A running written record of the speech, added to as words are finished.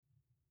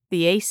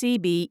The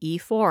ACB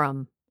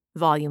E-Forum,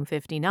 Volume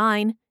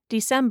 59,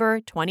 December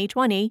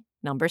 2020,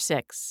 Number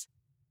 6.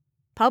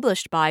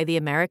 Published by the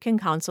American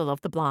Council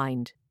of the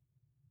Blind.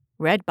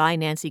 Read by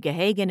Nancy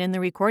Gahagan in the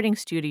recording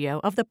studio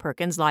of the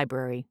Perkins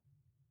Library.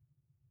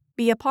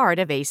 Be a part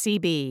of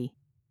ACB.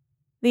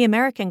 The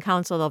American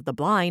Council of the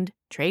Blind,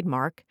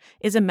 trademark,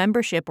 is a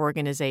membership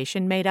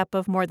organization made up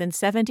of more than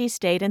 70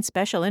 state and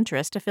special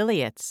interest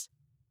affiliates.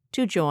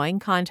 To join,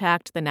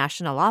 contact the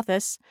national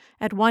office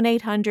at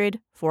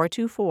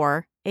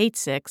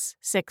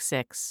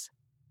 1-800-424-8666.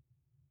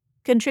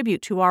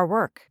 Contribute to our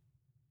work.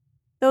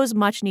 Those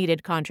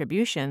much-needed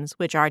contributions,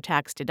 which are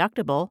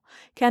tax-deductible,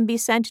 can be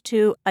sent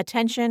to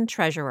Attention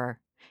Treasurer,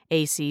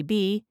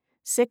 ACB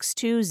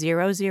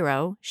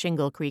 6200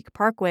 Shingle Creek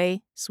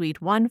Parkway,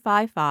 Suite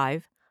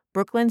 155,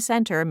 Brooklyn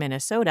Center,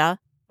 Minnesota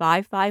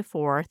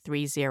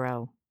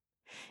 55430.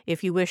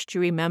 If you wish to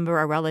remember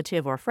a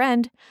relative or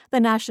friend, the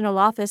National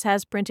Office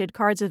has printed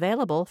cards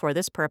available for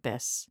this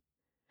purpose.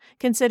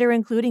 Consider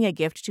including a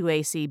gift to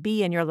ACB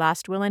in your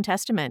last will and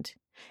testament.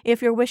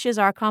 If your wishes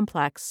are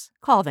complex,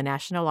 call the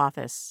National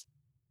Office.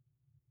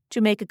 To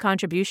make a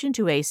contribution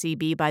to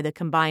ACB by the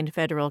combined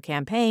federal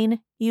campaign,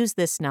 use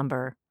this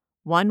number,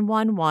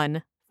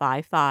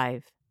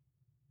 11155.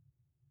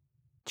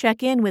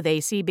 Check in with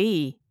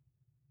ACB.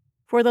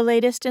 For the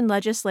latest in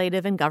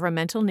legislative and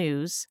governmental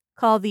news,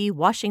 call the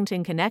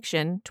Washington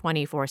Connection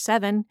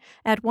 24/7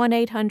 at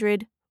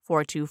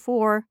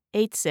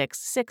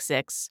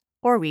 1-800-424-8666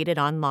 or read it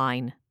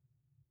online.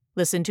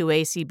 Listen to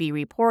ACB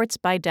reports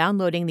by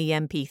downloading the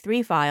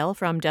MP3 file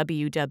from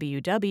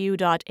www.acb.org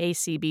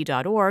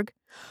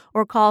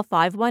or call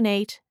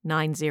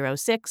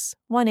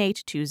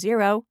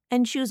 518-906-1820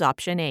 and choose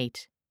option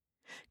 8.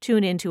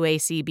 Tune into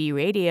ACB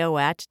Radio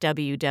at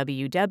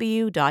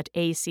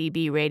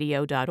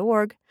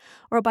www.acbradio.org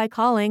or by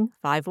calling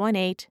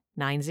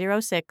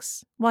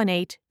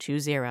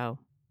 518-906-1820.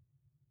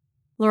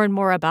 Learn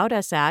more about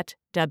us at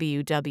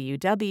www.acb.org.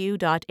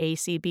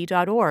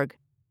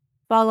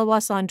 Follow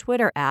us on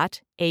Twitter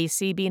at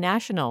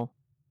ACBNational,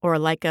 or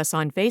like us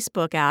on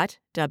Facebook at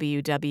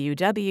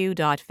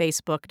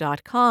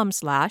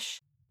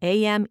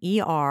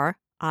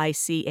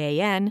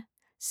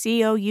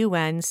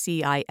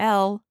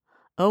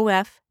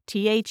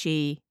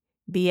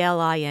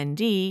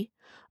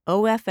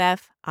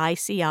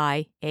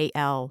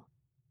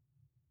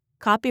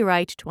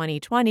Copyright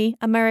 2020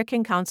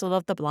 American Council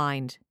of the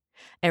Blind.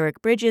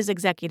 Eric Bridges,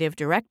 Executive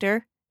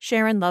Director.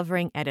 Sharon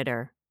Lovering,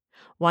 Editor.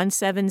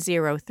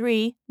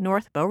 1703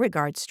 North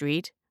Beauregard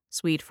Street,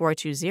 Suite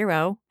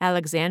 420,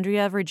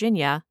 Alexandria,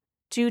 Virginia,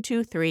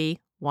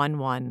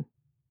 22311.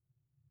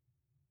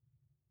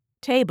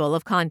 Table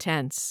of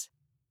Contents.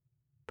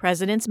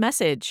 President's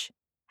Message.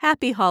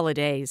 Happy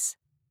Holidays.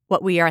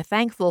 What We Are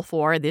Thankful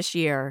For This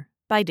Year,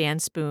 by Dan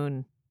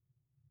Spoon.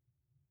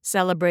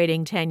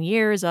 Celebrating 10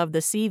 years of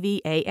the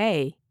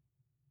CVAA.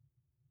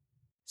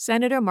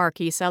 Senator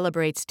Markey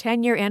celebrates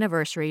 10-year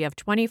anniversary of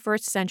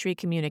 21st Century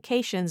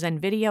Communications and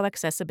Video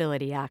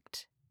Accessibility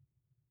Act.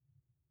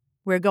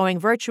 We're Going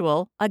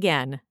Virtual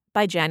Again,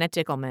 by Janet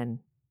Dickelman.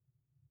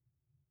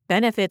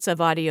 Benefits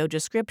of Audio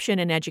Description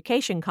in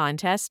Education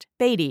Contest,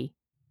 Beatty.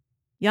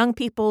 Young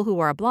people who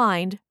are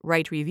blind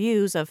write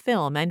reviews of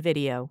film and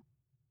video.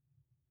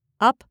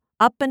 Up,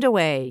 Up and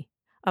Away.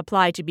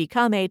 Apply to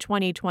become a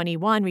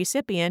 2021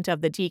 recipient of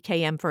the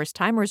DKM First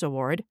Timers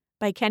Award,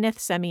 by Kenneth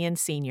Semien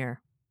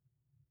Sr.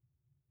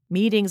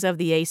 Meetings of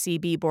the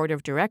ACB Board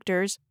of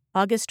Directors,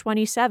 August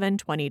 27,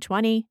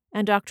 2020,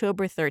 and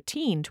October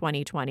 13,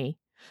 2020.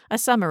 A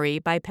summary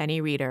by Penny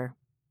Reeder.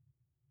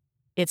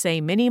 It's a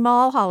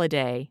Mini-Mall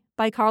Holiday,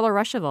 by Carla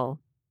Ruschival.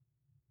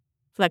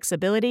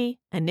 Flexibility,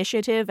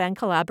 initiative, and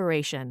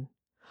collaboration.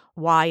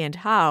 Why and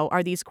how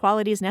are these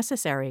qualities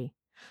necessary?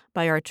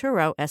 By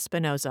Arturo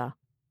Espinoza.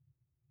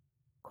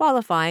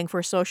 Qualifying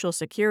for Social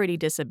Security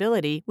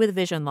Disability with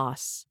Vision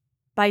Loss,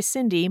 by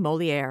Cindy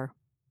Moliere.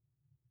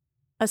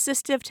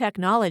 Assistive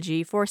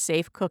Technology for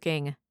Safe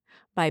Cooking,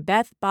 by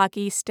Beth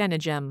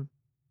Baki-Stenegem.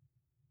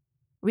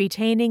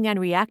 Retaining and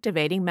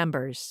Reactivating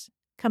Members,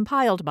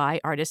 compiled by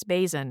Artis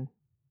Bazin.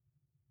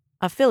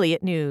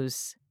 Affiliate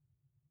News.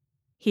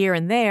 Here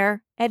and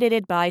There,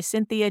 edited by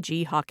Cynthia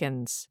G.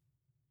 Hawkins.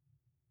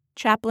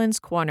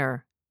 Chaplain's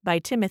Corner, by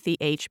Timothy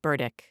H.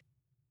 Burdick.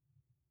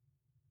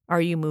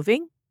 Are you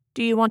moving?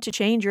 Do you want to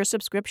change your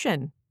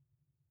subscription?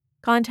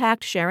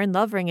 Contact Sharon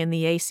Lovering in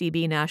the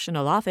ACB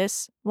National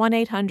Office,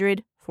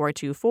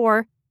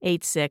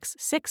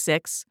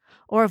 1-800-424-8666,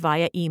 or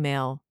via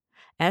email,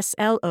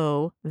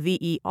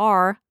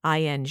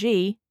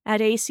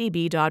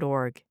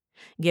 slovering@acb.org.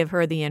 Give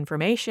her the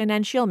information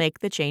and she'll make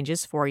the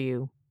changes for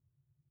you.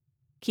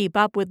 Keep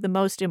up with the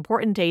most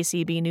important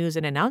ACB news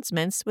and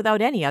announcements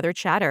without any other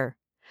chatter.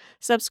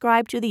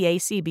 Subscribe to the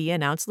ACB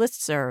Announce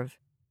listserv.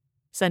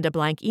 Send a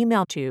blank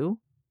email to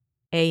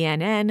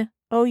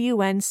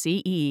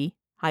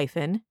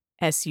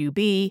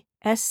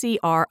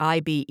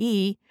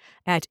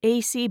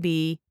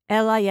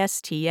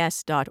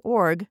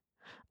ANNOUNCE-subscribe@acblists.org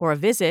or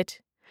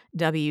visit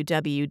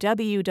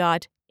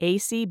www.acb.org.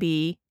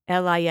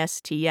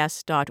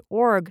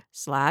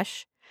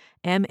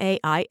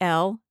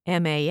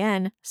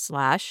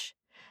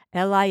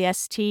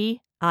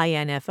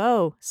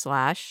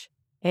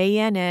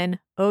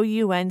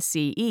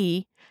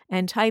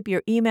 and type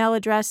your email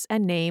address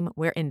and name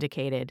where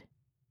indicated.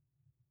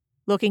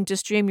 Looking to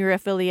stream your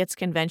affiliate's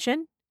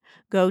convention?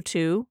 Go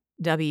to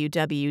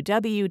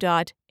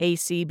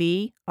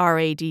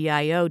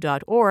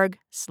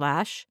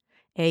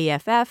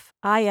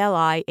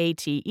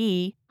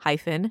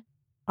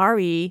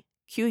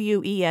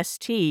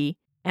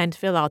and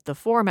fill out the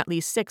form at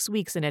least 6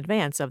 weeks in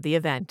advance of the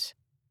event.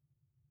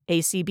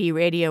 ACB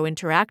Radio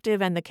Interactive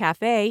and the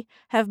Cafe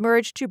have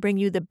merged to bring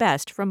you the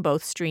best from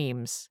both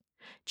streams.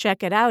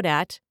 Check it out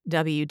at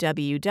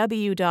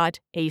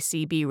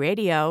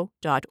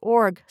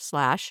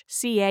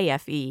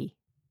www.acbradio.org/CAFE.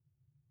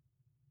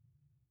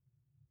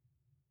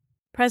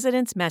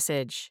 President's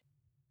Message.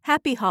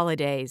 Happy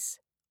Holidays.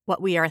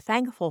 What We Are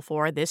Thankful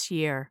For This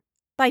Year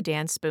by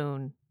Dan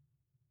Spoon.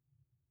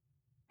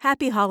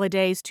 Happy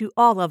holidays to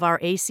all of our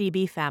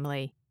ACB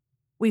family.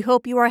 We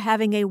hope you are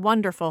having a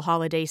wonderful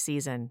holiday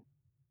season.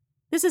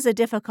 This is a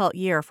difficult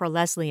year for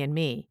Leslie and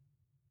me.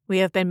 We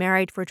have been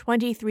married for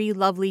 23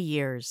 lovely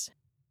years.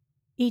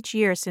 Each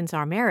year since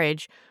our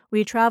marriage,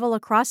 we travel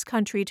across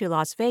country to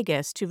Las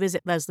Vegas to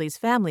visit Leslie's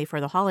family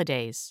for the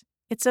holidays.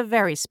 It's a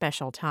very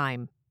special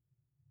time.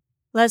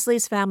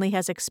 Leslie's family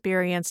has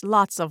experienced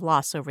lots of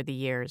loss over the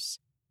years.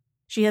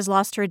 She has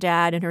lost her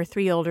dad and her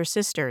 3 older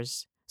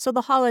sisters, so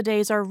the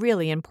holidays are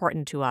really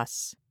important to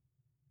us.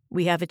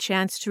 We have a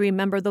chance to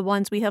remember the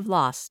ones we have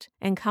lost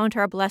and count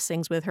our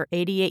blessings with her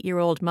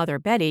 88-year-old mother,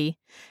 Betty,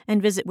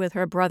 and visit with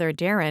her brother,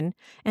 Darren,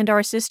 and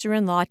our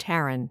sister-in-law,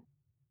 Taryn.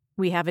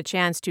 We have a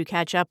chance to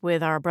catch up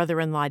with our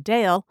brother-in-law,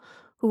 Dale,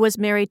 who was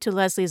married to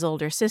Leslie's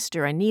older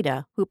sister,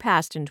 Anita, who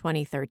passed in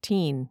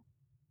 2013.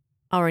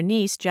 Our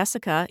niece,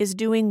 Jessica, is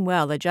doing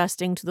well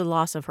adjusting to the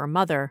loss of her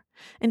mother,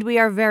 and we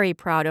are very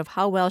proud of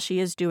how well she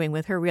is doing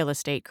with her real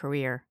estate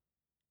career.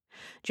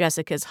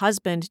 Jessica's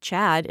husband,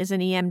 Chad, is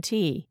an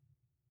EMT.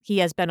 He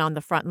has been on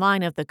the front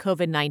line of the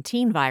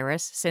COVID-19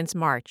 virus since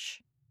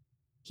March.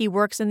 He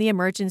works in the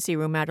emergency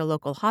room at a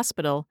local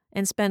hospital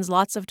and spends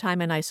lots of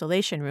time in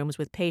isolation rooms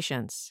with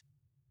patients.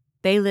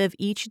 They live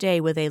each day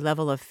with a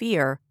level of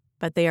fear,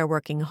 but they are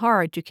working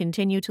hard to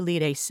continue to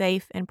lead a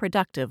safe and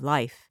productive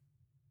life.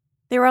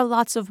 There are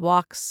lots of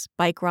walks,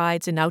 bike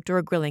rides, and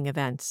outdoor grilling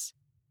events.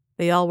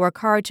 They all work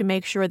hard to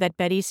make sure that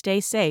Betty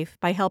stays safe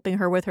by helping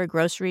her with her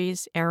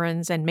groceries,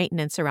 errands, and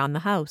maintenance around the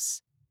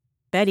house.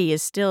 Betty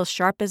is still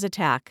sharp as a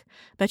tack,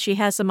 but she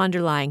has some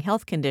underlying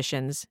health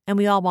conditions, and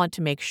we all want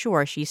to make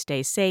sure she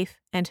stays safe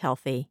and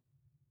healthy.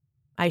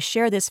 I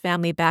share this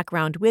family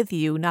background with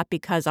you not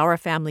because our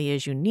family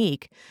is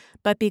unique,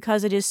 but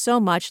because it is so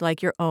much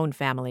like your own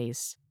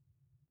families.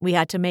 We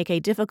had to make a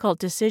difficult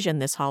decision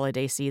this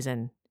holiday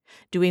season.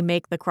 Do we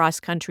make the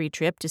cross-country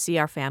trip to see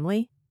our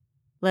family?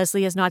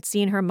 Leslie has not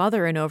seen her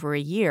mother in over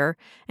a year,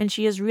 and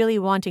she is really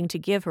wanting to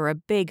give her a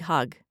big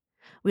hug.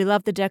 We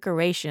love the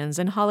decorations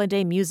and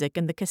holiday music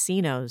in the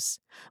casinos.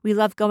 We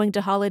love going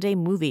to holiday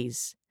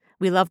movies.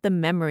 We love the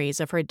memories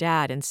of her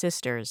dad and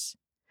sisters.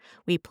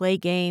 We play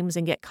games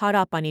and get caught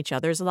up on each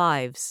other's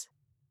lives.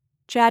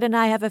 Chad and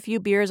I have a few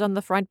beers on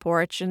the front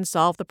porch and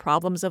solve the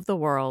problems of the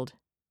world.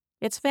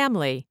 It's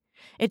family.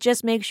 It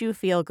just makes you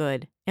feel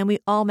good, and we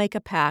all make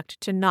a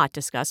pact to not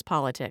discuss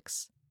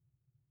politics.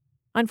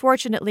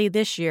 Unfortunately,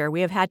 this year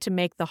we have had to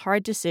make the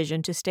hard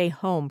decision to stay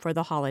home for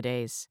the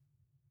holidays.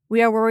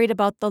 We are worried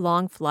about the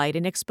long flight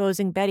and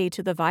exposing Betty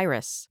to the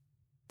virus.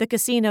 The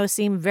casinos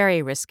seem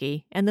very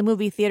risky, and the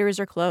movie theaters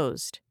are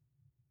closed.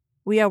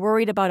 We are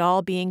worried about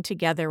all being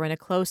together in a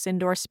close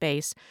indoor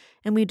space,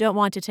 and we don't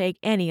want to take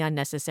any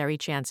unnecessary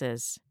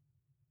chances.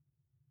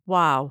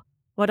 Wow,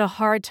 what a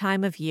hard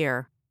time of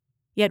year.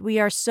 Yet we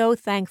are so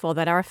thankful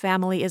that our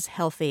family is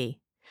healthy.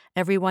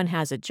 Everyone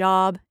has a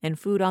job and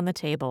food on the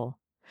table.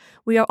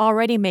 We are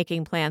already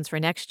making plans for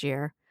next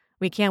year.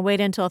 We can't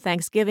wait until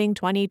Thanksgiving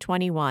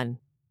 2021.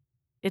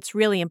 It's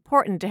really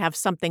important to have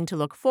something to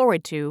look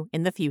forward to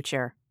in the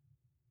future.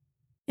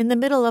 In the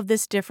middle of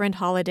this different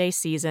holiday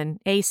season,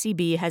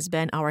 ACB has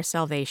been our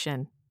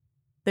salvation.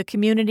 The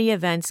community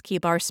events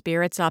keep our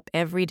spirits up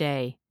every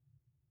day.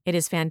 It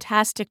is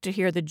fantastic to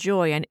hear the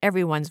joy in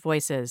everyone's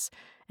voices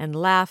and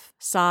laugh,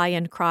 sigh,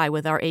 and cry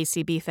with our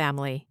ACB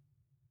family.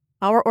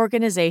 Our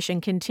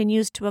organization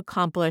continues to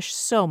accomplish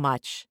so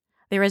much.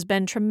 There has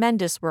been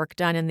tremendous work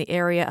done in the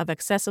area of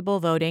accessible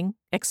voting,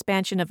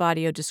 expansion of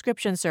audio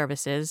description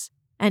services,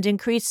 and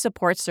increased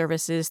support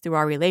services through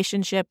our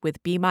relationship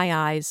with Be My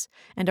Eyes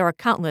and our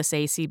countless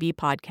ACB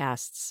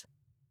podcasts.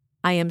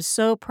 I am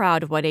so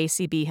proud of what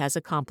ACB has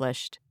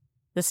accomplished.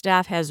 The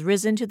staff has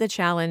risen to the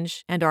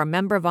challenge, and our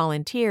member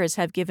volunteers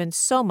have given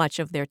so much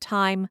of their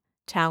time,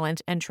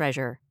 talent, and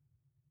treasure.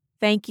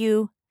 Thank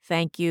you,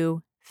 thank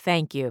you,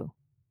 thank you.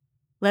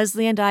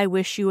 Leslie and I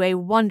wish you a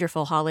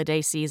wonderful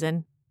holiday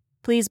season.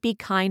 Please be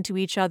kind to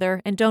each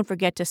other and don't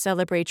forget to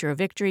celebrate your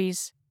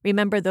victories,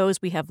 remember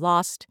those we have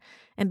lost,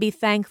 and be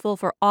thankful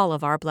for all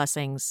of our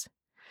blessings.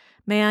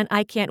 Man,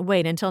 I can't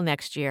wait until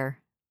next year.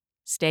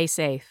 Stay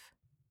safe.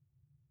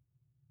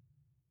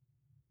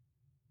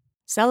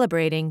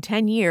 Celebrating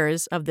 10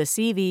 years of the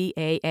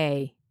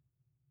CVAA.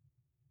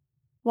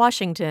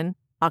 Washington,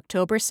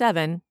 October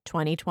 7,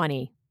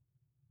 2020.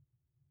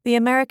 The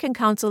American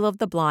Council of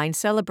the Blind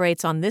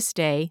celebrates on this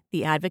day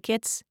the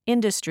advocates,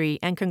 industry,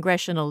 and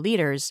congressional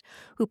leaders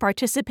who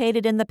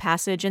participated in the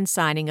passage and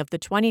signing of the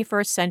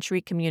 21st Century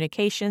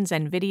Communications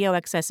and Video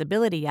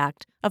Accessibility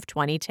Act of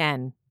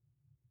 2010.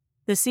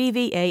 The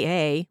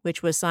CVAA,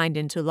 which was signed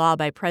into law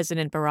by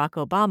President Barack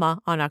Obama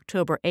on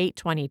October 8,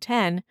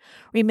 2010,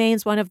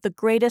 remains one of the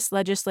greatest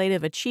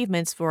legislative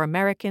achievements for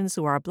Americans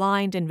who are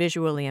blind and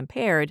visually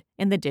impaired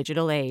in the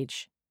digital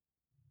age.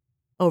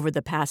 Over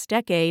the past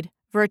decade,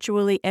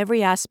 virtually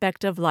every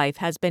aspect of life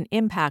has been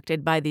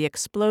impacted by the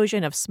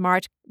explosion of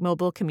smart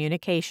mobile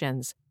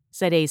communications,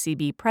 said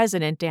ACB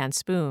President Dan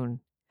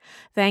Spoon.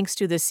 Thanks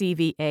to the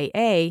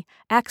CVAA,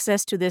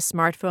 access to this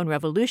smartphone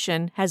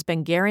revolution has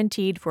been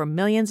guaranteed for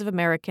millions of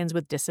Americans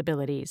with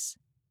disabilities.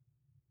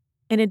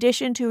 In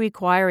addition to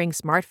requiring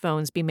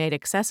smartphones be made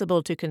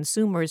accessible to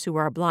consumers who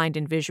are blind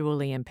and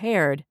visually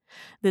impaired,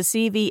 the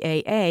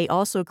CVAA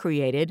also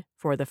created,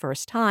 for the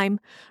first time,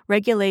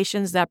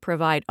 regulations that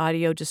provide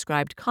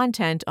audio-described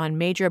content on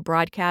major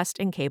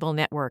broadcast and cable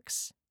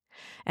networks.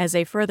 As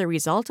a further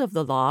result of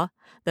the law,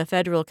 the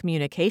Federal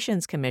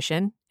Communications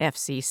Commission,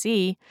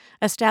 FCC,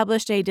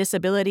 established a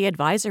Disability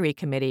Advisory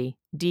Committee,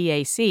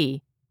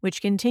 DAC,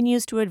 which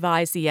continues to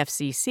advise the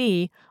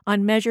FCC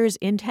on measures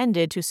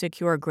intended to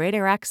secure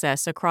greater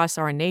access across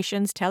our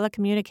nation's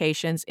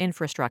telecommunications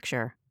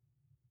infrastructure.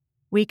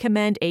 We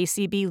commend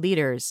ACB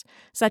leaders,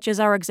 such as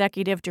our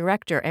Executive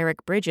Director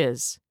Eric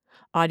Bridges,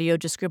 Audio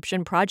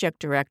Description Project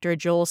Director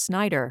Joel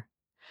Snyder,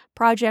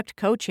 project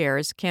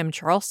co-chairs Kim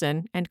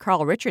Charlson and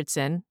Carl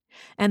Richardson,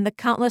 and the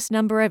countless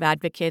number of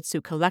advocates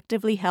who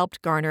collectively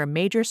helped garner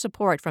major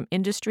support from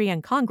industry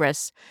and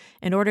Congress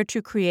in order to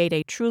create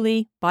a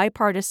truly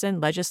bipartisan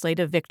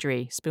legislative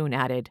victory, Spoon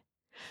added.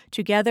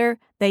 Together,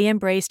 they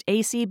embraced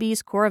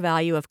ACB's core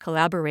value of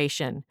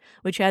collaboration,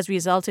 which has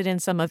resulted in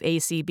some of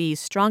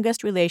ACB's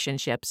strongest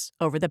relationships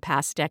over the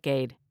past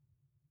decade.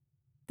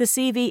 The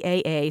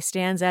CVAA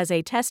stands as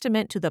a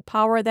testament to the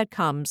power that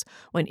comes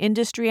when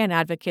industry and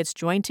advocates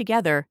join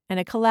together in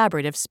a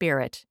collaborative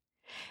spirit.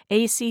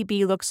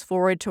 ACB looks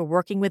forward to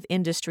working with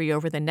industry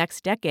over the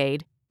next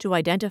decade to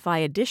identify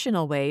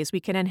additional ways we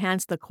can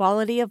enhance the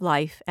quality of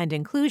life and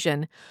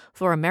inclusion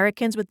for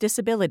Americans with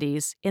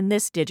disabilities in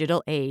this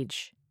digital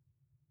age.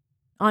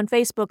 On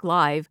Facebook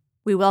Live,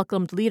 we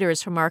welcomed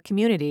leaders from our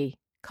community,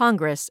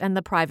 Congress, and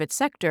the private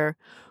sector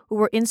who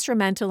were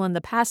instrumental in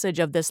the passage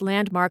of this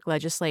landmark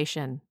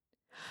legislation.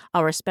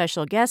 Our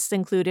special guests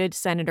included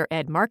Senator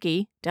Ed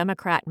Markey,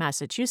 Democrat,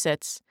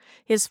 Massachusetts,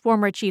 his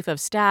former Chief of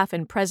Staff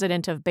and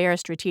President of Bayer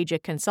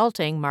Strategic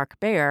Consulting, Mark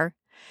Baer,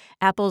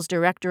 Apple's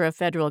Director of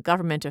Federal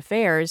Government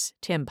Affairs,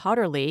 Tim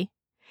Powderly,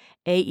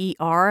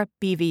 AER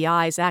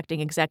BVI's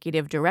Acting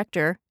Executive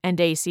Director and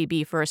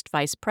ACB First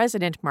Vice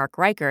President Mark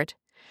Reichert,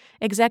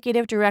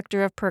 Executive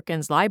Director of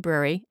Perkins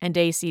Library and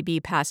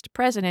ACB Past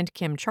President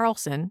Kim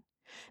Charlson,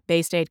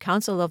 Bay State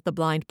Council of the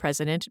Blind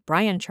President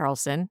Brian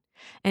Charlson,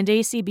 and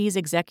ACB's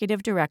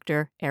Executive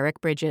Director,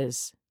 Eric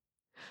Bridges.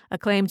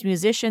 Acclaimed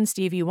musician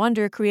Stevie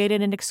Wonder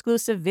created an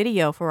exclusive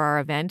video for our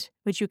event,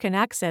 which you can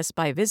access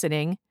by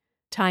visiting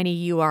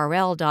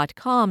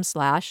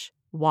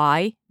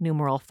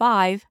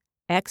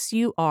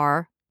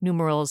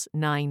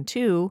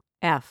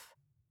tinyurl.com/y5xur92f.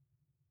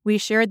 We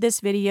shared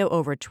this video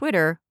over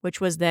Twitter, which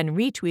was then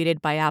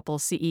retweeted by Apple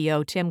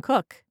CEO Tim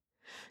Cook.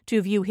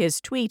 To view his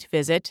tweet,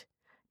 visit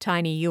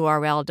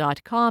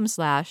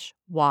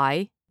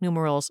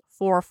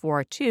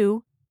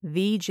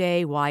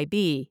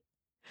tinyurl.com/y442VJYB.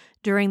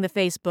 During the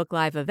Facebook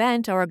Live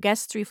event, our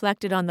guests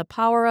reflected on the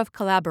power of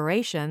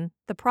collaboration,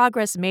 the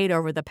progress made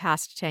over the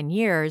past 10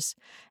 years,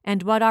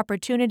 and what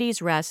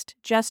opportunities rest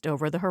just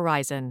over the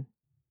horizon.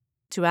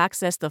 To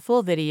access the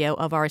full video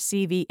of our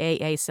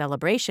CVAA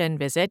celebration,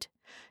 visit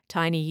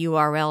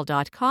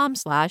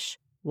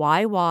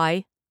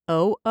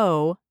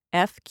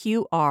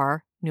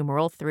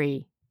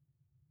tinyurl.com/YYOOFQR3.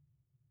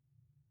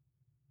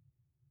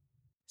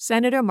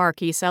 Senator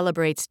Markey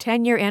celebrates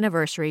 10-year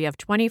anniversary of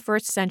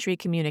 21st Century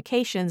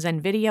Communications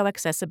and Video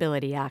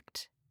Accessibility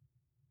Act.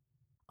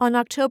 On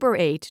October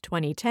 8,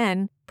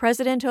 2010,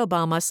 President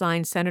Obama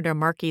signed Senator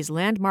Markey's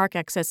landmark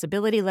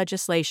accessibility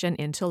legislation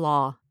into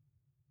law.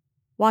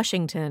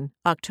 Washington,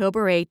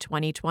 October 8,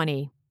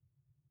 2020.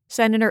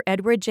 Senator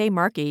Edward J.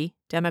 Markey,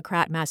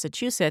 Democrat,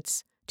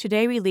 Massachusetts,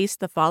 today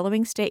released the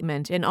following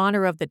statement in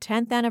honor of the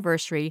 10th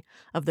anniversary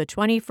of the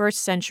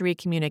 21st Century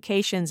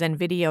Communications and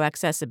Video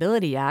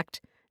Accessibility Act,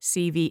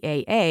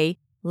 CVAA,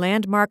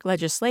 landmark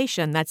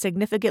legislation that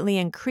significantly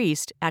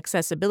increased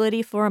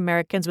accessibility for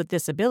Americans with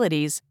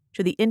disabilities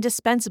to the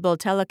indispensable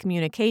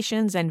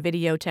telecommunications and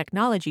video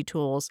technology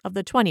tools of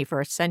the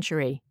 21st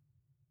century.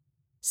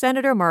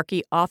 Senator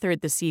Markey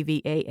authored the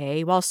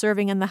CVAA while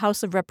serving in the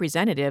House of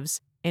Representatives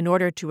in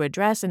order to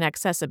address an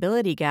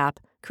accessibility gap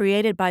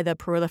created by the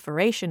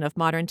proliferation of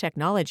modern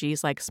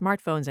technologies like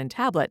smartphones and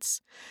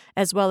tablets,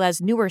 as well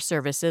as newer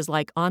services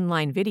like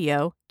online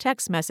video,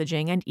 text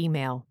messaging, and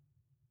email.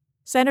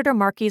 Senator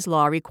Markey's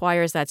law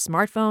requires that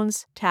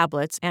smartphones,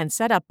 tablets, and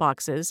set-top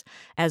boxes,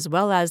 as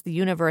well as the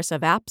universe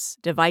of apps,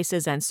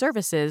 devices, and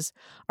services,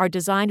 are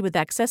designed with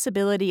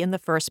accessibility in the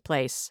first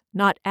place,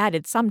 not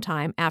added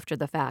sometime after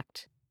the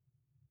fact.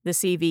 The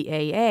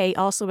CVAA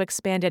also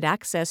expanded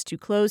access to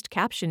closed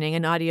captioning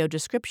and audio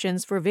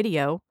descriptions for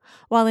video,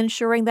 while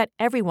ensuring that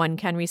everyone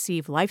can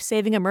receive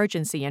life-saving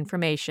emergency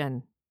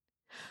information.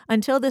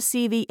 Until the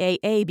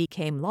CVAA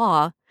became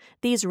law,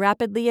 these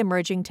rapidly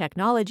emerging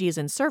technologies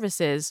and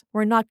services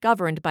were not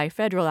governed by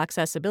federal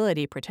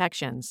accessibility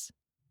protections.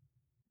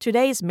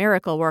 Today's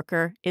miracle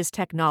worker is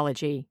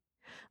technology.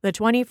 The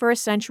 21st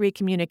Century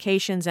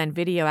Communications and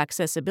Video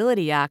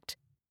Accessibility Act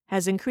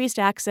has increased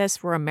access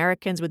for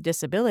Americans with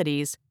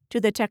disabilities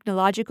to the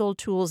technological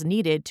tools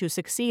needed to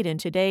succeed in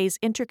today's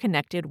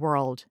interconnected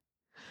world.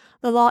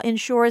 The law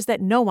ensures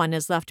that no one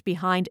is left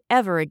behind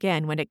ever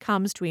again when it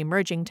comes to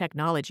emerging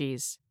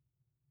technologies.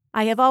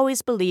 I have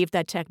always believed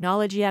that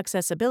technology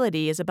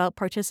accessibility is about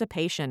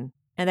participation,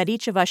 and that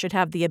each of us should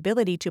have the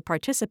ability to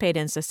participate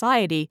in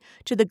society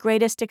to the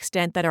greatest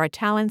extent that our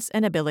talents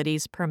and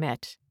abilities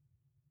permit.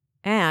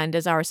 And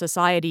as our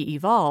society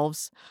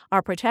evolves,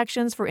 our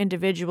protections for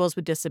individuals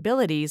with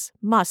disabilities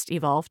must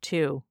evolve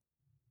too.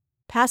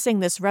 Passing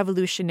this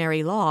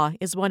revolutionary law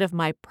is one of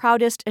my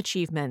proudest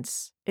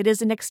achievements. It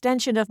is an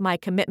extension of my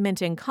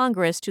commitment in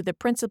Congress to the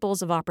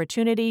principles of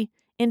opportunity,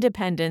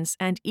 independence,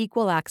 and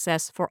equal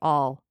access for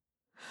all.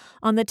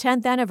 On the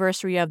 10th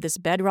anniversary of this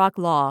bedrock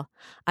law,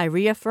 I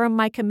reaffirm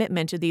my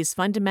commitment to these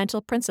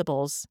fundamental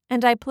principles,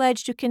 and I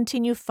pledge to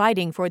continue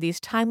fighting for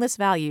these timeless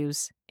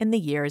values in the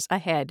years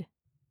ahead.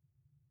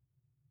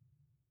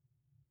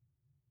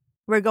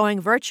 We're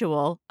Going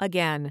Virtual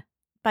Again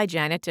by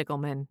Janet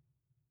Dickelman.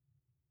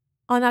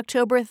 On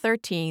October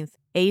 13th,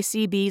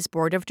 ACB's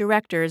Board of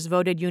Directors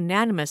voted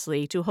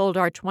unanimously to hold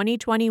our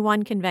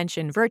 2021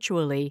 convention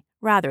virtually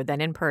rather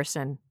than in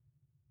person.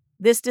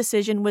 This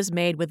decision was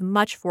made with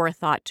much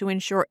forethought to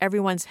ensure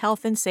everyone's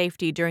health and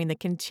safety during the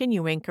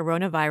continuing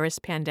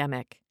coronavirus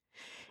pandemic.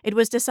 It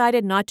was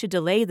decided not to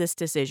delay this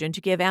decision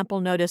to give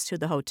ample notice to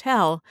the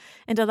hotel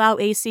and allow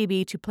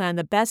ACB to plan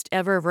the best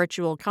ever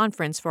virtual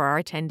conference for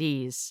our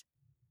attendees.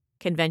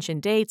 Convention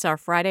dates are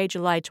Friday,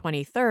 July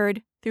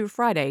 23rd through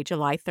Friday,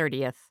 July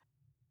 30th.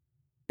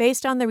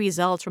 Based on the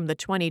results from the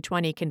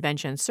 2020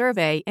 convention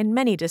survey and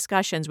many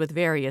discussions with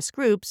various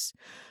groups,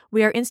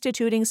 we are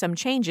instituting some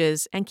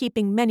changes and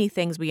keeping many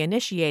things we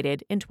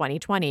initiated in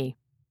 2020.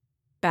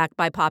 Backed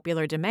by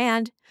popular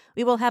demand,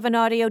 we will have an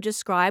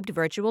audio-described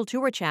virtual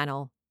tour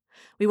channel.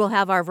 We will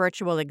have our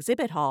virtual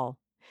exhibit hall.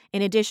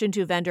 In addition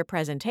to vendor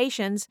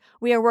presentations,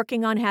 we are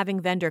working on having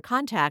vendor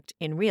contact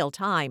in real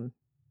time.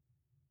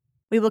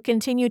 We will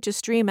continue to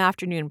stream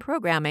afternoon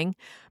programming,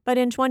 but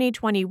in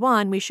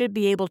 2021 we should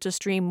be able to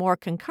stream more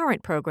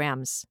concurrent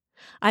programs.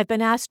 I've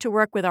been asked to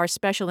work with our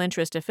special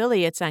interest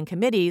affiliates and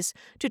committees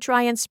to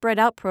try and spread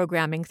out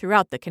programming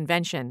throughout the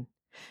convention.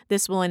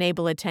 This will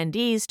enable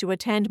attendees to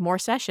attend more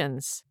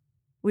sessions.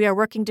 We are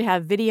working to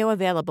have video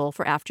available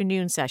for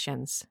afternoon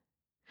sessions.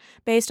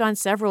 Based on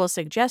several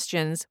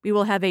suggestions, we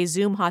will have a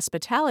Zoom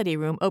hospitality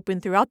room open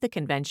throughout the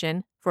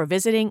convention for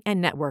visiting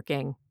and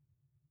networking.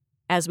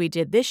 As we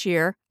did this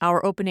year,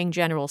 our opening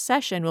general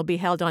session will be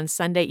held on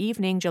Sunday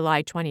evening,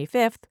 July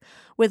 25th,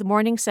 with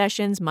morning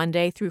sessions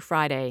Monday through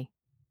Friday.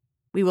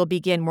 We will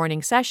begin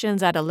morning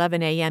sessions at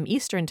 11 a.m.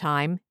 Eastern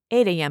Time,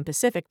 8 a.m.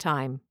 Pacific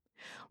Time.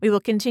 We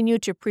will continue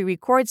to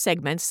pre-record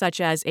segments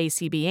such as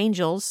ACB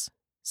Angels,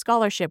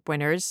 scholarship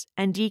winners,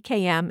 and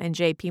DKM and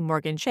JP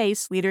Morgan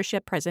Chase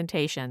leadership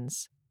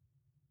presentations.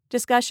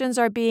 Discussions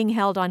are being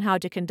held on how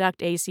to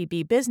conduct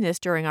ACB business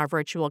during our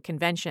virtual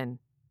convention.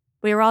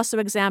 We are also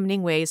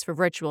examining ways for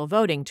virtual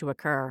voting to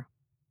occur.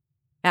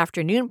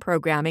 Afternoon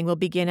programming will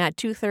begin at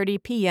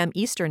 2:30 p.m.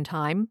 Eastern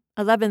Time,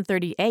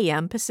 11:30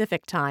 a.m.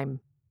 Pacific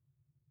Time.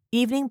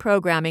 Evening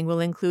programming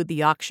will include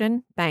the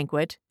auction,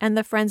 banquet, and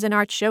the Friends in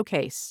Art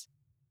Showcase.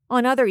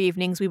 On other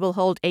evenings, we will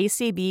hold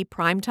ACB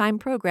primetime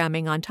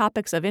programming on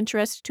topics of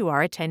interest to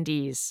our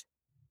attendees.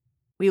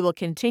 We will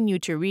continue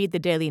to read the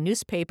daily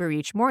newspaper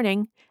each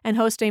morning and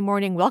host a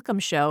morning welcome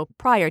show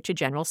prior to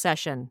general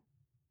session.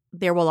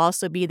 There will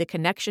also be the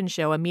Connection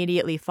Show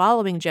immediately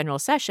following general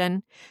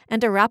session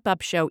and a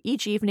wrap-up show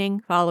each evening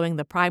following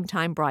the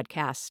primetime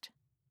broadcast.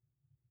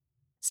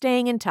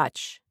 Staying in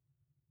touch.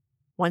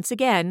 Once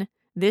again,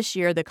 this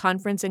year the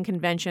conference and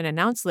convention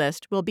announce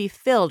list will be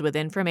filled with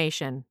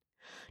information.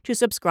 To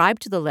subscribe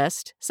to the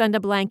list, send a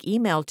blank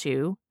email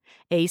to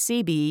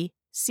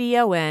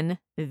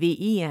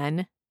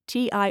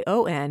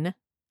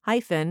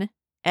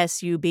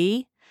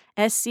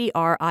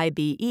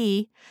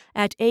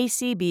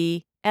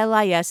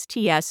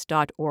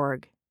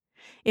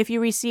If you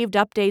received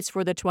updates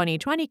for the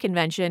 2020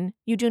 convention,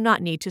 you do not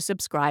need to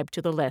subscribe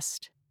to the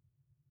list.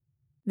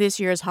 This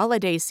year's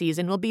holiday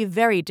season will be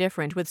very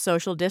different with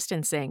social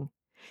distancing.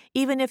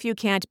 Even if you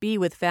can't be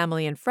with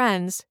family and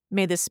friends,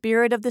 may the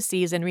spirit of the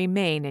season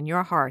remain in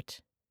your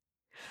heart.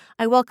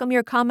 I welcome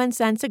your comments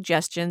and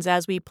suggestions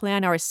as we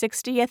plan our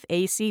 60th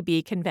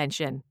ACB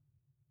convention.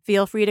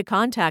 Feel free to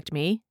contact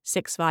me,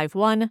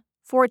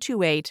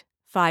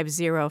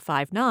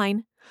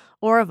 651-428-5059,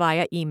 or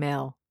via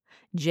email,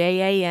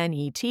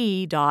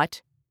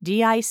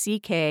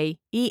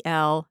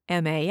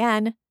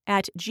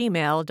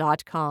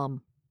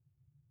 janet.dickelman@gmail.com.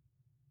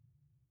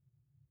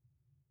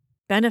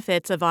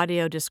 Benefits of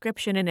Audio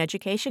Description in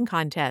Education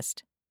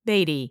Contest,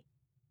 Beatty.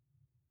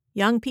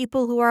 Young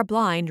people who are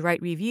blind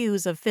write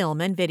reviews of film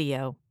and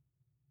video.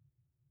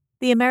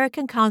 The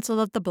American Council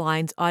of the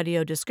Blind's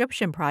Audio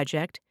Description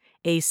Project,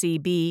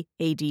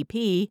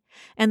 ACB-ADP,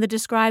 and the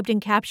Described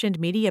and Captioned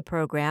Media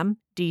Program,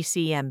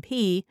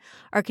 DCMP,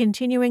 are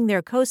continuing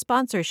their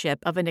co-sponsorship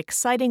of an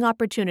exciting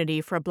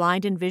opportunity for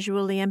blind and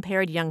visually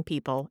impaired young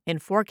people in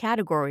 4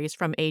 categories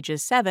from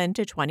ages 7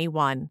 to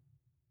 21.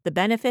 The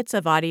Benefits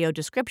of Audio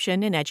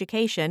Description in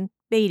Education,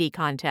 Beatty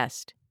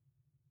Contest.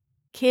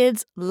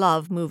 Kids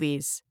love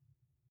movies.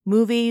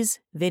 Movies,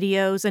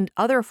 videos, and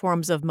other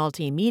forms of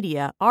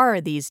multimedia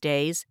are, these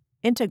days,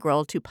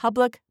 integral to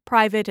public,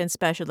 private, and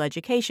special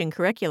education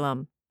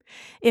curriculum.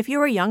 If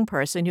you're a young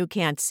person who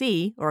can't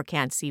see or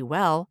can't see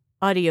well,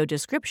 audio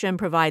description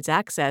provides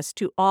access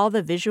to all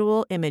the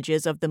visual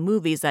images of the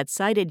movies that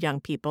sighted young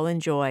people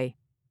enjoy.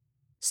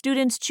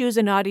 Students choose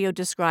an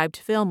audio-described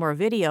film or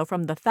video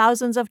from the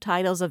thousands of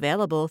titles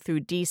available through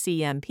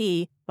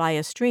DCMP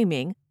via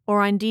streaming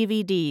or on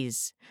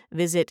DVDs.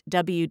 Visit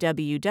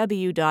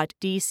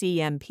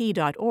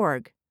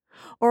www.dcmp.org.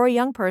 Or a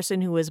young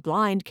person who is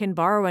blind can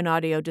borrow an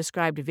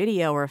audio-described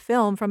video or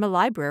film from a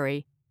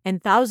library,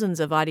 and thousands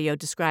of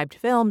audio-described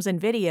films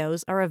and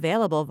videos are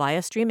available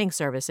via streaming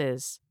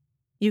services.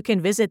 You can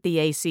visit the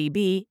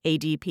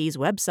ACB-ADP's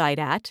website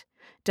at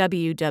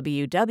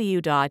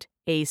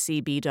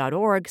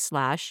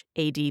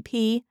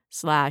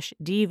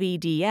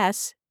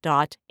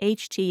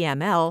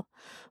www.acb.org/adp/dvds.html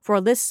for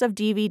lists of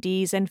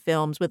DVDs and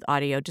films with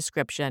audio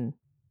description.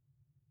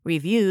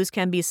 Reviews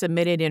can be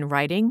submitted in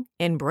writing,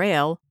 in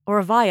Braille,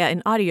 or via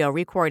an audio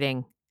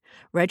recording.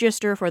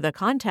 Register for the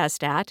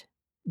contest at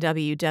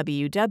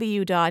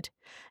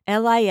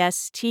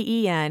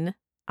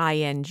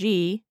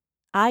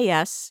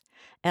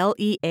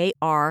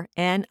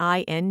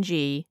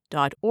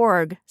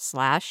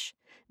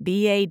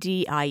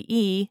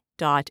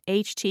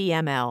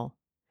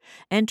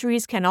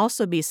Entries can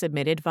also be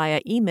submitted via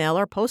email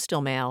or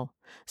postal mail.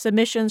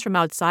 Submissions from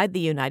outside the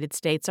United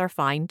States are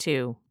fine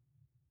too.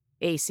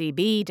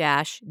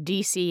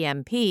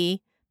 ACB-DCMP,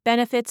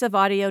 Benefits of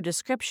Audio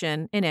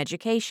Description in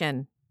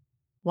Education.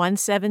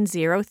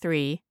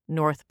 1703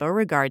 North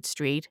Beauregard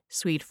Street,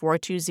 Suite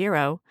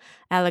 420,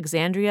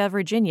 Alexandria,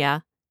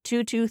 Virginia,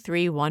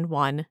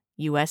 22311,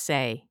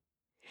 USA.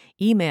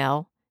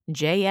 Email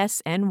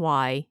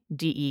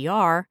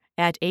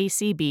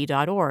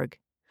jsnyder@acb.org.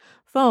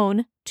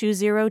 Phone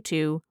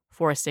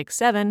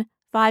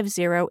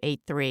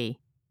 202-467-5083.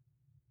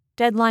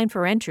 Deadline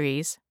for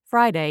entries,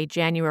 Friday,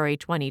 January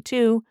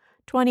 22,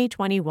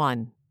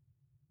 2021.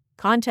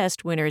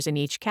 Contest winners in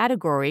each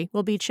category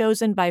will be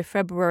chosen by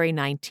February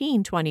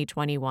 19,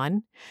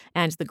 2021,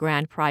 and the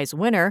grand prize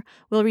winner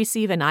will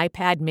receive an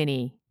iPad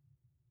mini.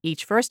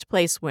 Each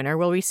first-place winner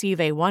will receive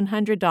a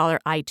 $100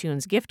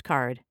 iTunes gift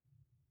card.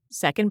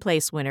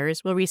 Second-place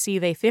winners will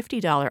receive a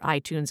 $50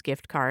 iTunes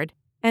gift card,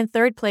 and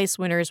third-place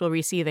winners will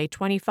receive a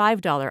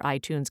 $25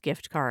 iTunes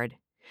gift card.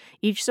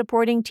 Each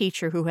supporting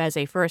teacher who has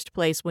a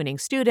first-place winning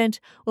student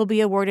will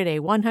be awarded a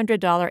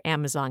 $100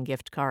 Amazon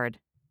gift card.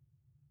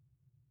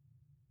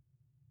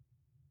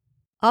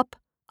 Up,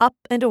 Up,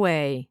 and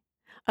Away.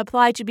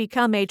 Apply to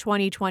become a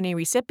 2020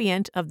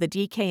 recipient of the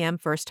DKM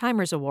First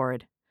Timers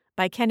Award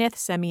by Kenneth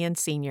Semien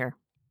Sr.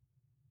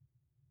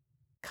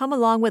 Come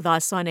along with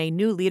us on a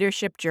new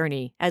leadership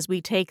journey as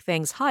we take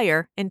things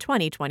higher in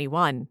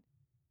 2021.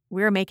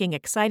 We're making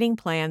exciting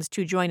plans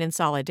to join in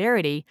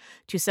solidarity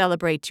to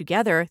celebrate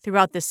together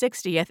throughout the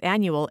 60th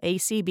Annual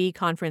ACB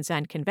Conference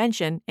and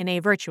Convention in a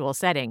virtual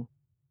setting.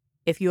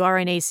 If you are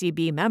an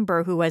ACB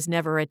member who has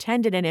never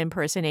attended an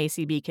in-person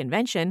ACB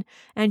convention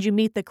and you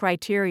meet the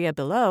criteria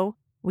below,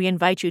 we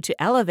invite you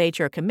to elevate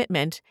your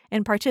commitment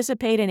and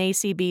participate in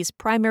ACB's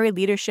primary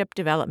leadership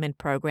development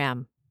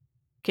program.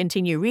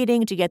 Continue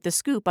reading to get the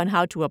scoop on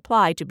how to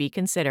apply to be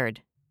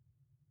considered.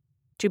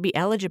 To be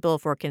eligible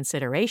for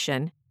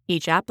consideration,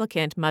 each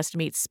applicant must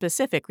meet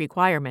specific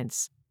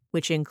requirements,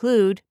 which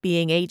include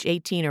being age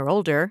 18 or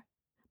older,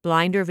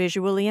 blind or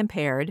visually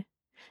impaired,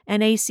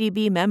 an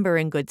ACB member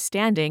in good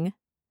standing,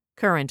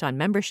 current on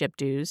membership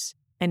dues,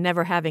 and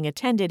never having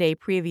attended a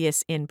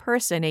previous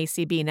in-person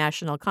ACB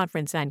National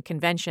Conference and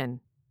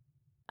Convention.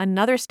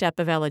 Another step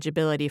of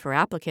eligibility for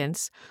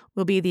applicants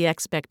will be the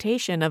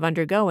expectation of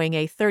undergoing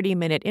a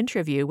 30-minute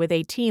interview with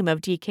a team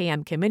of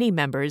DKM committee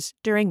members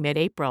during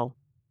mid-April.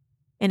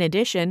 In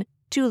addition,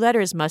 2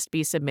 letters must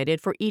be submitted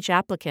for each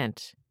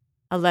applicant: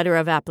 a letter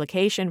of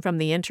application from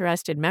the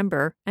interested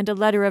member and a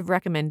letter of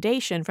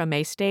recommendation from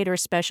a state or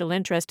special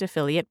interest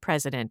affiliate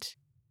president.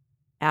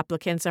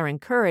 applicants are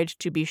encouraged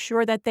to be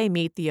sure that they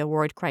meet the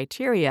award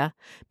criteria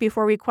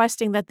before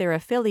requesting that their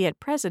affiliate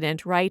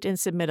president write and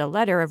submit a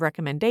letter of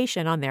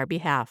recommendation on their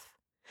behalf.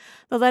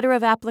 The letter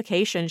of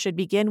application should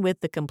begin with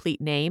the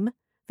complete name,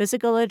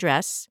 physical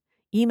address,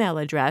 email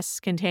address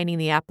containing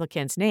the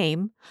applicant's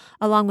name,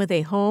 along with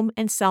a home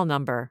and cell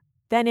number.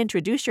 Then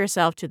introduce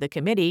yourself to the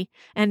committee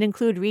and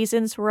include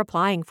reasons for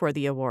applying for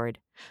the award,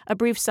 a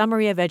brief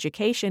summary of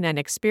education and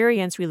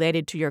experience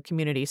related to your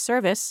community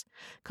service,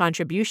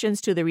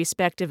 contributions to the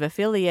respective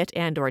affiliate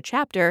and/or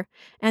chapter,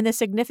 and the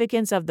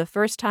significance of the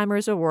First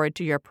Timers Award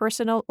to your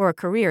personal or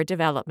career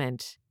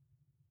development.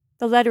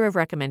 The letter of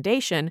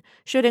recommendation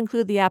should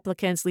include the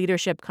applicant's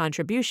leadership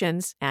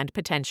contributions and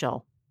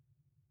potential.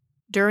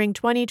 During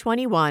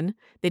 2021,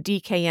 the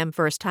DKM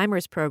First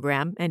Timers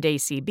Program and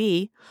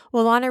ACB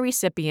will honor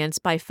recipients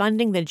by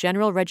funding the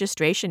general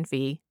registration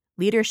fee,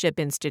 Leadership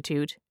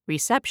Institute,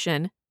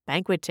 reception,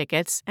 banquet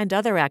tickets, and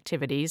other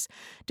activities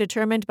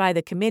determined by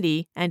the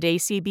committee and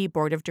ACB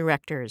Board of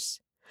Directors.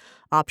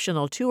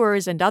 Optional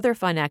tours and other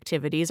fun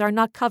activities are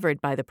not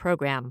covered by the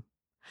program.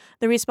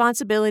 The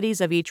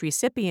responsibilities of each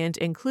recipient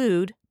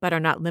include, but are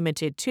not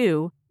limited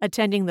to,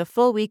 attending the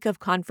full week of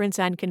conference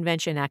and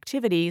convention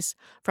activities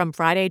from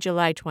Friday,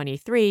 July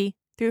 23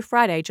 through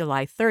Friday,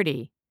 July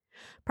 30,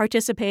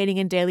 participating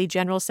in daily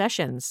general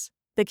sessions,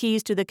 the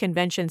Keys to the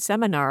Convention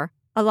seminar,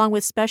 along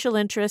with special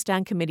interest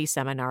and committee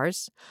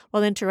seminars,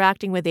 while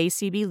interacting with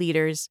ACB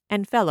leaders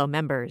and fellow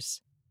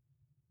members.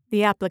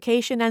 The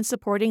application and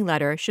supporting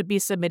letter should be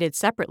submitted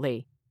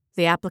separately.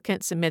 The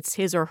applicant submits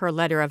his or her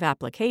letter of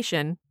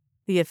application.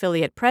 The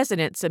affiliate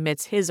president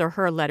submits his or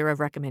her letter of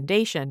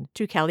recommendation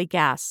to Kelly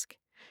Gask,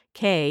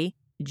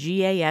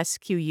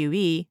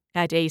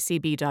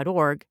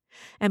 KGASQUE@acb.org,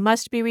 and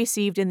must be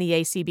received in the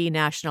ACB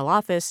National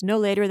Office no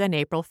later than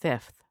April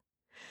 5th.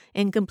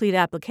 Incomplete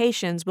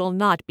applications will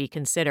not be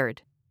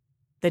considered.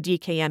 The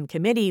DKM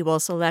committee will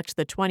select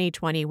the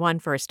 2021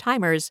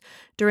 first-timers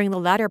during the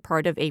latter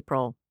part of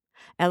April.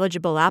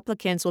 Eligible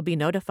applicants will be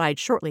notified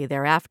shortly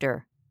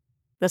thereafter.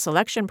 The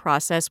selection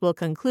process will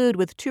conclude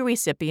with 2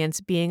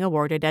 recipients being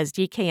awarded as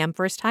DKM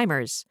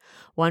first-timers,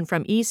 one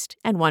from east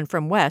and one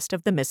from west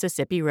of the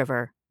Mississippi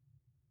River.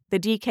 The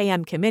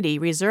DKM committee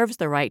reserves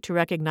the right to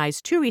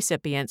recognize 2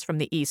 recipients from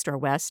the east or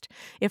west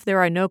if there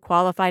are no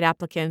qualified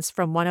applicants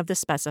from one of the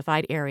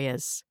specified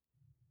areas.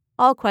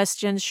 All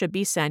questions should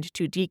be sent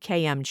to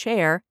DKM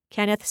Chair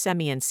Kenneth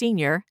Semien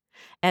Sr.,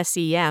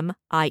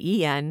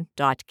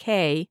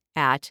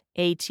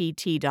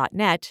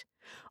 semien.k@att.net,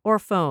 or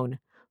phone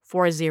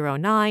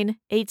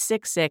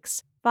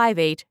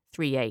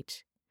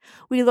 409-866-5838.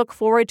 We look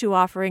forward to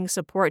offering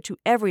support to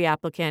every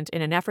applicant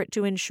in an effort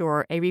to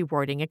ensure a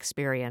rewarding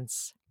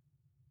experience.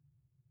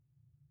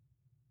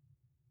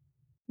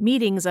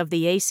 Meetings of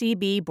the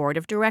ACB Board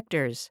of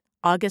Directors,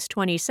 August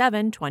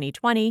 27,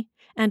 2020,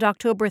 and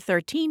October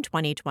 13,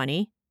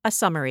 2020, a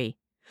summary,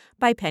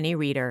 by Penny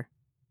Reeder.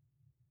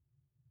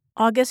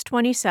 August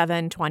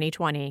 27,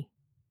 2020.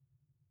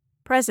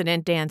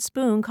 President Dan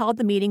Spoon called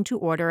the meeting to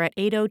order at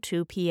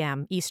 8:02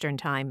 p.m. Eastern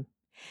Time.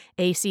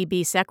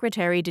 ACB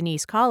Secretary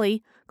Denise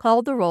Colley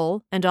called the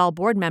roll, and all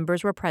board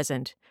members were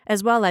present,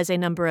 as well as a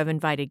number of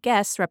invited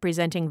guests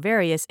representing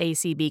various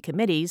ACB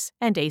committees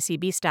and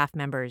ACB staff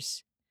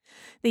members.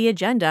 The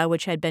agenda,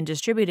 which had been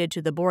distributed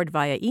to the board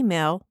via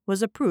email,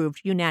 was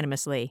approved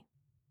unanimously.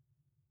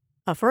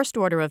 A first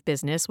order of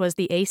business was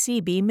the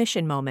ACB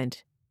Mission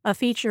Moment, a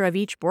feature of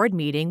each board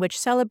meeting which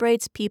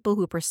celebrates people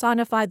who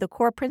personify the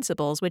core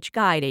principles which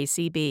guide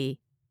ACB.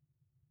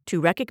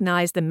 To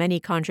recognize the many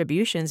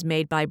contributions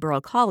made by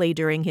Burl Colley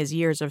during his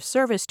years of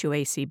service to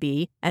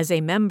ACB as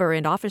a member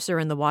and officer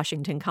in the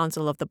Washington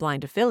Council of the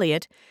Blind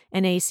Affiliate,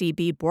 an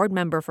ACB board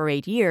member for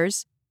 8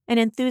 years, an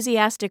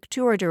enthusiastic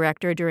tour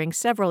director during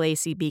several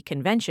ACB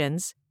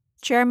conventions,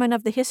 chairman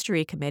of the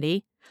History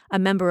Committee, a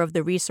member of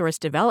the Resource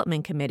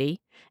Development Committee,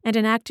 and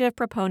an active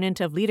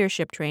proponent of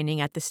leadership training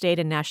at the state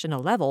and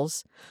national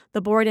levels,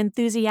 the board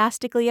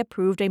enthusiastically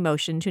approved a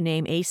motion to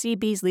name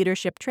ACB's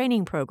leadership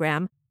training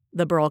program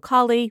the Burl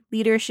Colley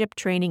Leadership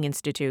Training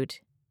Institute.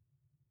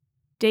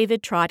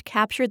 David Trott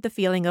captured the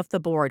feeling of the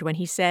board when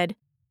he said,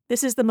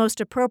 "This is the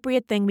most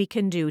appropriate thing we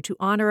can do to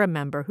honor a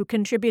member who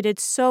contributed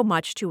so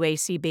much to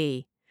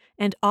ACB,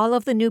 and all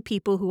of the new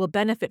people who will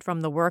benefit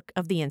from the work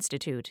of the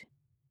Institute."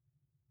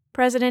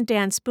 President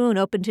Dan Spoon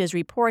opened his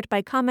report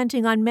by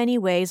commenting on many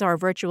ways our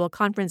virtual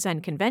conference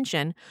and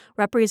convention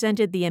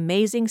represented the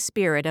amazing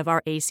spirit of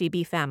our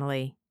ACB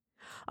family.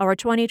 Our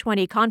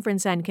 2020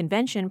 conference and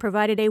convention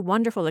provided a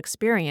wonderful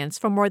experience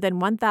for more than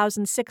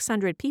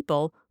 1,600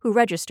 people who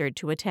registered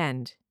to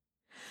attend.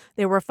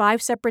 There were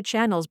 5 separate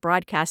channels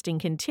broadcasting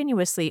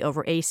continuously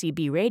over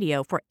ACB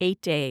radio for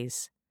 8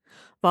 days.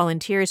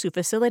 Volunteers who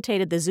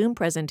facilitated the Zoom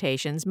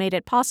presentations made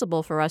it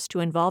possible for us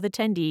to involve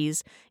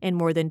attendees in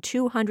more than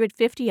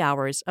 250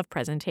 hours of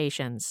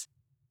presentations.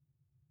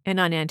 An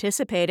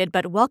unanticipated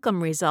but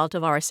welcome result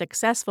of our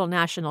successful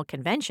national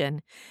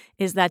convention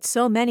is that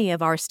so many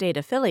of our state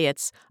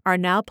affiliates are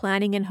now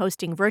planning and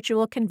hosting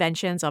virtual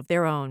conventions of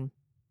their own.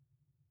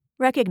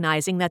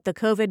 Recognizing that the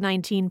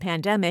COVID-19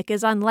 pandemic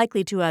is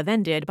unlikely to have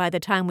ended by the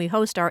time we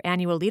host our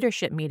annual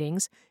leadership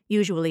meetings,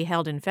 usually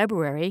held in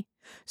February,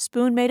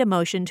 Spoon made a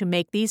motion to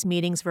make these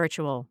meetings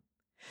virtual.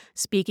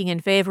 Speaking in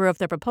favor of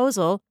the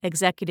proposal,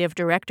 Executive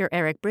Director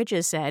Eric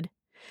Bridges said,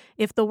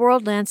 "If the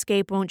world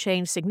landscape won't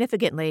change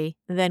significantly,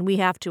 then we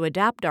have to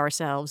adapt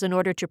ourselves in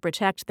order to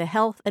protect the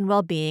health and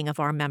well-being of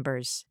our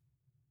members."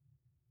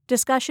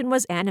 Discussion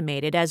was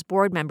animated as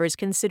board members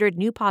considered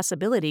new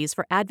possibilities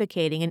for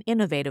advocating in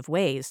innovative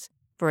ways.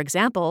 For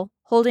example,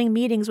 holding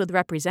meetings with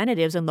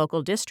representatives in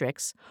local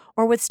districts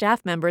or with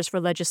staff members for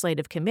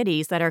legislative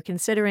committees that are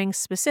considering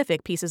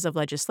specific pieces of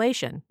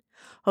legislation,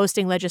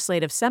 hosting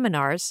legislative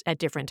seminars at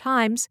different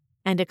times,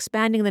 and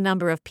expanding the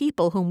number of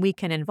people whom we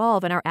can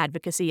involve in our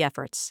advocacy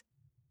efforts.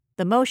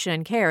 The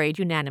motion carried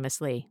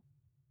unanimously.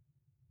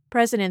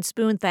 President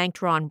Spoon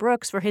thanked Ron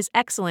Brooks for his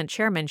excellent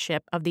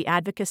chairmanship of the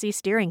Advocacy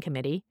Steering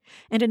Committee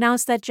and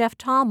announced that Jeff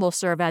Thom will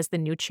serve as the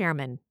new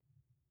chairman.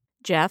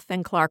 Jeff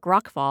and Clark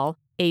Rockfall,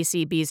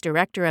 ACB's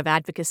Director of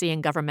Advocacy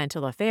and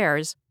Governmental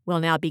Affairs, will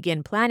now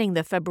begin planning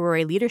the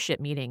February leadership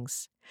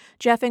meetings.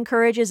 Jeff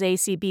encourages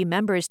ACB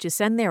members to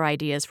send their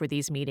ideas for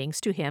these meetings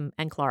to him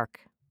and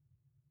Clark.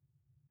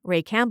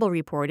 Ray Campbell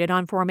reported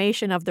on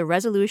formation of the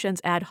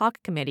Resolutions Ad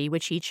Hoc Committee,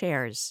 which he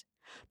chairs.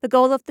 The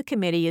goal of the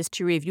committee is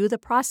to review the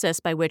process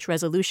by which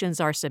resolutions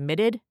are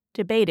submitted,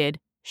 debated,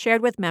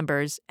 shared with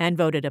members, and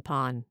voted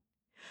upon.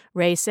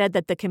 Ray said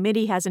that the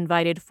committee has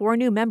invited 4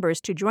 new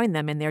members to join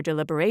them in their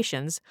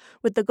deliberations,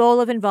 with the goal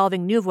of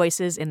involving new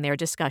voices in their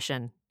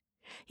discussion.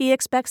 He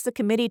expects the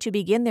committee to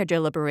begin their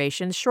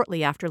deliberations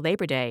shortly after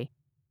Labor Day.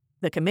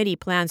 The committee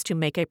plans to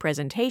make a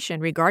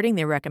presentation regarding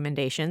their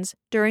recommendations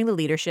during the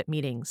leadership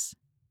meetings.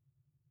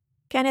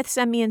 Kenneth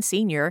Semien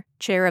Sr.,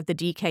 chair of the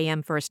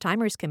DKM First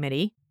Timers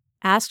Committee,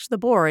 asked the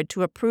board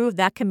to approve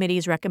that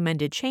committee's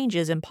recommended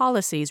changes in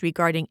policies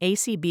regarding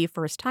ACB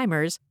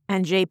first-timers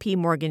and J.P.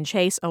 Morgan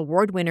Chase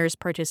award winners'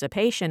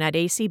 participation at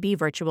ACB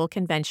virtual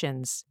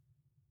conventions.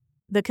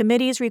 The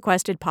committee's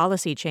requested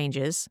policy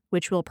changes,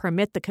 which will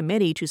permit the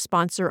committee to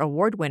sponsor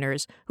award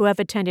winners who have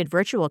attended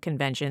virtual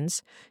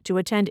conventions to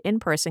attend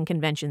in-person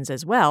conventions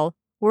as well,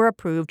 were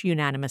approved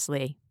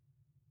unanimously.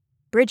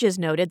 Bridges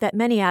noted that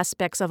many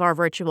aspects of our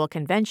virtual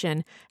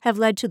convention have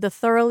led to the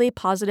thoroughly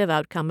positive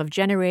outcome of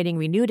generating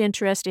renewed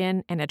interest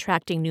in and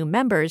attracting new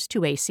members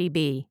to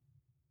ACB.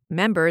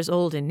 Members,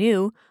 old and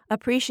new,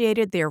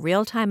 appreciated their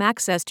real-time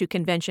access to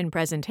convention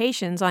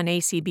presentations on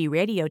ACB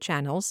radio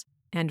channels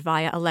and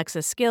via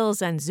Alexa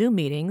Skills and Zoom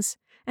meetings,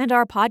 and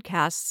our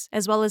podcasts,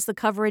 as well as the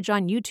coverage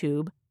on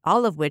YouTube,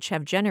 all of which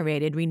have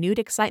generated renewed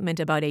excitement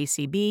about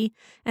ACB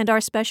and our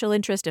special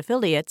interest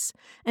affiliates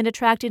and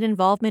attracted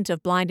involvement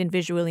of blind and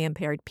visually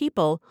impaired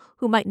people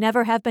who might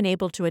never have been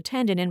able to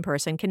attend an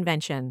in-person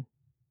convention.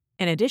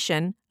 In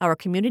addition, our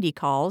community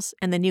calls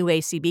and the new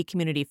ACB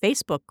Community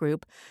Facebook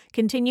group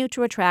continue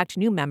to attract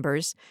new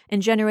members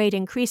and generate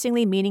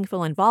increasingly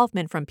meaningful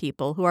involvement from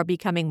people who are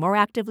becoming more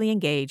actively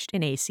engaged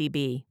in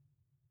ACB.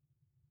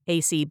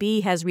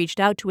 ACB has reached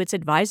out to its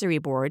advisory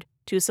board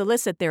to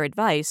solicit their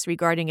advice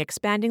regarding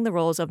expanding the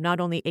roles of not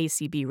only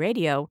ACB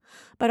Radio,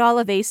 but all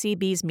of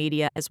ACB's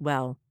media as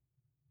well.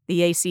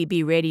 The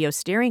ACB Radio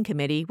Steering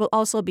Committee will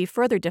also be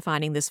further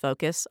defining this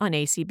focus on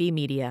ACB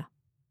media.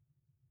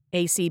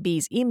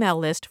 ACB's email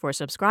list for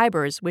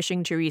subscribers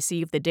wishing to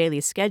receive the daily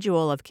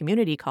schedule of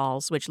community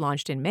calls, which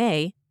launched in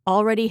May,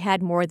 already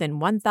had more than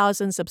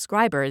 1,000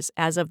 subscribers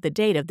as of the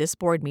date of this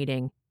board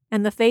meeting,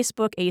 and the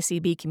Facebook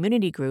ACB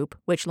Community Group,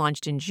 which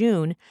launched in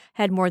June,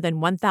 had more than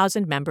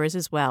 1,000 members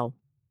as well.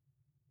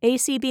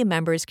 ACB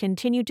members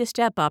continue to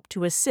step up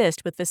to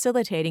assist with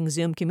facilitating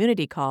Zoom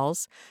community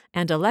calls,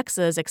 and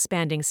Alexa's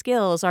expanding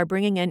skills are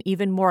bringing in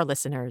even more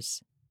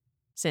listeners.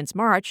 Since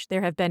March,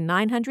 there have been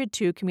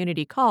 902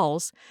 community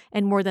calls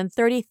and more than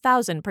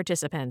 30,000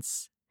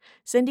 participants.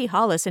 Cindy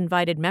Hollis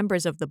invited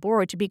members of the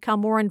board to become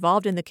more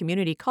involved in the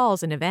community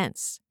calls and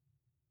events.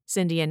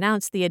 Cindy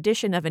announced the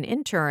addition of an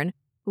intern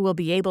who will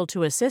be able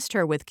to assist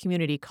her with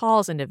community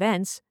calls and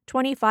events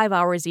 25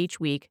 hours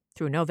each week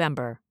through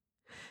November.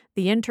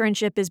 The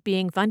internship is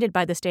being funded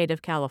by the state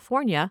of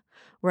California,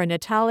 where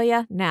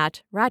Natalia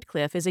Nat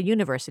Radcliffe is a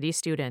university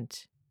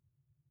student.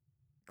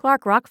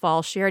 Clark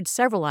Rockfall shared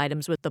several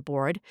items with the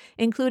board,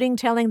 including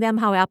telling them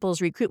how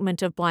Apple's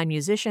recruitment of blind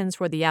musicians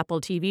for the Apple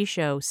TV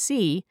show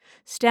See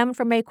stemmed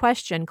from a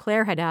question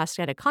Claire had asked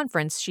at a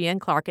conference she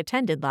and Clark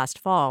attended last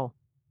fall.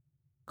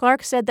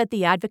 Clark said that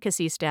the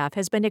advocacy staff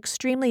has been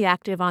extremely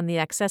active on the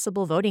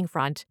accessible voting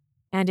front,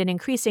 and an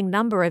increasing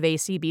number of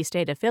ACB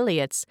state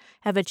affiliates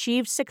have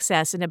achieved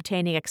success in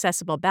obtaining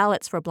accessible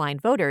ballots for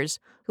blind voters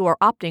who are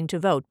opting to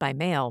vote by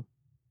mail.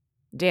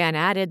 Dan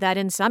added that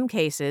in some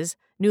cases,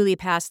 newly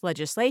passed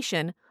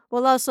legislation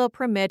will also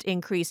permit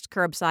increased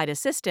curbside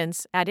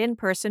assistance at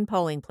in-person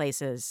polling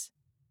places.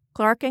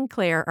 Clark and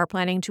Claire are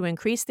planning to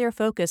increase their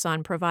focus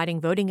on providing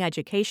voting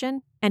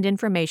education and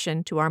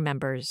information to our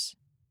members.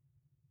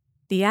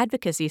 The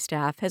advocacy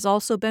staff has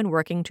also been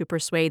working to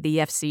persuade the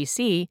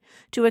FCC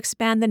to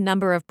expand the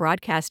number of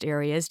broadcast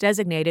areas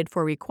designated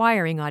for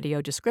requiring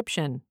audio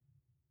description.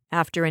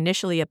 After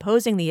initially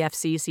opposing the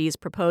FCC's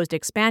proposed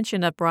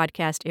expansion of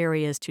broadcast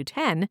areas to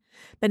 10,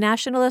 the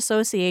National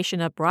Association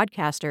of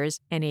Broadcasters,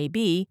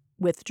 NAB,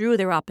 withdrew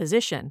their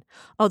opposition,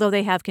 although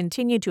they have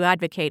continued to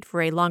advocate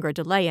for a longer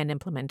delay in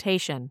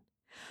implementation.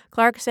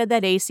 Clark said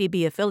that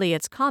ACB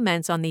affiliates'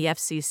 comments on the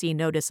FCC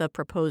Notice of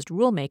Proposed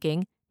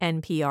Rulemaking,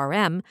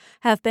 NPRM,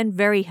 have been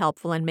very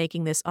helpful in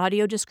making this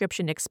audio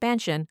description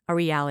expansion a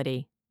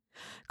reality.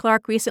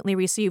 Clark recently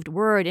received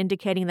word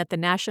indicating that the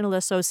National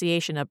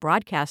Association of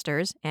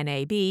Broadcasters,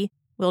 NAB,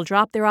 will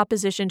drop their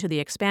opposition to the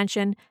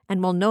expansion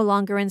and will no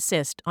longer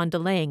insist on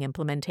delaying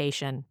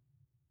implementation.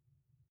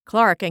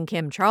 Clark and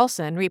Kim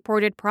Charlson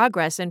reported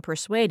progress in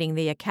persuading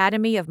the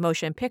Academy of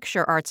Motion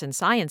Picture Arts and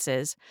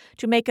Sciences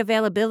to make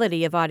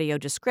availability of audio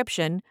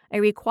description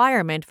a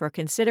requirement for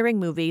considering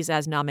movies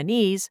as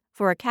nominees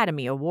for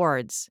Academy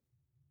Awards.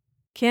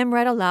 Kim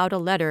read aloud a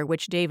letter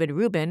which David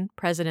Rubin,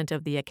 president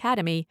of the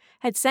Academy,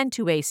 had sent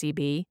to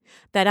ACB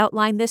that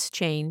outlined this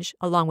change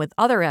along with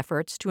other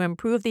efforts to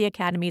improve the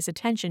Academy's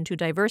attention to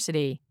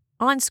diversity,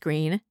 on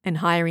screen and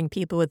hiring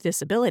people with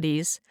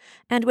disabilities,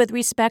 and with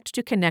respect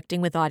to connecting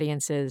with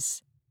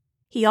audiences.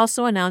 He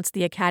also announced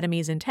the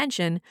Academy's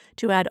intention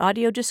to add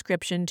audio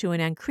description to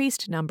an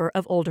increased number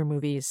of older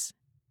movies.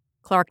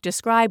 Clark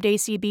described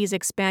ACB's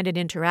expanded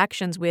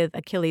interactions with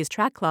Achilles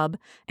Track Club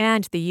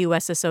and the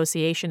U.S.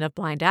 Association of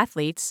Blind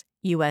Athletes,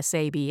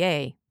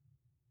 USABA.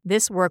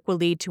 This work will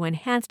lead to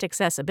enhanced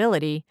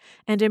accessibility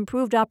and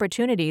improved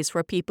opportunities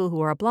for people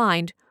who are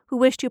blind who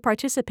wish to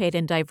participate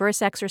in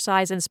diverse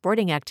exercise and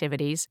sporting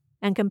activities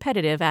and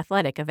competitive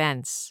athletic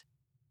events.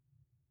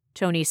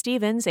 Tony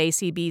Stevens,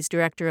 ACB's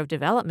Director of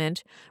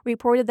Development,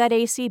 reported that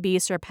ACB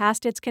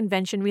surpassed its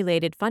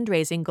convention-related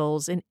fundraising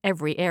goals in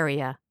every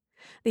area.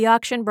 The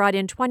auction brought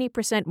in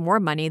 20% more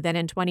money than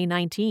in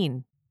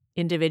 2019.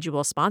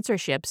 Individual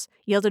sponsorships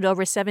yielded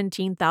over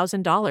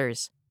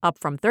 $17,000, up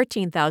from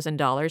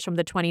 $13,000 from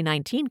the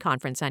 2019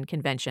 conference and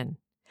convention.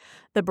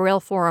 The Braille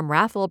Forum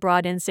raffle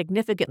brought in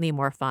significantly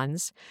more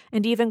funds,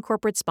 and even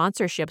corporate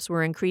sponsorships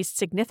were increased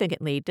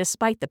significantly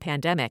despite the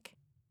pandemic.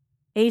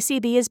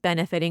 ACB is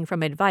benefiting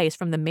from advice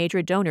from the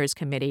Major Donors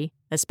Committee,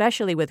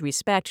 especially with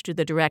respect to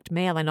the direct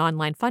mail and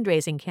online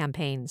fundraising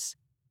campaigns.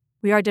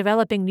 We are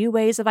developing new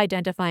ways of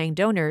identifying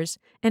donors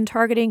and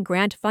targeting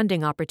grant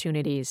funding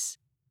opportunities.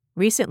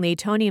 Recently,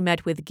 Tony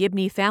met with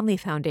Gibney Family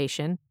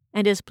Foundation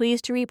and is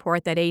pleased to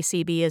report that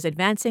ACB is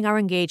advancing our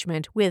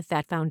engagement with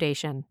that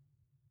foundation.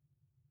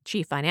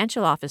 Chief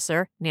Financial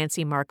Officer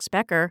Nancy Marks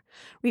Becker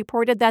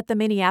reported that the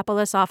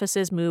Minneapolis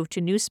office's move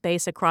to new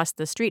space across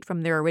the street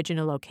from their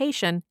original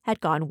location had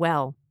gone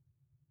well.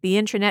 The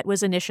intranet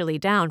was initially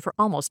down for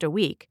almost a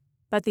week,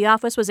 but the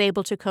office was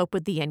able to cope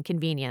with the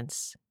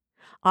inconvenience.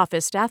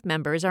 Office staff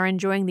members are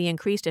enjoying the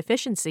increased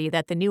efficiency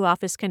that the new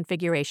office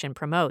configuration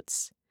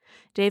promotes.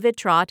 David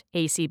Trott,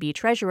 ACB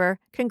Treasurer,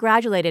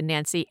 congratulated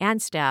Nancy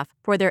and staff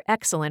for their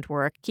excellent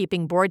work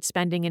keeping board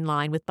spending in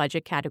line with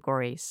budget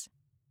categories.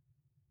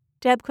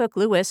 Deb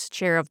Cook-Lewis,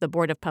 chair of the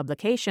Board of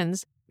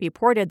Publications,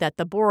 reported that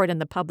the board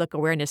and the Public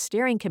Awareness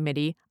Steering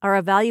Committee are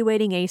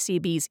evaluating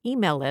ACB's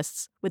email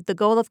lists with the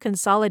goal of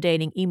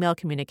consolidating email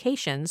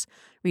communications,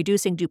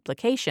 reducing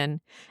duplication,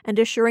 and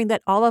assuring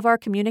that all of our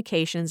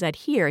communications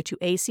adhere to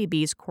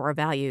ACB's core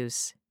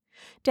values.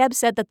 Deb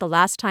said that the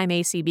last time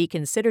ACB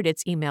considered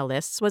its email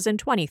lists was in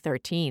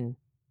 2013.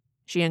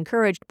 She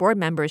encouraged board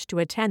members to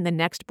attend the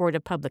next Board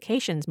of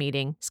Publications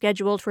meeting,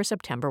 scheduled for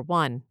September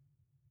 1.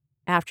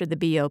 After the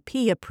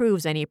BOP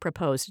approves any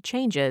proposed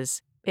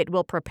changes, it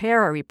will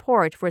prepare a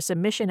report for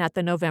submission at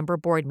the November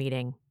board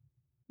meeting.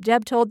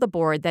 Deb told the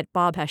board that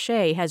Bob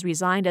Hache has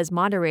resigned as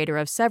moderator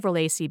of several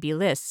ACB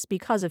lists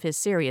because of his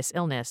serious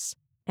illness,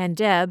 and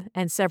Deb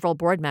and several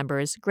board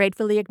members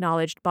gratefully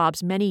acknowledged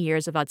Bob's many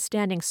years of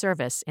outstanding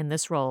service in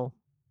this role.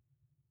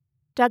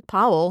 Doug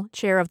Powell,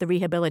 chair of the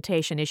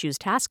Rehabilitation Issues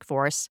Task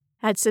Force,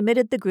 had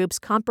submitted the group's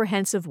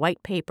comprehensive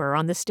white paper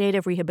on the state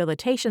of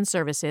rehabilitation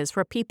services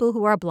for people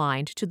who are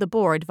blind to the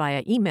board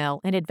via email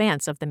in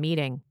advance of the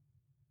meeting.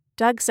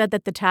 Doug said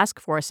that the task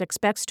force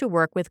expects to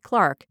work with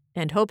Clark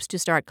and hopes to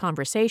start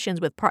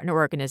conversations with partner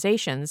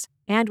organizations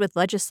and with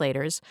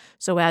legislators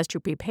so as to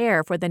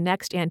prepare for the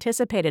next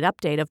anticipated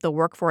update of the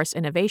Workforce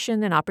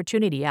Innovation and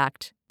Opportunity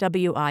Act,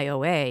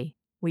 WIOA.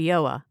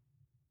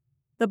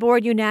 The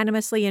board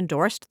unanimously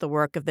endorsed the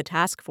work of the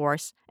task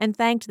force and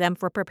thanked them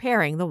for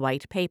preparing the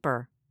white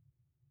paper.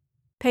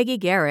 Peggy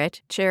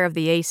Garrett, chair of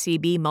the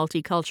ACB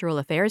Multicultural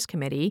Affairs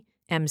Committee,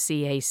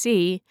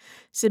 MCAC,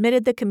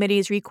 submitted the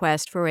committee's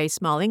request for a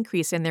small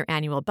increase in their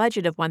annual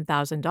budget of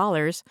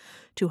 $1,000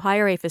 to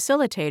hire a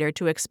facilitator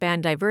to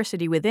expand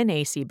diversity within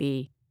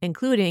ACB,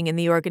 including in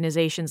the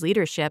organization's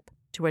leadership,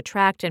 to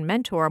attract and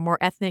mentor more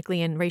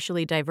ethnically and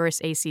racially diverse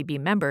ACB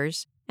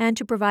members, and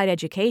to provide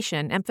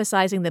education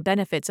emphasizing the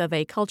benefits of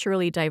a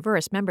culturally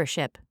diverse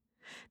membership.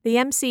 The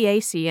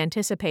MCAC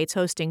anticipates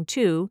hosting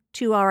two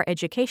 2-hour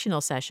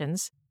educational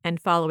sessions and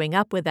following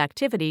up with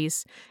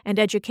activities and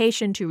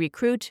education to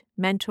recruit,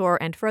 mentor,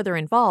 and further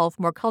involve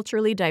more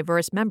culturally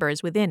diverse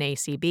members within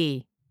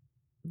ACB.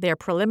 Their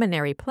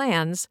preliminary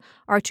plans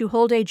are to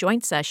hold a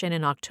joint session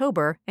in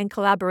October in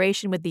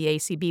collaboration with the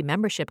ACB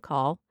membership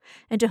call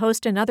and to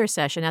host another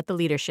session at the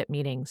leadership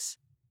meetings.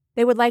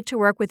 They would like to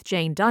work with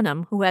Jane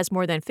Dunham, who has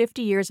more than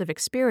 50 years of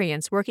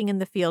experience working in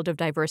the field of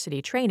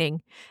diversity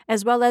training,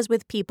 as well as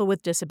with people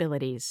with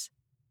disabilities.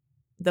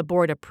 The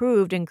board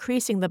approved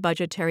increasing the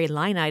budgetary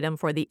line item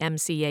for the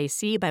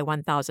MCAC by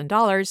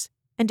 $1,000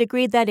 and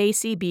agreed that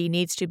ACB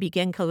needs to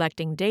begin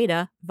collecting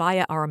data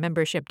via our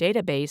membership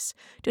database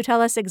to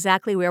tell us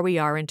exactly where we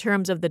are in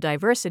terms of the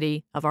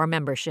diversity of our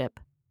membership.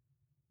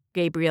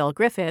 Gabrielle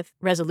Griffith,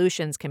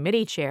 Resolutions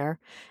Committee Chair,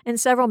 and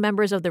several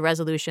members of the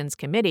Resolutions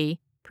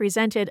Committee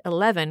presented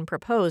 11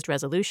 proposed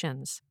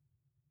resolutions.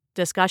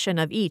 Discussion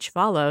of each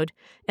followed,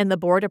 and the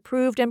board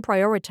approved and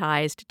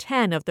prioritized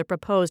 10 of the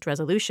proposed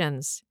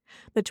resolutions.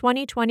 The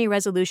 2020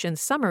 resolution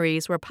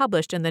summaries were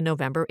published in the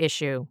November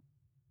issue.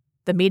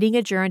 The meeting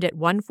adjourned at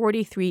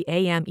 1:43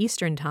 a.m.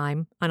 Eastern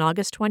Time on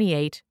August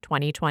 28,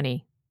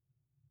 2020.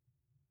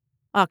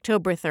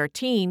 October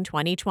 13,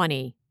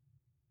 2020.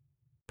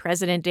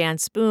 President Dan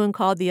Spoon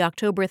called the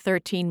October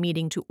 13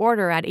 meeting to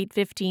order at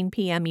 8:15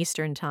 p.m.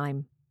 Eastern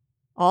Time.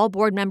 All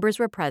board members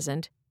were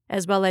present,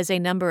 as well as a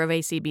number of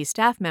ACB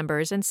staff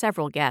members and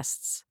several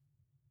guests.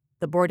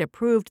 The board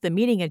approved the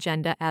meeting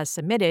agenda as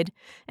submitted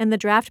and the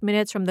draft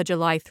minutes from the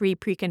July 3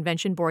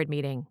 pre-convention board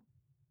meeting.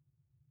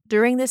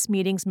 During this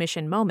meeting's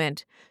mission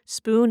moment,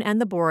 Spoon and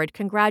the board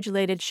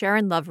congratulated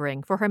Sharon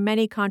Lovering for her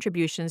many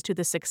contributions to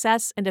the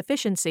success and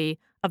efficiency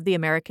of the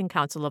American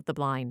Council of the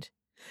Blind.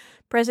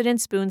 President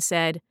Spoon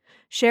said,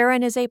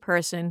 "Sharon is a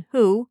person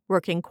who,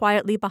 working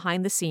quietly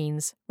behind the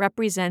scenes,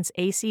 represents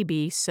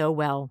ACB so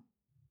well."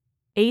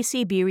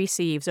 ACB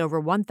receives over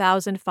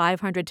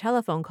 1,500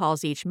 telephone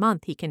calls each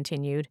month, he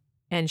continued,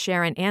 and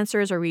Sharon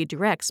answers or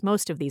redirects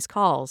most of these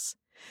calls.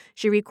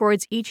 She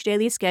records each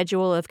daily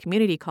schedule of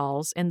community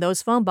calls, and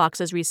those phone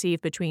boxes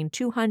receive between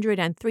 200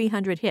 and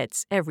 300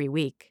 hits every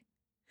week.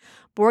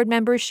 Board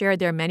members shared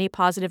their many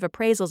positive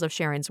appraisals of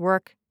Sharon's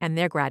work and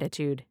their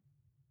gratitude.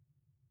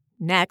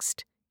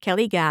 Next,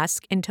 Kelly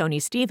Gask and Tony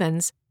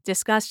Stevens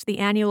discussed the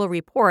annual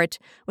report,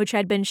 which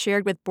had been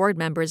shared with board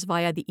members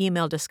via the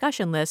email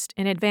discussion list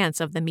in advance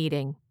of the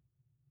meeting.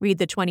 Read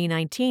the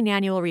 2019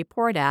 annual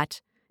report at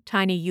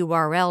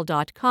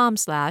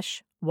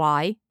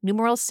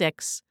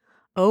tinyurl.com/y6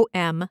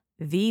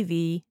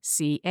 OMVVCA.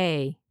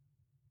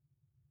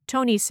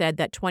 Tony said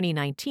that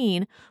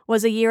 2019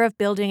 was a year of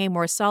building a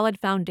more solid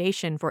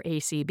foundation for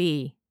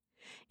ACB.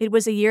 It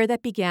was a year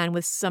that began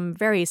with some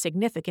very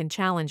significant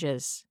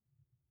challenges.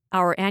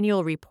 Our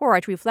annual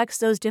report reflects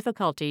those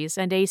difficulties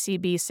and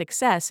ACB's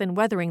success in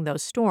weathering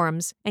those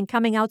storms and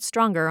coming out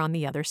stronger on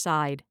the other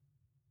side.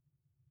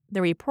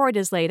 The report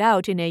is laid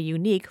out in a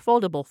unique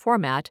foldable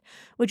format,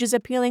 which is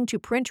appealing to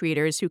print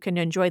readers who can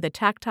enjoy the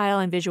tactile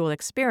and visual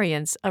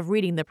experience of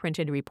reading the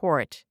printed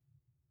report.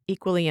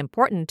 Equally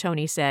important,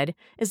 Tony said,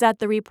 is that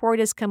the report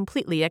is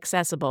completely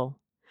accessible.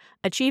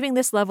 Achieving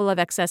this level of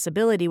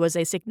accessibility was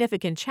a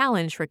significant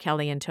challenge for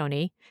Kelly and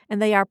Tony, and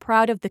they are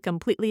proud of the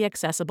completely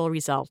accessible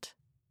result.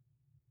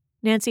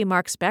 Nancy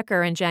Marks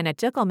Becker and Janet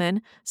Dickelman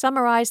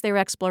summarized their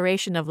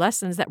exploration of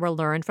lessons that were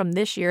learned from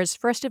this year's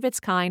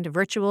first-of-its-kind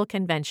virtual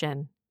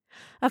convention.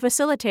 A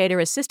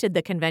facilitator assisted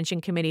the convention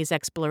committee's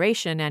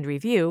exploration and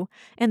review,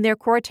 and their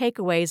core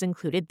takeaways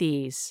included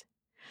these.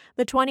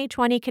 The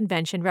 2020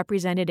 convention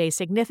represented a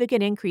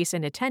significant increase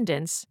in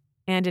attendance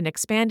and an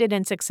expanded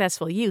and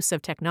successful use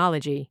of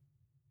technology.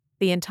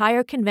 The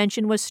entire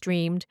convention was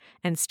streamed,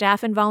 and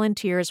staff and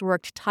volunteers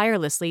worked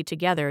tirelessly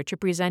together to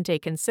present a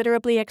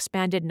considerably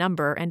expanded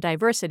number and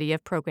diversity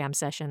of program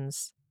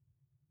sessions.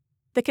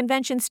 The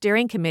convention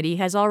steering committee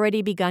has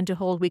already begun to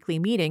hold weekly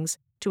meetings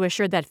to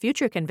assure that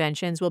future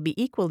conventions will be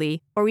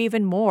equally or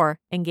even more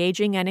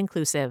engaging and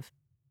inclusive.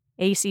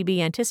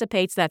 ACB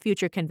anticipates that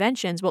future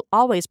conventions will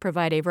always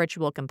provide a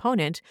virtual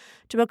component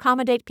to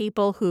accommodate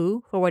people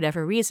who, for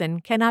whatever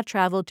reason, cannot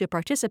travel to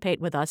participate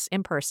with us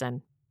in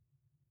person.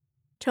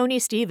 Tony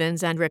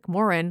Stevens and Rick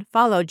Morin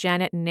followed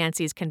Janet and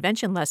Nancy's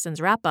convention lessons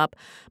wrap-up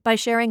by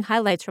sharing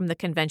highlights from the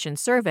convention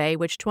survey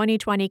which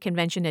 2020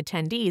 convention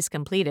attendees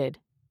completed.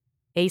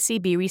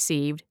 ACB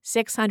received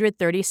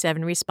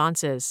 637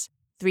 responses,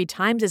 3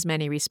 times as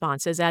many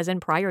responses as in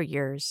prior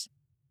years.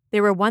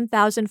 There were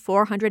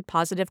 1,400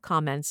 positive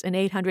comments and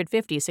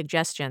 850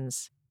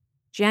 suggestions.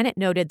 Janet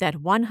noted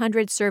that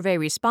 100 survey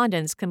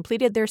respondents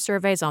completed their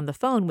surveys on the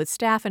phone with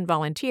staff and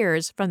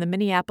volunteers from the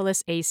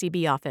Minneapolis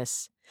ACB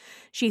office.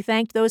 She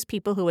thanked those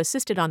people who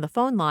assisted on the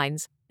phone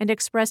lines and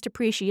expressed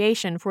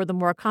appreciation for the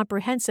more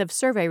comprehensive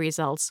survey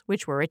results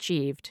which were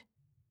achieved.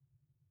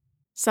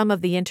 Some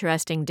of the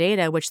interesting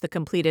data which the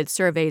completed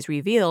surveys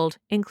revealed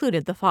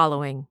included the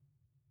following.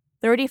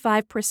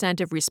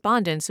 35% of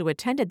respondents who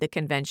attended the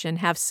convention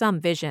have some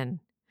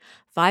vision.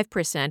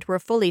 5% were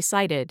fully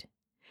sighted.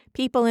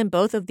 People in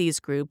both of these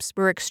groups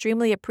were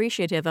extremely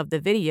appreciative of the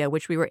video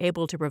which we were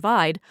able to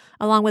provide,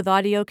 along with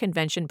audio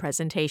convention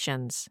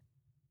presentations.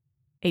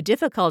 A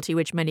difficulty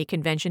which many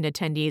convention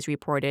attendees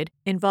reported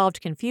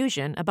involved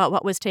confusion about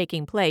what was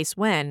taking place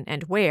when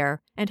and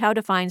where, and how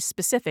to find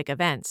specific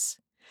events.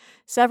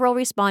 Several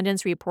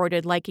respondents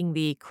reported liking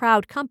the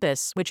Crowd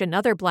Compass, which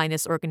another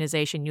blindness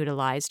organization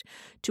utilized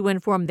to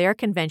inform their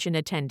convention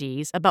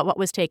attendees about what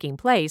was taking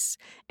place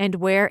and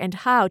where and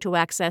how to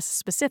access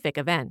specific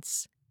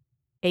events.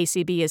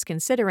 ACB is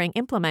considering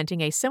implementing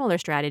a similar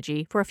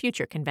strategy for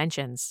future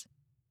conventions.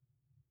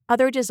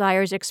 Other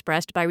desires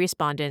expressed by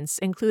respondents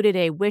included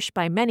a wish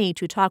by many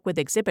to talk with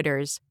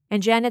exhibitors,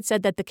 and Janet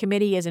said that the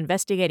committee is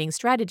investigating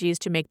strategies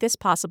to make this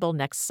possible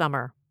next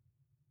summer.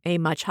 A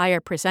much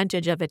higher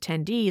percentage of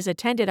attendees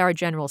attended our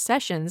general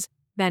sessions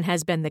than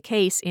has been the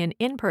case in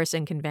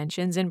in-person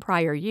conventions in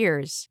prior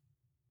years.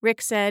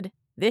 Rick said,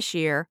 "This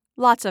year,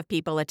 lots of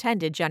people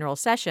attended general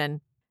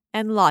session,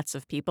 and lots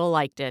of people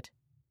liked it."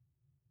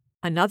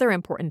 Another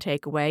important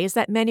takeaway is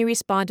that many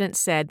respondents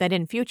said that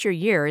in future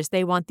years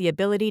they want the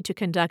ability to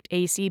conduct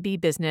ACB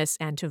business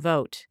and to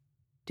vote.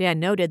 Dan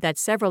noted that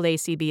several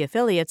ACB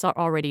affiliates are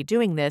already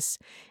doing this,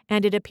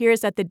 and it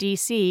appears that the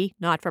DC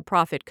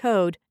not-for-profit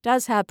code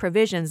does have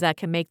provisions that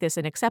can make this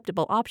an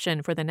acceptable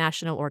option for the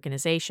national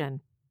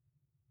organization.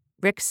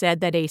 Rick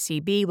said that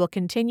ACB will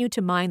continue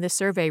to mine the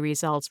survey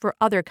results for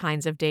other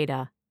kinds of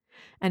data.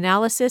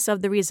 Analysis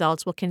of the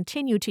results will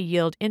continue to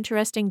yield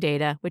interesting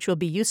data which will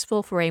be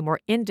useful for a more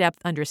in-depth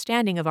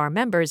understanding of our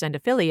members and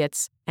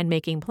affiliates and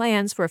making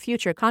plans for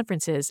future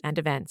conferences and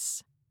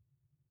events.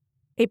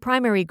 A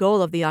primary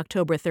goal of the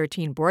October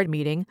 13 board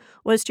meeting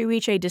was to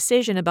reach a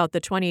decision about the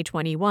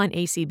 2021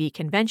 ACB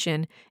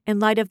convention in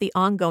light of the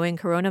ongoing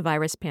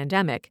coronavirus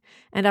pandemic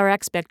and our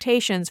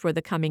expectations for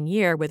the coming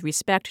year with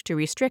respect to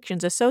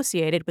restrictions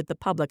associated with the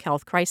public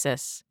health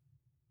crisis.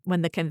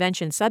 When the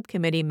convention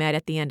subcommittee met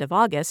at the end of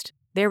August,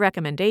 their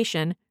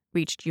recommendation,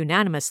 reached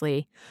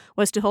unanimously,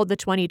 was to hold the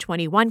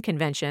 2021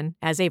 convention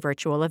as a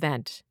virtual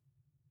event.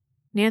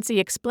 Nancy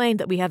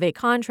explained that we have a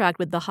contract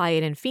with the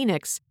Hyatt in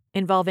Phoenix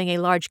involving a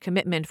large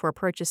commitment for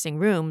purchasing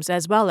rooms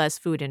as well as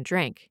food and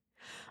drink.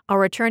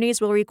 Our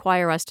attorneys will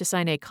require us to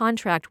sign a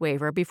contract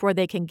waiver before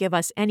they can give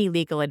us any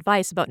legal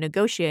advice about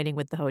negotiating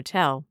with the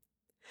hotel.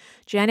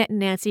 Janet and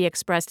Nancy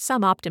expressed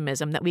some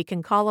optimism that we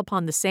can call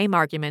upon the same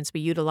arguments we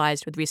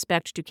utilized with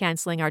respect to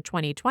canceling our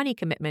 2020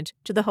 commitment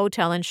to the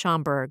hotel in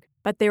Schaumburg,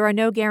 but there are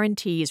no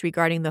guarantees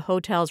regarding the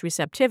hotel's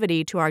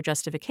receptivity to our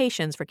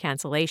justifications for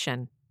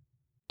cancellation.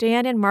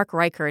 Dan and Mark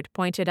Reichert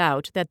pointed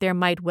out that there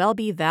might well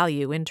be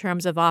value in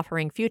terms of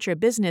offering future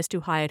business to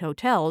Hyatt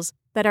hotels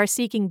that are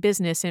seeking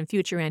business in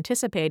future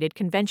anticipated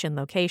convention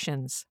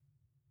locations.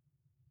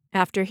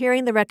 After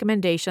hearing the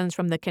recommendations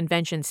from the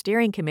Convention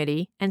Steering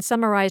Committee and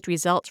summarized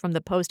results from the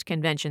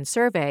post-convention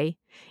survey,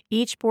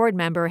 each board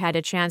member had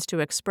a chance to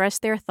express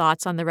their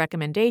thoughts on the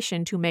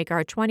recommendation to make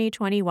our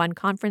 2021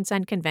 conference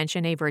and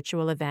convention a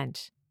virtual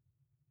event.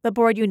 The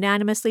board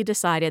unanimously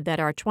decided that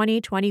our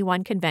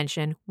 2021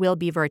 convention will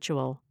be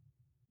virtual.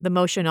 The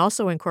motion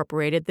also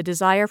incorporated the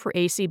desire for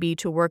ACB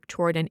to work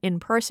toward an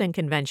in-person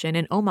convention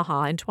in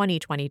Omaha in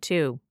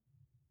 2022.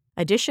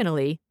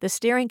 Additionally, the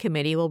steering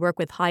committee will work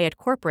with Hyatt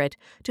Corporate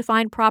to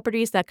find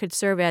properties that could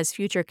serve as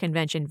future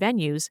convention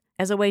venues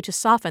as a way to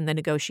soften the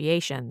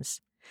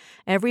negotiations.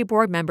 Every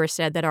board member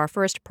said that our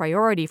first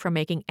priority for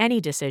making any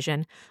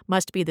decision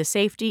must be the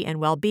safety and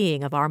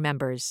well-being of our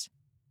members.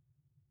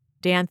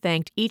 Dan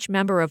thanked each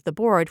member of the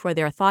board for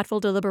their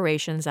thoughtful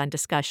deliberations and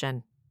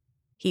discussion.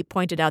 He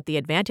pointed out the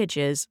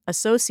advantages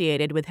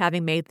associated with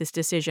having made this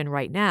decision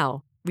right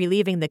now,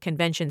 relieving the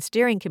convention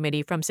steering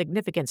committee from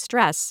significant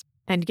stress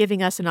and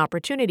giving us an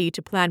opportunity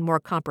to plan more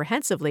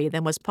comprehensively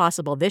than was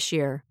possible this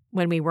year,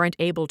 when we weren't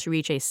able to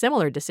reach a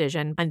similar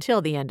decision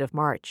until the end of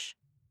March.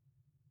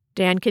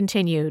 Dan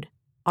continued,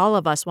 "All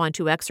of us want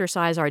to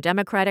exercise our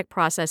democratic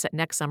process at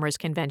next summer's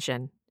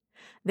convention.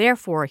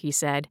 Therefore," he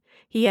said,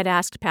 he had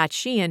asked Pat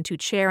Sheehan to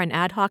chair an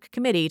ad hoc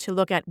committee to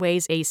look at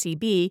ways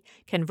ACB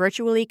can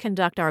virtually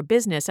conduct our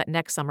business at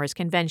next summer's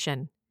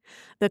convention.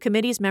 The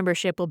committee's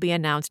membership will be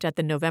announced at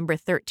the November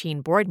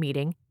 13 board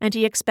meeting, and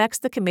he expects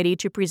the committee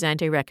to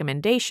present a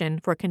recommendation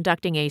for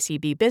conducting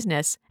ACB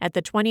business at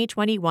the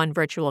 2021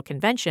 virtual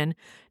convention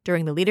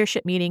during the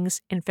leadership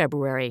meetings in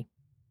February.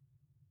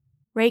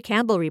 Ray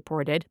Campbell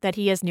reported that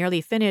he has nearly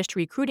finished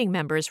recruiting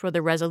members for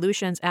the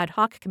Resolutions Ad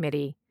Hoc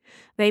Committee.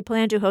 They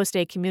plan to host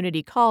a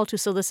community call to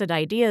solicit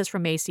ideas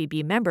from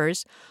ACB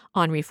members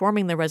on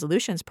reforming the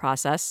resolutions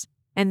process,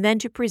 and then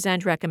to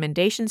present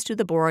recommendations to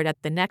the board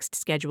at the next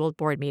scheduled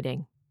board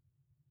meeting.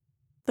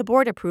 The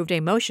board approved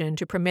a motion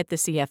to permit the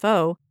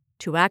CFO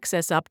to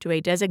access up to a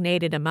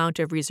designated amount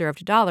of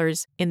reserved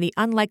dollars in the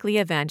unlikely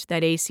event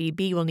that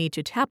ACB will need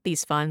to tap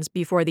these funds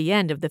before the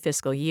end of the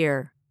fiscal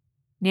year.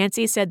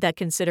 Nancy said that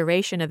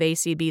consideration of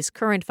ACB's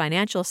current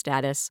financial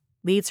status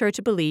leads her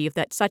to believe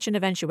that such an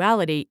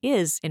eventuality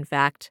is, in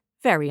fact,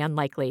 very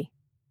unlikely.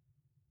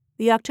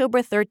 The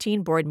October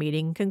 13 board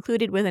meeting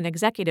concluded with an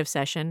executive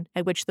session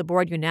at which the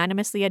board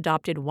unanimously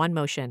adopted one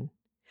motion.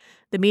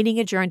 The meeting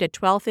adjourned at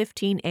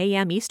 12:15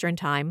 a.m. Eastern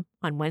Time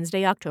on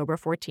Wednesday, October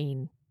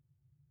 14.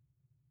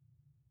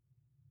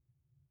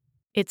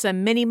 It's a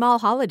Mini Mall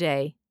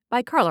Holiday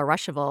by Carla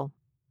Ruschival.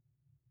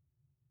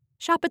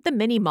 Shop at the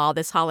Mini Mall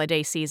this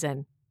holiday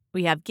season.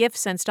 We have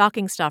gifts and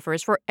stocking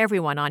stuffers for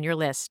everyone on your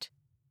list.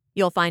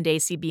 You'll find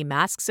ACB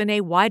masks in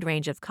a wide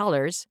range of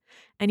colors,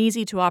 an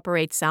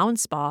easy-to-operate sound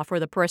spa for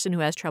the person who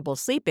has trouble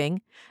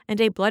sleeping, and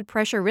a blood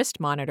pressure wrist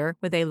monitor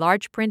with a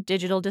large print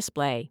digital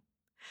display.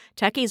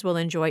 Techies will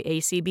enjoy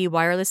ACB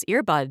wireless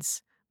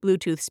earbuds,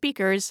 Bluetooth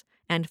speakers,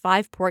 and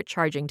 5-port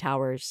charging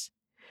towers.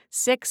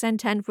 6 and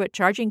 10-foot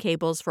charging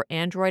cables for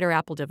Android or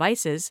Apple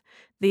devices,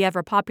 the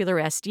ever-popular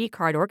SD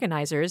card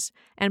organizers,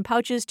 and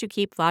pouches to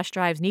keep flash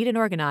drives neat and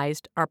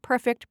organized are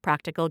perfect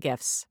practical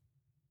gifts.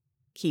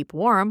 Keep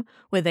warm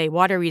with a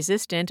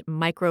water-resistant,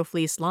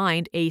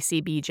 micro-fleece-lined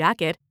ACB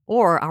jacket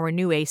or our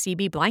new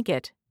ACB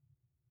blanket.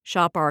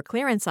 Shop our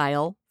clearance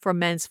aisle for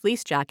men's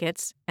fleece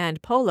jackets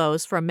and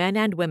polos for men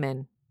and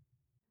women.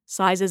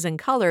 Sizes and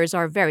colors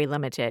are very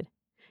limited.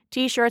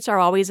 T-shirts are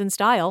always in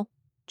style.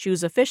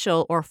 Choose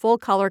official or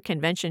full-color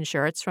convention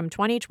shirts from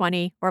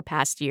 2020 or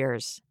past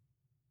years.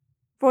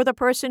 For the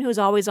person who's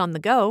always on the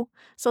go,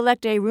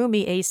 select a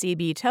roomy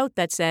ACB tote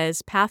that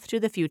says Path to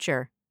the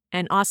Future,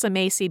 an awesome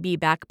ACB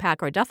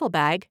backpack or duffel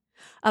bag,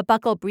 a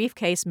buckle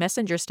briefcase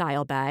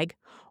messenger-style bag,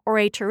 or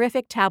a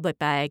terrific tablet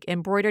bag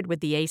embroidered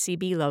with the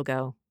ACB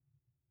logo.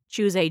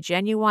 Choose a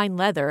genuine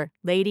leather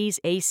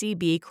ladies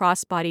ACB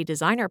crossbody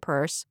designer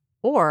purse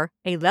or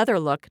a leather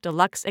look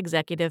deluxe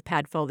executive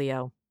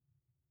padfolio.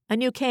 A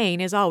new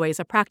cane is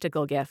always a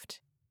practical gift.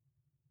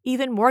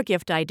 Even more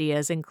gift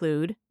ideas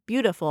include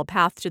beautiful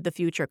Path to the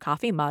Future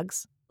coffee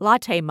mugs,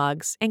 latte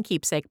mugs, and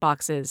keepsake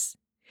boxes.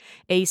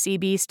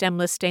 ACB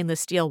stemless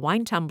stainless steel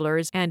wine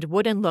tumblers and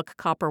wooden look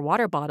copper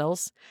water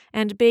bottles,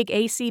 and big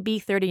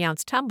ACB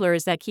 30-ounce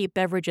tumblers that keep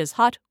beverages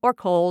hot or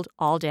cold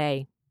all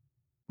day.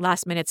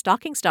 Last-minute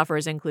stocking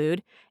stuffers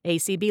include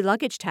ACB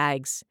luggage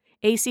tags,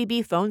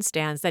 ACB phone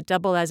stands that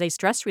double as a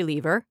stress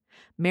reliever,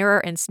 mirror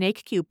and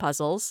snake cube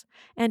puzzles,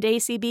 and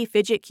ACB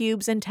fidget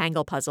cubes and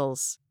tangle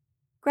puzzles.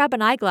 Grab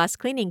an eyeglass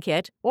cleaning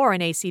kit or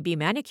an ACB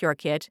manicure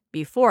kit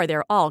before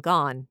they're all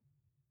gone.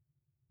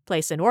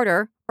 Place an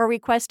order or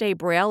request a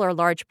Braille or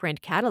large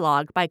print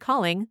catalog by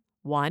calling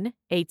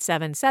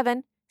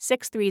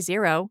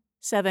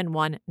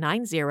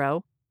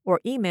 1-877-630-7190 or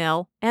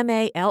email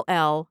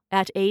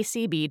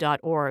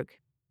mall@acb.org.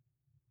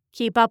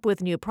 Keep up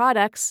with new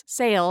products,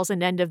 sales,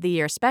 and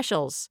end-of-the-year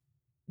specials.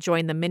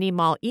 Join the Mini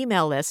Mall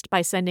email list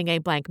by sending a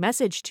blank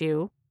message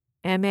to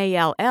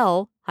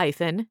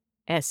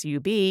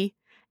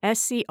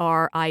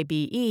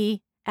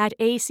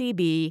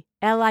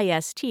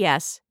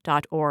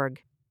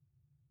mall-subscribe@acblists.org.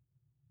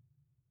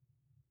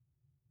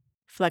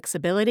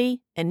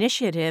 Flexibility,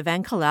 initiative,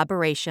 and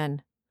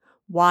collaboration.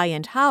 Why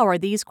and how are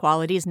these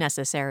qualities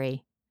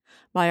necessary?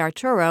 By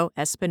Arturo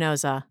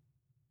Espinoza.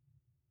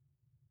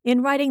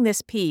 In writing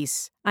this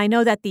piece, I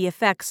know that the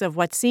effects of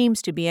what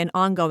seems to be an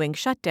ongoing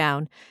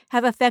shutdown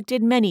have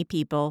affected many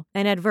people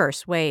in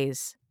adverse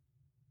ways.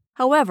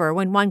 However,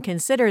 when one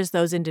considers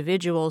those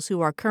individuals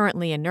who are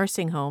currently in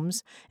nursing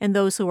homes and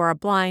those who are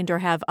blind or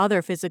have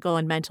other physical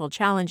and mental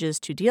challenges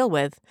to deal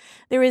with,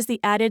 there is the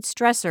added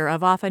stressor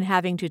of often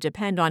having to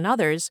depend on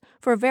others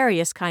for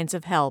various kinds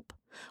of help,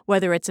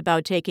 whether it's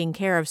about taking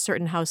care of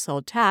certain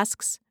household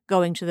tasks,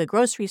 going to the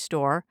grocery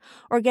store,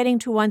 or getting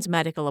to one's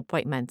medical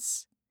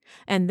appointments.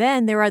 And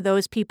then there are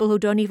those people who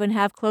don't even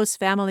have close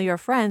family or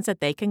friends that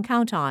they can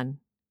count on.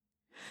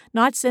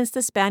 Not since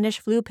the Spanish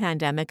flu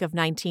pandemic of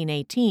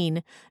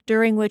 1918,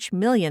 during which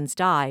millions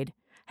died,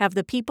 have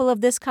the people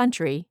of this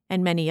country,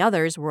 and many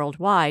others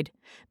worldwide,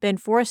 been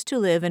forced to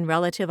live in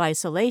relative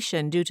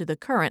isolation due to the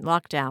current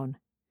lockdown.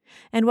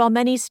 And while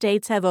many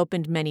states have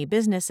opened many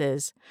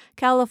businesses,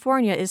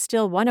 California is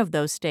still one of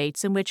those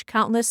states in which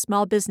countless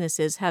small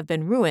businesses have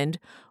been ruined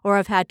or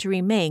have had to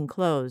remain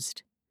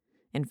closed.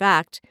 In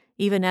fact,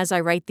 even as I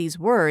write these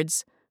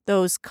words,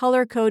 those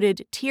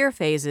color-coded tier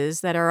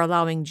phases that are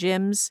allowing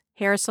gyms,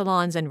 hair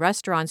salons, and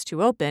restaurants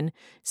to open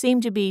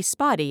seem to be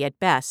spotty at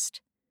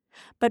best.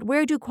 But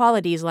where do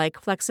qualities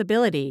like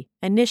flexibility,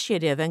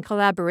 initiative, and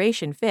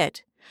collaboration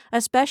fit,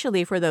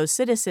 especially for those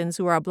citizens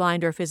who are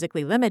blind or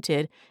physically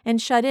limited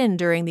and shut in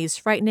during these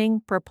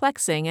frightening,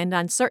 perplexing, and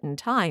uncertain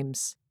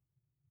times?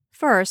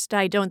 First,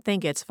 I don't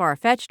think it's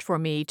far-fetched for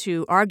me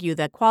to argue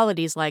that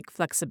qualities like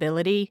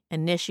flexibility,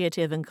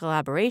 initiative, and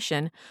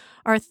collaboration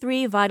are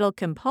 3 vital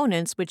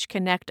components which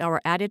connect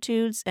our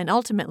attitudes and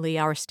ultimately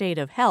our state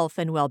of health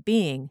and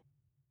well-being.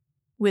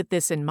 With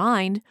this in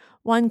mind,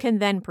 one can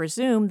then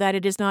presume that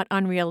it is not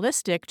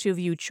unrealistic to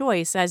view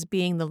choice as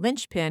being the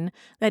linchpin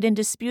that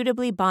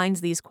indisputably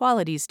binds these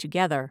qualities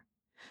together.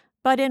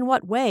 But in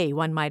what way,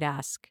 one might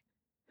ask?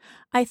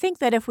 I think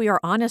that if we are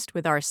honest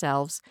with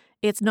ourselves,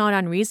 it's not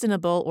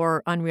unreasonable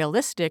or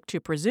unrealistic to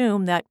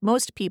presume that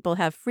most people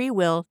have free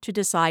will to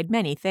decide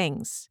many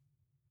things.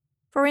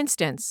 For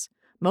instance,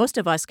 most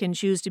of us can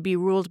choose to be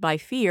ruled by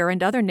fear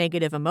and other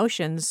negative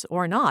emotions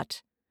or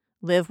not,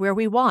 live where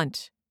we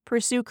want,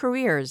 pursue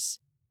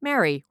careers,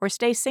 marry or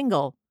stay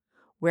single,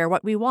 wear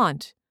what we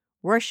want,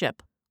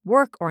 worship,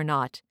 work or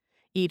not,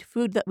 eat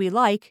food that we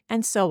like,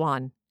 and so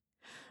on.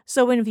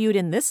 So when viewed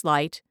in this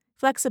light,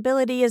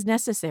 flexibility is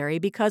necessary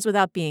because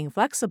without being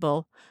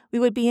flexible, we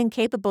would be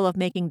incapable of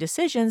making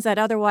decisions that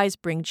otherwise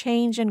bring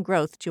change and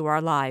growth to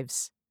our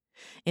lives.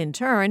 In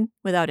turn,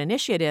 without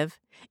initiative,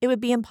 it would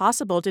be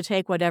impossible to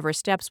take whatever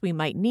steps we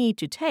might need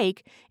to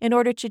take in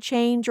order to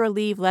change or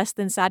leave less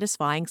than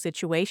satisfying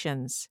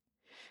situations.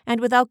 And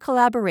without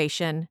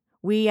collaboration,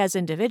 we as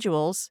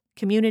individuals,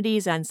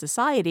 communities, and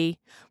society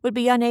would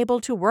be unable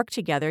to work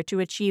together to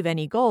achieve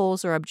any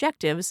goals or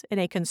objectives in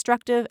a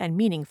constructive and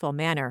meaningful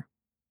manner.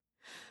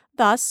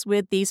 Thus,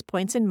 with these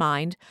points in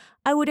mind,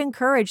 I would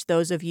encourage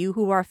those of you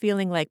who are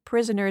feeling like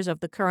prisoners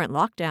of the current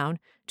lockdown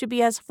to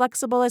be as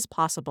flexible as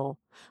possible,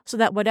 so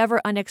that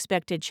whatever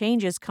unexpected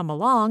changes come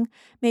along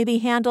may be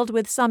handled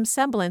with some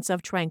semblance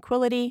of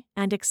tranquility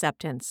and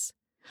acceptance.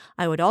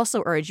 I would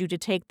also urge you to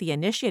take the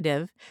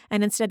initiative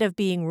and instead of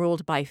being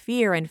ruled by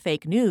fear and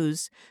fake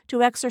news,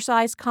 to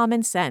exercise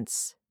common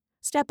sense.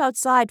 Step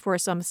outside for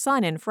some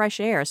sun and fresh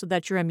air so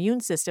that your immune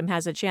system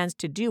has a chance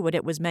to do what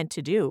it was meant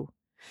to do.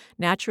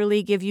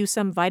 Naturally give you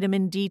some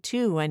vitamin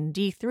D2 and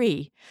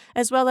D3,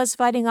 as well as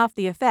fighting off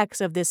the effects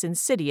of this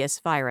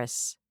insidious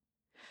virus.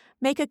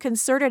 Make a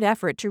concerted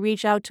effort to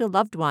reach out to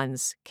loved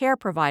ones, care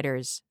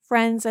providers,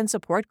 friends and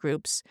support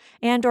groups,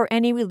 and/or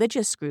any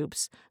religious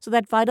groups so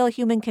that vital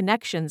human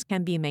connections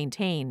can be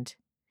maintained.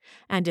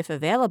 And if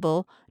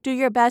available, do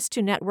your best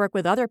to network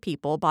with other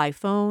people by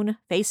phone,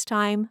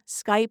 FaceTime,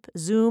 Skype,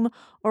 Zoom,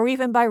 or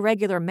even by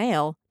regular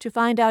mail to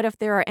find out if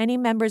there are any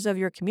members of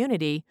your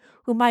community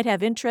who might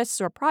have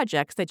interests or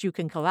projects that you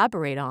can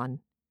collaborate on.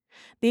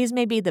 These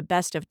may be the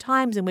best of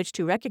times in which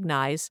to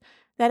recognize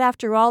that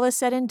after all is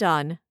said and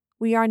done,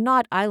 we are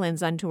not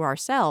islands unto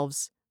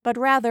ourselves, but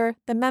rather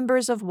the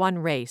members of one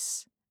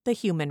race, the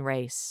human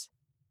race.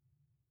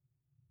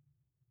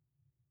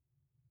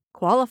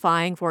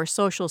 Qualifying for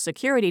Social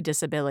Security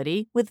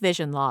Disability with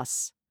Vision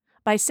Loss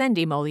by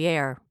Cindy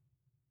Moliere.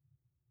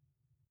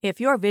 If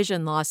your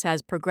vision loss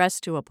has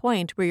progressed to a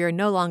point where you're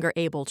no longer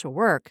able to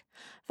work,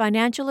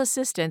 financial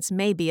assistance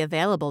may be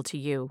available to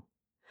you.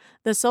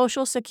 The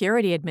Social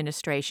Security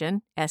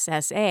Administration,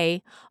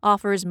 SSA,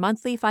 offers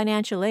monthly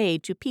financial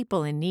aid to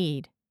people in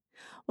need.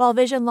 While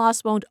vision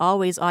loss won't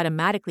always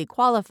automatically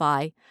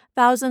qualify,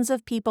 thousands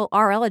of people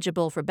are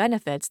eligible for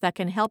benefits that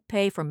can help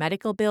pay for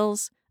medical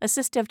bills,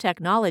 assistive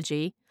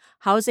technology,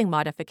 housing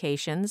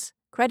modifications,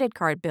 credit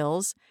card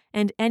bills,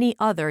 and any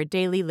other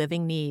daily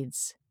living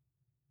needs.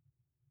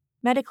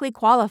 Medically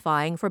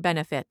qualifying for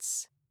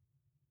benefits.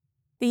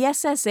 The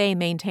SSA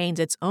maintains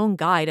its own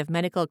guide of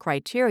medical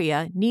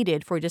criteria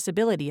needed for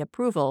disability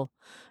approval,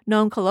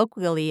 known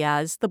colloquially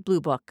as the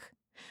Blue Book.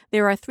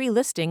 There are 3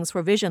 listings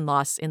for vision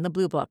loss in the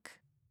Blue Book.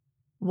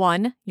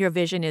 1. Your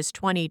vision is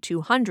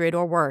 20/200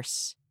 or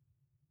worse.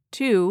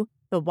 2.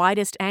 The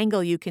widest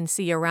angle you can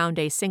see around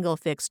a single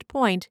fixed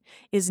point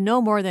is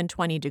no more than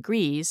 20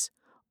 degrees,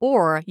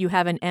 or you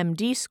have an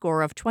MD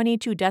score of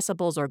 22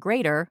 decibels or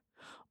greater,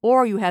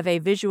 or you have a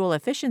visual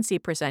efficiency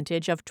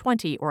percentage of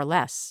 20 or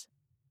less.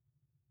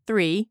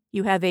 3.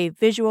 You have a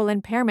visual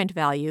impairment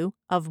value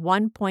of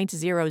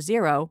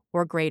 1.00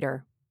 or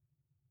greater.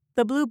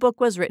 The Blue Book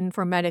was written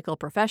for medical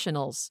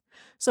professionals,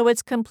 so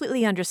it's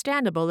completely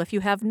understandable if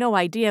you have no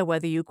idea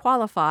whether you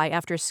qualify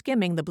after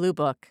skimming the Blue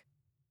Book.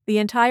 The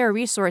entire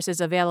resource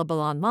is available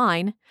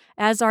online,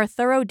 as are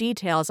thorough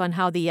details on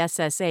how the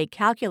SSA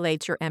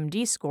calculates your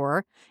MD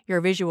score,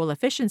 your visual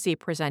efficiency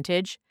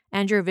percentage,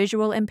 and your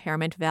visual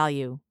impairment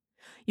value.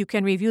 You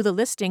can review the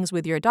listings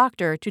with your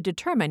doctor to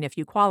determine if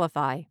you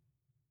qualify.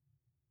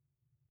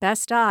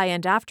 Best eye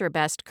and after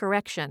best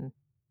correction.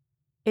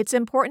 It's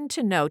important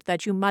to note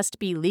that you must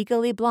be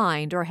legally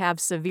blind or have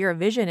severe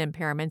vision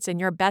impairments in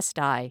your best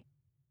eye.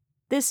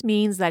 This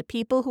means that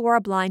people who are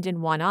blind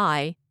in one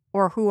eye,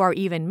 or who are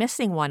even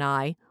missing one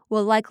eye,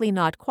 will likely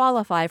not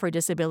qualify for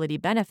disability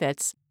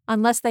benefits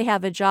unless they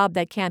have a job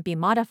that can't be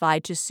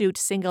modified to suit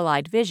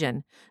single-eyed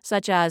vision,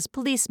 such as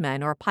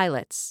policemen or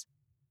pilots.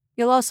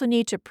 You'll also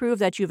need to prove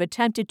that you've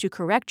attempted to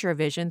correct your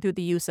vision through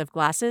the use of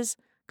glasses,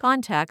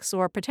 contacts,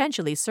 or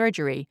potentially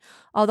surgery,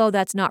 although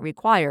that's not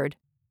required,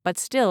 but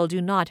still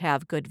do not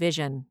have good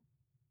vision.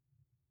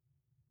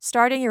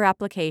 Starting your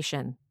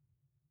application.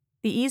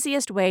 The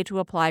easiest way to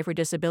apply for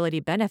disability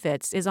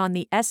benefits is on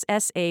the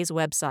SSA's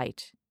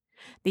website.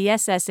 The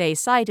SSA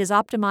site is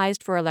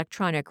optimized for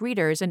electronic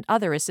readers and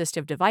other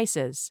assistive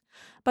devices,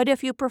 but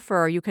if you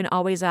prefer, you can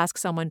always ask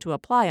someone to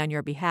apply on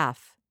your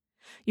behalf.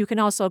 You can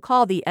also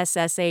call the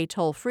SSA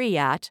toll-free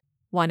at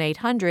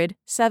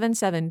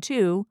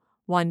 1-800-772-1213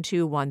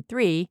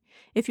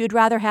 if you'd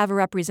rather have a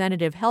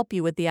representative help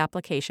you with the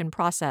application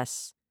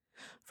process.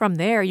 From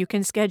there, you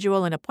can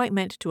schedule an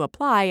appointment to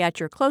apply at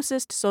your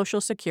closest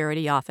Social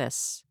Security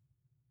office.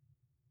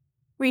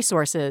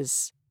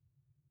 Resources: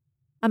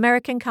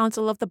 American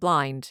Council of the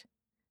Blind,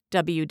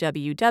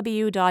 www.acb.org.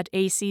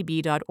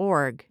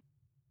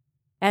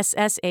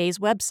 SSA's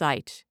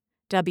website,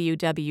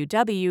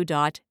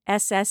 www.ssa.gov.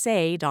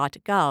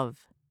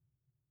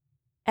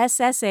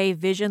 SSA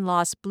Vision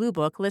Loss Blue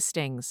Book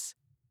listings,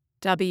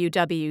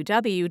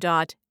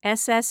 www.ssa.gov/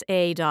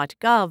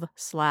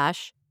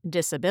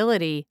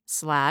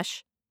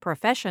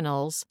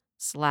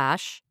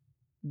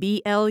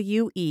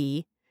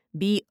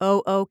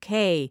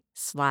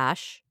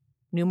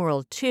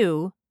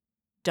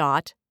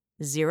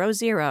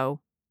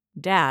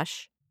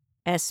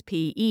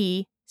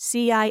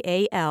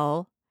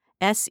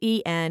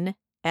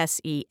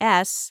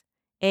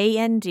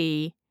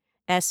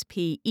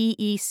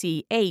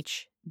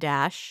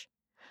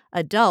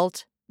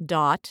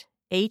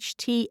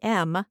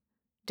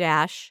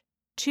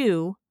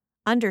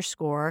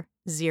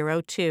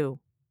 adult.htm-2_02.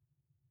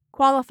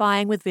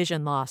 Qualifying with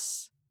vision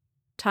loss.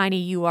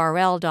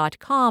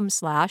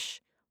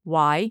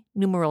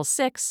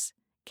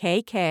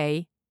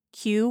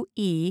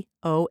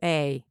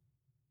 tinyurl.com/y6KKQEOA.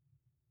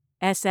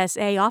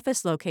 SSA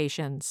office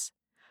locations.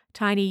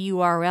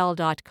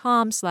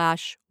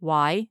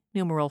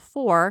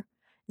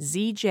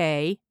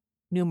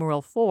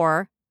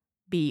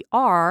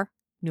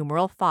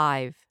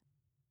 tinyurl.com/y4ZJ4BR5.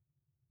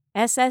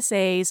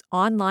 SSA's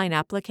online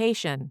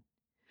application.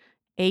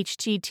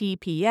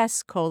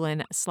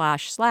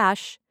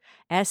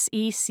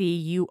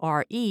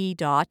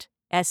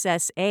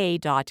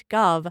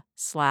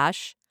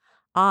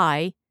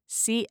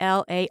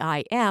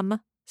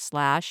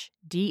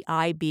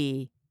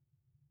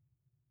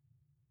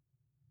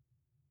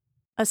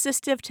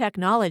 Assistive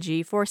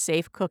Technology for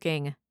Safe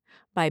Cooking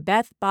by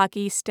Beth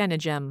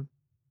Baki-Stenigem.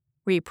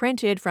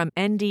 Reprinted from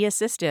ND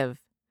Assistive.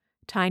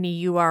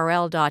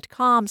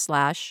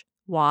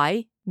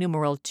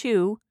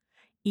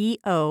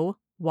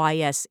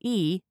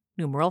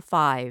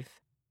 tinyurl.com/y2EOYSE5.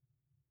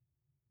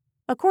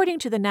 According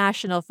to the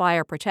National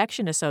Fire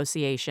Protection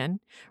Association,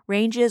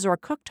 ranges or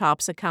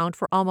cooktops account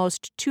for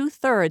almost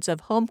 2/3 of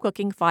home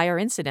cooking fire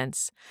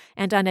incidents,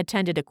 and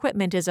unattended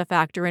equipment is a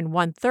factor in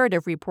 1/3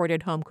 of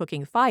reported home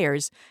cooking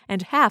fires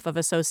and half of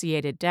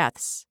associated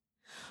deaths.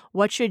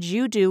 What should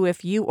you do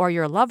if you or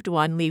your loved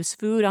one leaves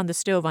food on the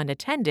stove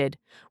unattended,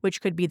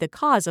 which could be the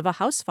cause of a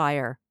house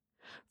fire?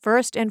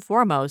 First and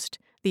foremost,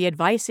 the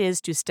advice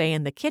is to stay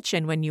in the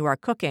kitchen when you are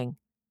cooking.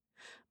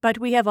 But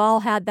we have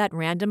all had that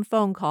random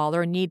phone call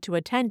or need to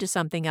attend to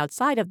something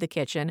outside of the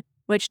kitchen,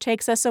 which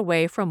takes us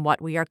away from what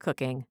we are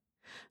cooking.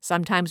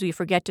 Sometimes we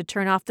forget to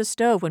turn off the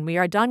stove when we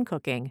are done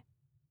cooking.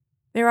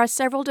 There are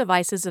several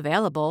devices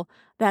available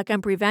that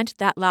can prevent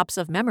that lapse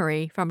of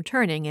memory from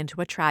turning into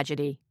a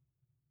tragedy.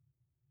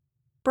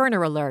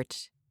 Burner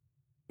Alert.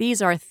 These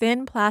are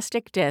thin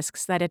plastic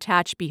discs that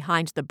attach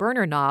behind the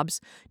burner knobs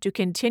to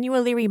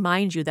continually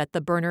remind you that the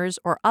burners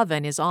or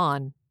oven is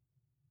on.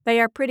 They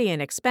are pretty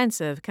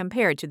inexpensive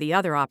compared to the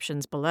other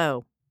options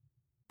below.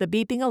 The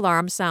beeping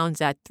alarm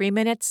sounds at 3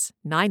 minutes,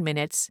 9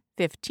 minutes,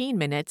 15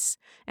 minutes,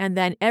 and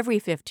then every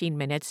 15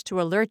 minutes to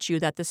alert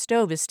you that the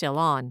stove is still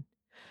on.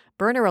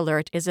 Burner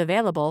Alert is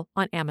available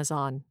on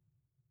Amazon.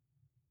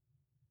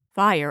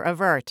 Fire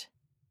Avert.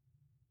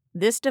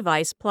 This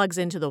device plugs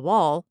into the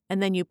wall,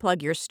 and then you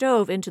plug your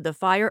stove into the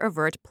Fire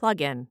Avert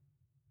plug-in.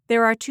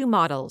 There are 2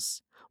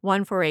 models,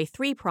 one for a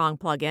 3-prong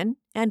plug-in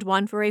and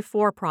one for a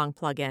 4-prong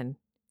plug-in.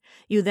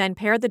 You then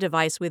pair the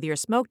device with your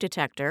smoke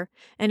detector,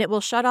 and it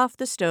will shut off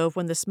the stove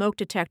when the smoke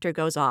detector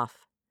goes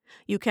off.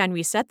 You can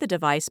reset the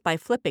device by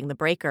flipping the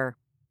breaker.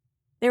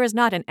 There is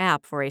not an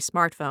app for a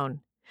smartphone.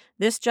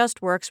 This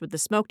just works with the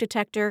smoke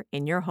detector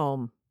in your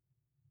home.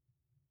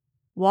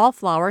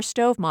 Wallflower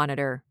Stove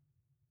Monitor.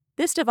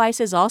 This device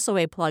is also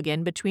a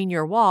plug-in between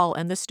your wall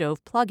and the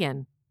stove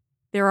plug-in.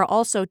 There are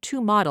also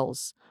 2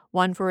 models,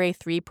 one for a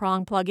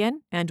 3-prong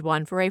plug-in and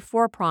one for a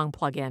 4-prong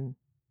plug-in.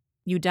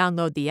 You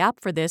download the app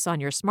for this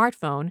on your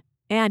smartphone,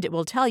 and it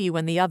will tell you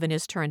when the oven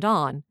is turned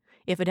on,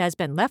 if it has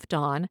been left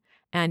on,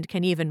 and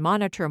can even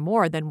monitor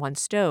more than one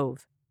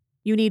stove.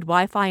 You need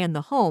Wi-Fi in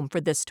the home for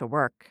this to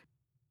work.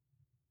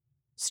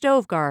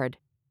 Stove Guard.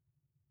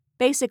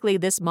 Basically,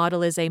 this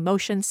model is a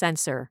motion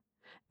sensor.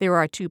 There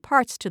are 2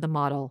 parts to the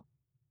model.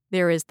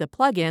 There is the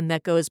plug-in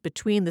that goes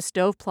between the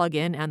stove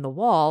plug-in and the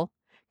wall,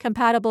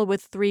 compatible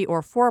with 3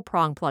 or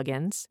 4-prong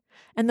plug-ins,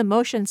 and the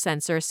motion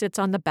sensor sits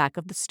on the back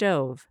of the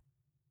stove.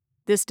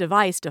 This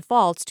device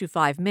defaults to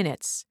 5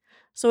 minutes,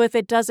 so if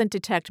it doesn't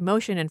detect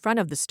motion in front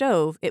of the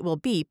stove, it will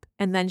beep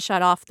and then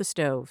shut off the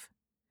stove.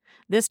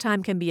 This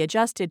time can be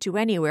adjusted to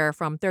anywhere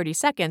from 30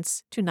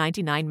 seconds to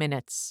 99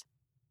 minutes.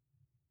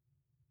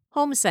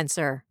 Home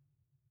Sensor.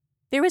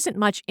 There isn't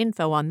much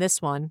info on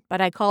this one,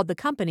 but I called the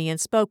company and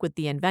spoke with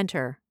the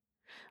inventor.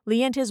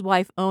 Lee and his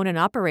wife own and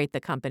operate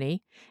the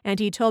company, and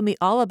he told me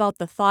all about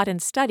the thought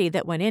and study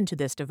that went into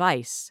this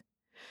device.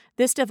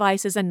 This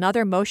device is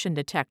another motion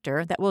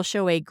detector that will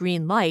show a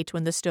green light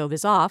when the stove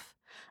is off,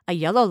 a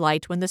yellow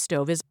light when the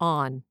stove is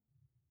on.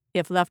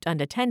 If left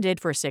unattended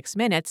for 6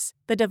 minutes,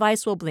 the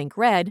device will blink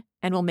red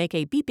and will make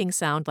a beeping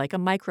sound like a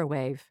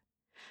microwave.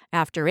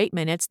 After 8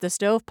 minutes, the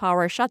stove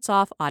power shuts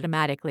off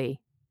automatically.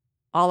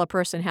 All a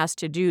person has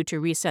to do to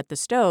reset the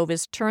stove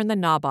is turn the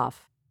knob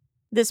off.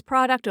 This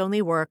product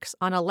only works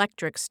on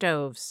electric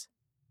stoves.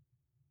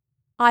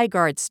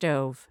 iGuard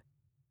Stove.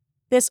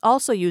 This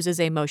also uses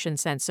a motion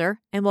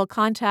sensor and will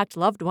contact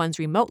loved ones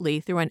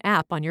remotely through an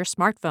app on your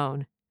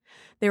smartphone.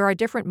 There are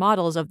different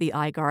models of the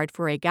iGuard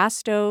for a gas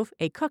stove,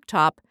 a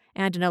cooktop,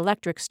 and an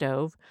electric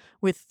stove,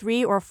 with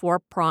 3 or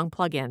 4-prong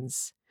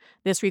plug-ins.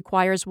 This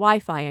requires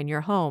Wi-Fi in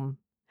your home.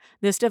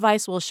 This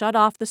device will shut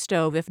off the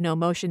stove if no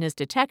motion is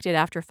detected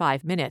after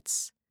 5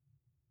 minutes.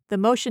 The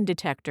motion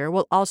detector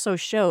will also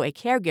show a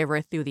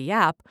caregiver through the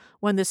app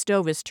when the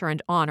stove is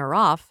turned on or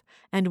off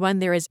and when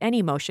there is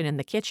any motion in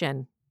the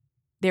kitchen.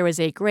 There is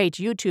a great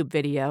YouTube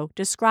video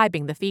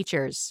describing the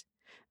features.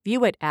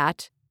 View it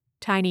at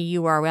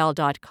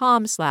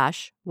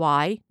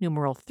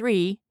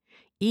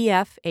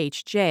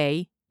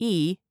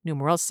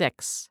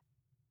tinyurl.com/y3EFHJE6.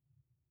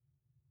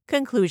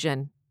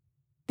 Conclusion.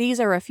 These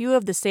are a few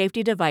of the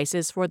safety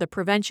devices for the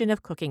prevention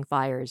of cooking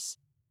fires.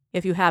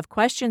 If you have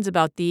questions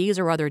about these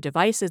or other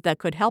devices that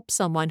could help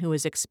someone who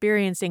is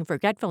experiencing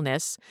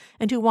forgetfulness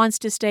and who wants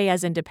to stay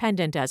as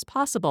independent as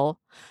possible,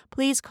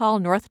 please call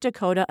North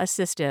Dakota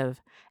Assistive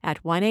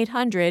at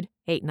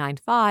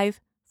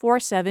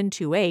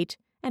 1-800-895-4728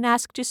 and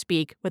ask to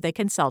speak with a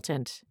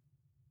consultant.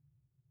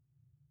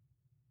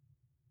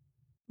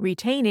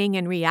 Retaining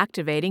and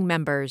Reactivating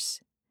Members.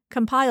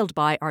 Compiled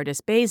by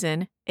Artis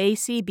Bazin,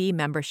 ACB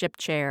Membership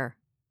Chair.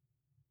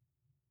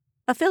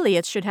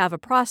 Affiliates should have a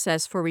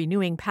process for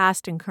renewing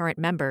past and current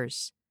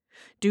members.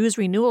 Dues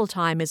renewal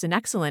time is an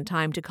excellent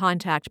time to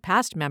contact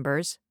past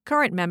members,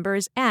 current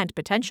members, and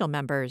potential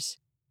members,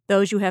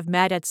 those you have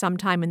met at some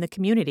time in the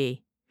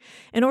community.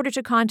 In order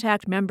to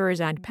contact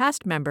members and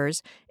past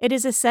members, it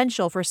is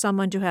essential for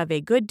someone to have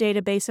a good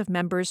database of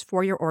members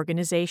for your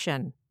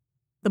organization.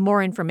 The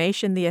more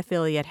information the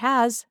affiliate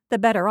has, the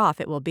better off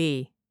it will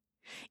be.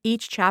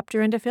 Each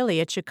chapter and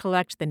affiliate should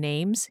collect the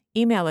names,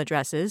 email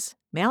addresses,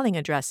 mailing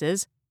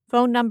addresses,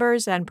 phone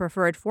numbers, and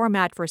preferred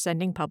format for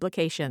sending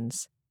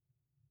publications.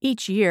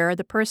 Each year,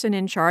 the person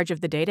in charge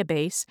of the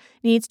database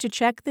needs to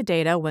check the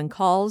data when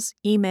calls,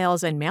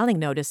 emails, and mailing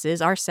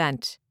notices are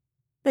sent.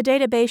 The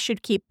database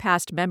should keep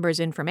past members'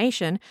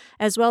 information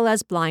as well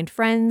as blind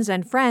friends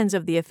and friends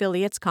of the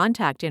affiliate's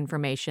contact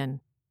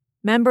information.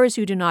 Members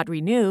who do not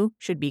renew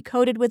should be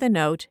coded with a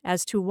note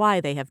as to why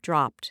they have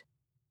dropped.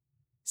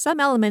 Some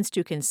elements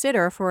to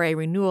consider for a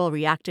renewal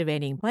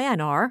reactivating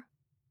plan are: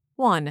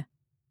 1.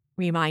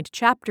 Remind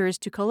chapters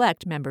to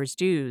collect members'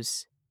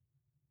 dues.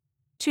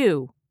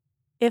 2.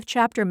 If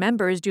chapter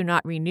members do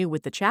not renew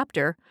with the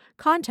chapter,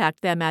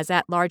 contact them as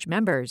at-large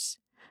members.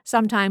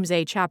 Sometimes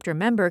a chapter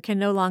member can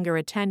no longer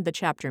attend the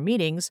chapter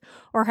meetings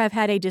or have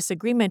had a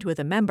disagreement with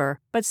a member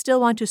but still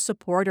want to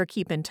support or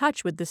keep in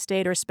touch with the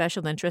state or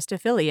special interest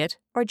affiliate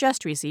or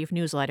just receive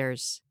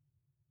newsletters.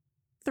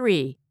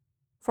 3.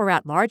 For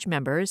at-large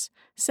members,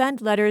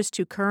 send letters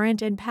to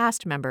current and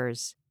past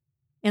members.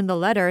 In the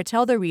letter,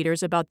 tell the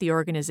readers about the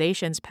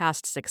organization's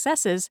past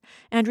successes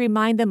and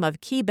remind them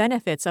of key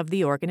benefits of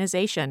the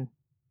organization.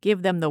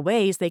 Give them the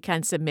ways they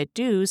can submit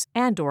dues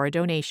and/or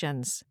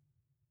donations.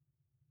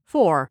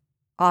 4.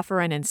 Offer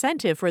an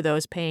incentive for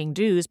those paying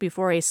dues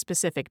before a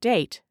specific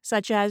date,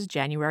 such as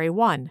January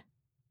 1.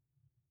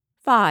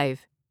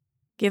 5.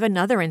 Give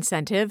another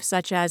incentive,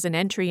 such as an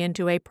entry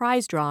into a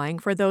prize drawing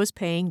for those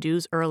paying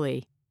dues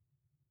early.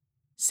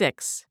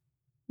 6.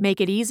 Make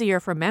it easier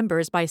for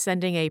members by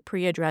sending a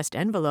pre-addressed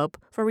envelope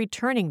for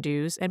returning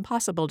dues and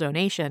possible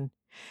donation.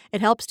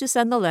 It helps to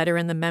send the letter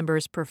in the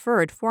member's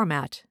preferred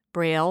format: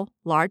 Braille,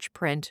 large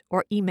print,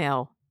 or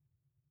email.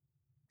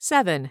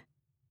 7.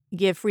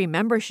 Give free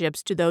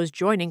memberships to those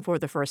joining for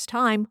the first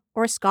time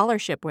or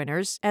scholarship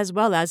winners, as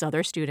well as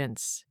other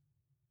students.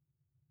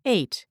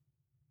 8.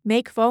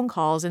 Make phone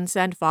calls and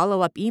send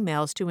follow-up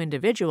emails to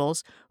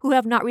individuals who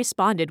have not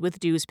responded with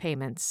dues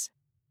payments.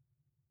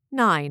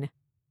 9.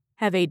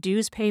 Have a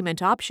dues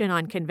payment option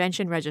on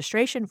convention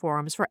registration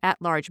forms for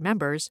at-large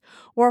members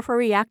or for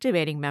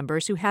reactivating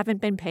members who haven't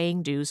been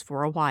paying dues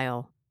for a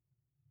while.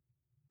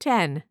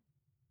 10.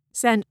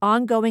 Send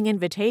ongoing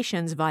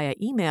invitations via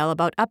email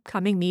about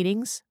upcoming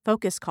meetings,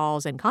 focus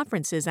calls, and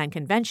conferences and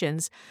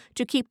conventions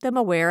to keep them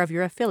aware of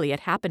your affiliate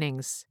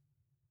happenings.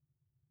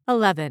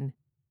 11.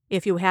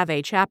 If you have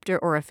a chapter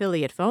or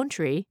affiliate phone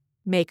tree,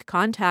 make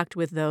contact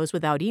with those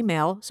without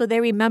email so they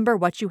remember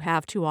what you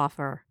have to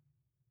offer.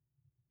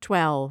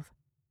 12.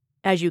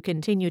 As you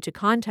continue to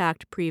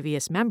contact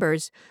previous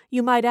members,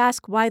 you might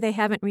ask why they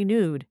haven't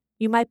renewed.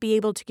 You might be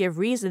able to give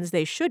reasons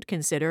they should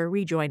consider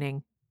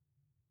rejoining.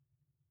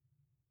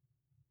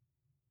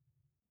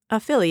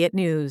 Affiliate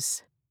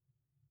News.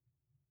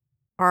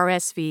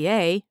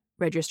 RSVA,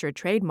 Registered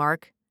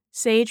Trademark,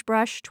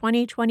 Sagebrush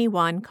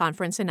 2021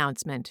 Conference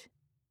Announcement.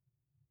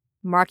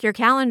 Mark your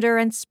calendar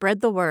and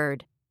spread the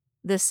word.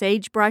 The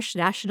Sagebrush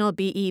National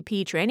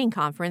BEP Training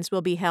Conference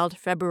will be held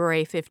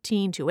February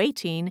 15 to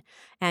 18,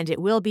 and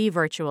it will be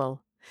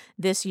virtual.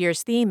 This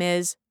year's theme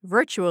is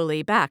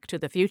Virtually Back to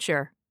the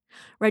Future.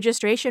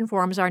 Registration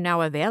forms are now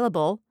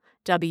available: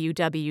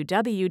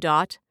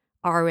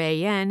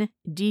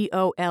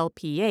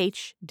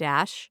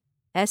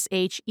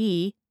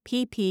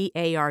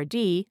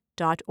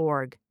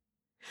 www.randolph-sheppard.org.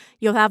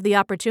 You'll have the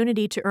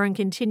opportunity to earn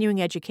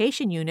continuing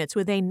education units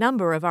with a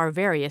number of our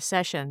various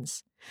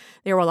sessions.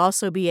 There will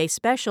also be a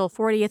special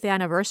 40th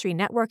anniversary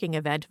networking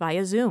event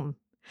via Zoom.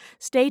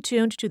 Stay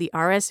tuned to the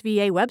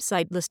RSVA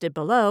website listed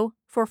below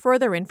for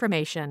further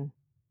information.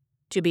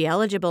 To be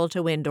eligible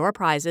to win door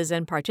prizes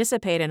and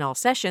participate in all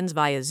sessions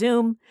via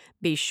Zoom,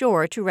 be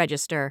sure to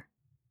register.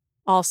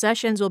 All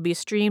sessions will be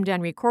streamed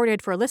and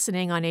recorded for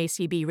listening on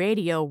ACB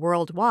Radio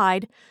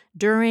worldwide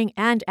during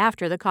and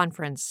after the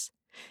conference.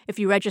 If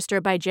you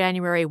register by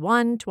January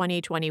 1,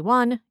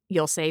 2021,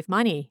 you'll save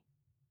money.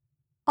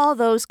 All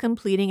those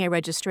completing a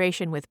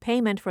registration with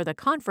payment for the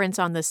conference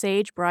on the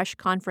Sagebrush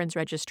Conference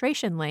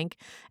registration link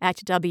at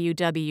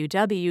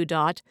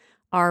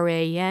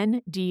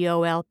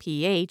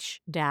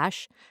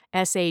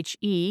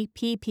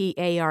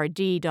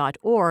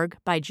www.randolph-sheppard.org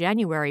by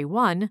January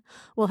 1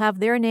 will have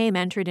their name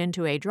entered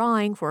into a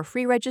drawing for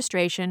free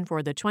registration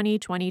for the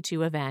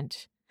 2022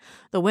 event.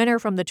 The winner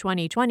from the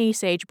 2020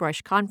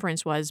 Sagebrush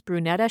Conference was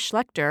Brunetta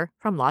Schlechter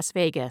from Las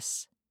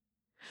Vegas.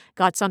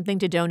 Got something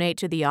to donate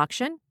to the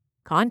auction?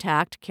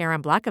 Contact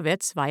Karen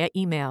Blachowicz via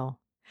email,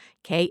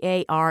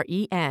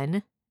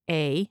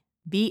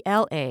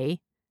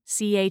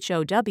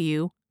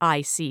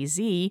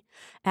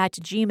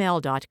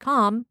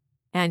 KarenAblachowicz@gmail.com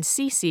and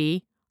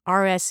cc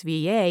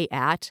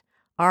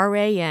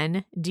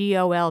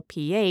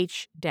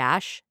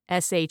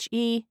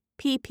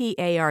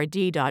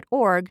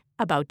rsva@randolph-sheppard.org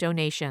about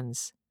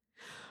donations.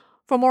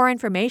 For more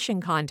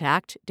information,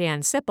 contact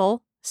Dan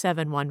Sipple,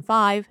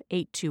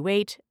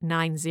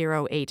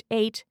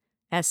 715-828-9088,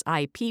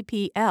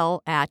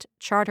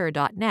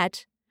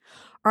 SIPPL@charter.net,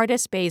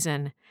 Artis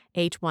Bazin,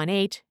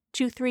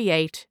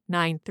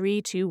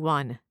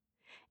 818-238-9321,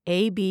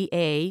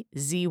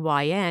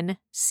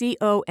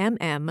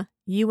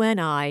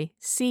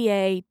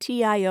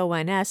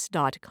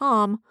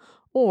 ABAZYNCOMMUNICATIONS.com,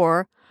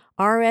 or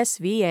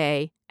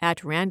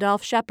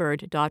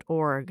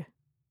rsva@randolph-sheppard.org.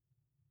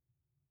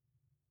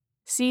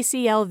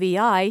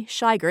 CCLVI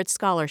Scheigert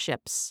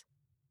Scholarships.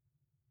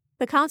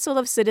 The Council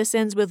of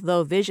Citizens with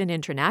Low Vision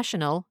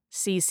International,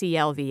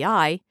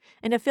 CCLVI,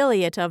 an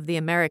affiliate of the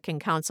American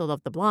Council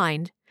of the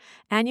Blind,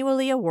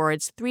 annually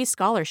awards 3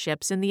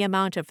 scholarships in the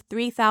amount of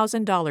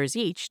 $3,000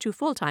 each to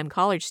full-time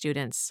college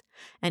students,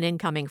 an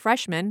incoming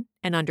freshman,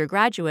 an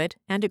undergraduate,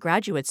 and a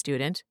graduate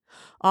student,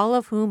 all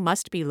of whom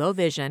must be low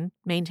vision,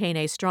 maintain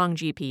a strong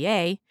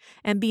GPA,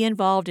 and be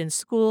involved in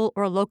school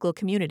or local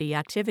community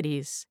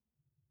activities.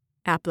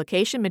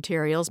 Application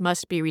materials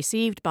must be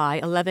received by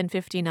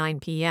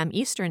 11:59 p.m.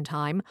 Eastern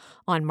Time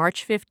on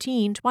March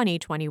 15,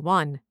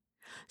 2021.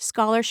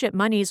 Scholarship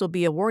monies will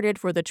be awarded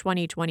for the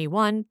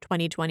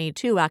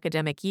 2021-2022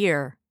 academic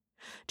year.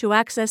 To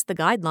access the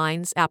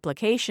guidelines,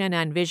 application,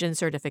 and vision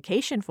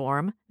certification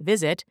form,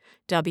 visit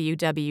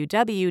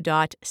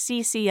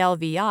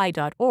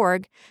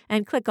www.cclvi.org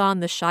and click on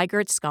the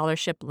Scheigert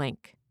Scholarship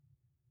link.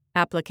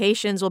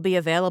 Applications will be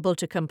available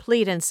to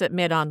complete and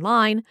submit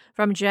online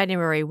from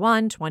January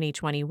 1,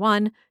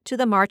 2021 to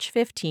the March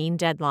 15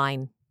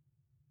 deadline.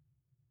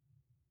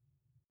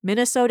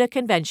 Minnesota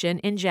Convention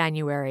in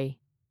January.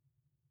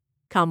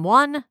 Come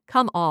one,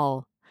 come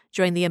all.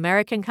 Join the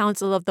American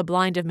Council of the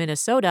Blind of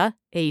Minnesota,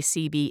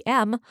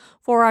 ACBM,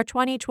 for our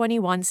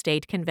 2021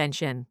 state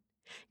convention.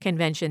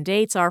 Convention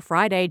dates are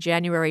Friday,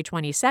 January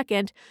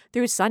 22nd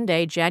through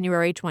Sunday,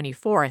 January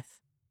 24th.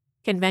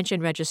 Convention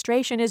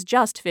registration is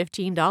just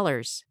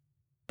 $15.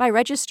 By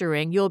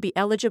registering, you'll be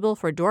eligible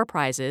for door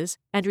prizes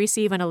and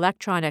receive an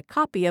electronic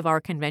copy of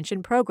our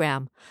convention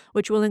program,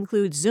 which will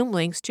include Zoom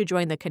links to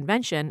join the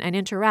convention and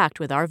interact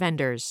with our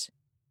vendors.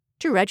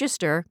 To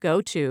register,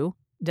 go to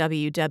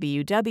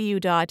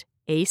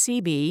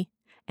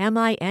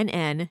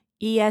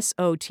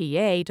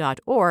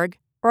www.acbminnesota.org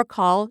or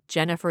call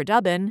Jennifer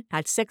Dubbin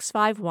at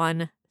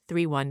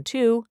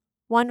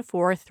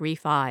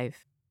 651-312-1435.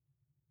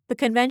 The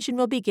convention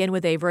will begin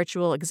with a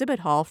virtual exhibit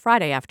hall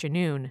Friday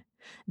afternoon.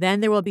 Then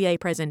there will be a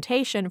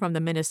presentation from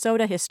the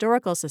Minnesota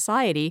Historical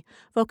Society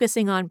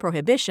focusing on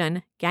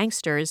Prohibition,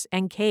 gangsters,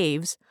 and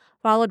caves,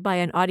 followed by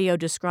an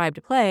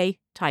audio-described play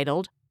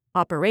titled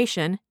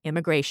Operation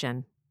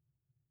Immigration.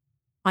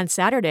 On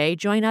Saturday,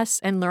 join us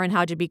and learn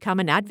how to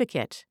become an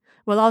advocate.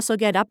 We'll also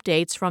get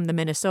updates from the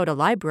Minnesota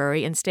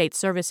Library and State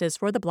Services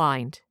for the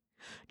Blind.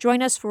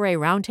 Join us for a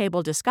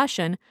roundtable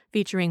discussion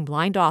featuring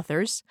blind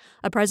authors,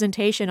 a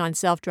presentation on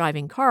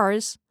self-driving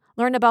cars,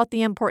 learn about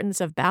the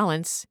importance of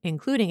balance,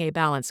 including a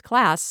balance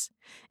class,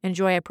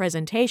 enjoy a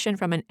presentation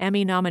from an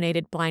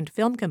Emmy-nominated blind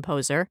film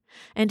composer,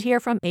 and hear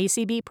from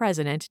ACB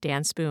President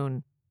Dan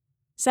Spoon.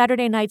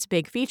 Saturday night's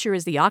big feature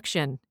is the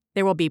auction.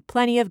 There will be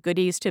plenty of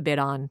goodies to bid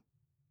on.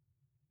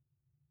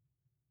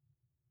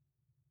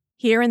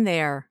 Here and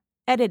There,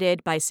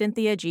 edited by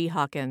Cynthia G.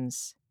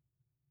 Hawkins.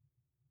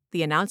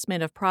 The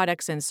announcement of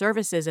products and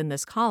services in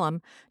this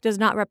column does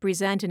not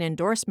represent an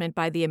endorsement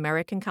by the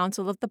American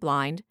Council of the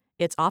Blind,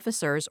 its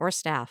officers, or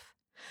staff.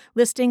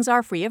 Listings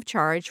are free of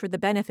charge for the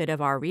benefit of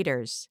our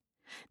readers.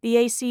 The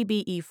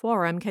ACBE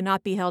Forum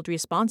cannot be held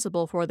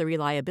responsible for the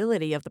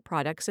reliability of the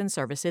products and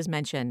services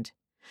mentioned.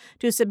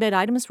 To submit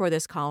items for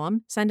this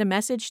column, send a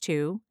message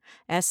to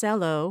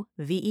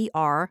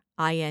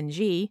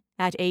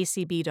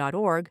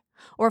slovering@acb.org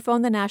or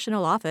phone the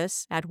national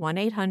office at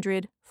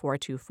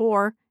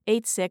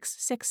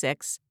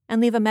 1-800-424-8666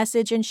 and leave a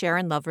message in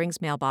Sharon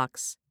Lovering's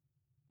mailbox.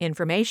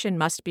 Information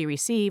must be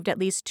received at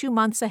least 2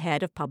 months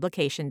ahead of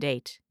publication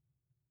date.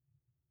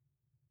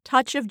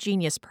 Touch of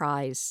Genius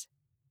Prize.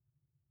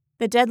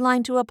 The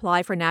deadline to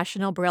apply for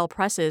National Braille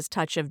Press's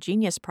Touch of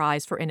Genius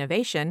Prize for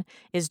Innovation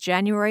is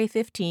January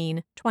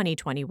 15,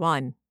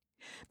 2021.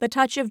 The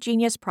Touch of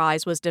Genius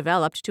Prize was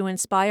developed to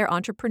inspire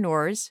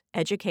entrepreneurs,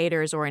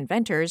 educators, or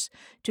inventors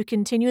to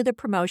continue the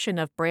promotion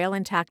of Braille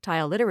and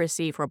tactile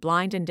literacy for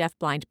blind and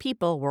deafblind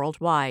people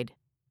worldwide.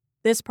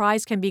 This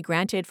prize can be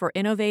granted for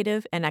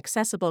innovative and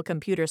accessible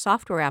computer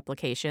software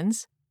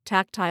applications,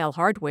 tactile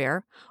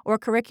hardware, or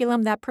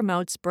curriculum that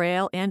promotes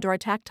Braille and/or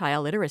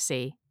tactile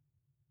literacy.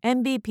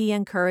 NBP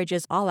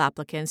encourages all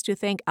applicants to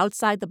think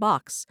outside the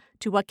box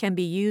to what can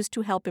be used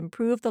to help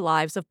improve the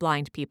lives of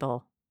blind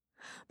people.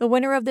 The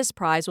winner of this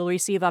prize will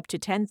receive up to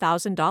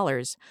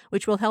 $10,000,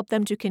 which will help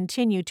them to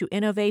continue to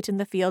innovate in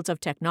the fields of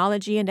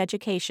technology and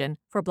education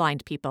for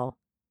blind people.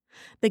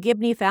 The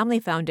Gibney Family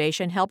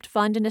Foundation helped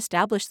fund and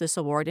establish this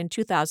award in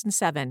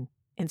 2007,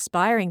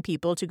 inspiring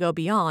people to go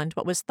beyond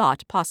what was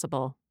thought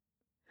possible.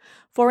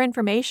 For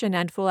information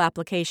and full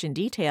application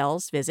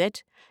details,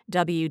 visit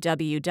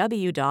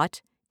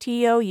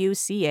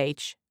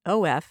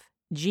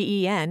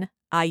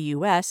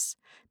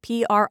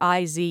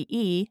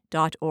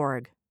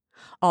www.touchgeniusprize.org.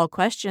 All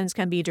questions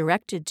can be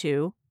directed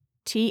to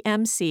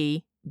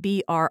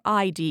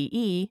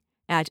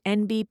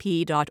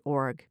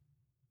tmcbride@nbp.org.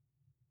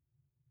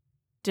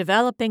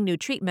 Developing new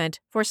treatment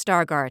for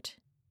Stargardt.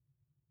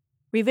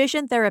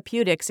 Revision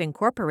Therapeutics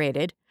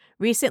Incorporated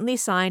recently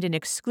signed an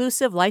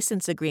exclusive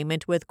license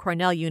agreement with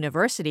Cornell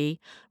University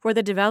for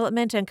the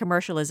development and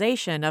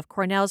commercialization of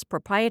Cornell's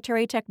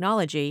proprietary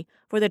technology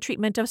for the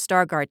treatment of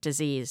Stargardt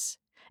disease,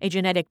 a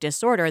genetic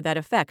disorder that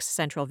affects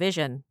central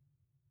vision.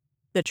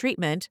 The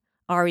treatment,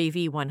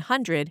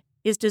 REV100,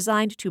 is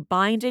designed to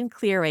bind and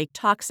clear a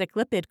toxic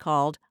lipid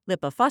called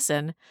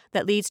lipofuscin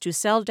that leads to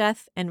cell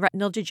death and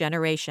retinal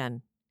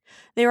degeneration.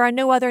 There are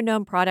no other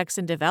known products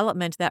in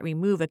development that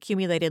remove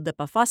accumulated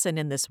lipofuscin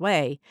in this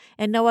way,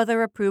 and no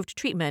other approved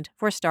treatment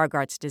for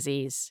Stargardt's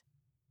disease.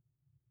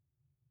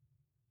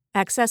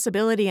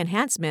 Accessibility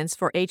enhancements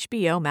for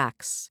HBO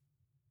Max.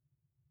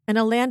 In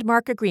a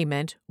landmark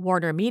agreement,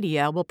 Warner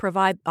Media will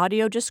provide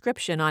audio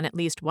description on at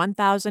least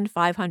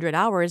 1,500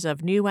 hours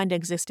of new and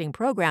existing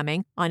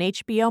programming on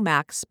HBO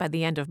Max by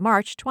the end of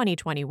March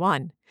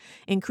 2021,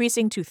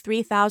 increasing to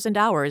 3,000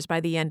 hours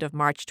by the end of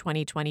March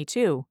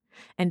 2022,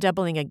 and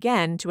doubling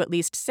again to at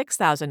least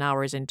 6,000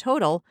 hours in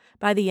total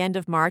by the end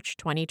of March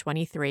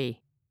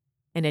 2023.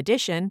 In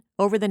addition,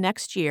 over the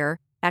next year,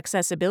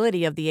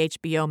 accessibility of the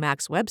HBO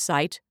Max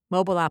website,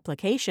 mobile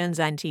applications,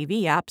 and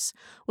TV apps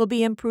will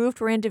be improved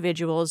for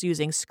individuals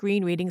using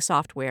screen reading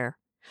software.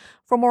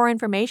 For more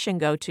information,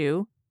 go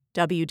to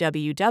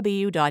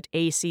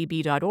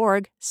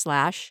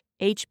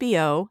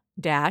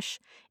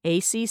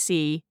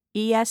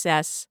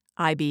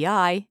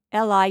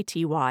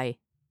www.acb.org/HBO-ACCESSIBILITY.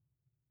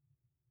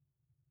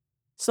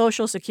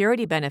 Social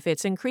Security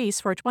benefits increase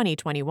for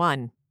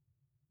 2021.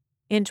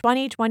 In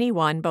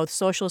 2021, both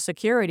Social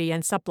Security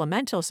and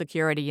Supplemental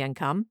Security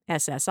Income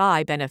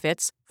 (SSI)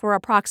 benefits for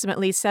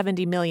approximately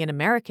 70 million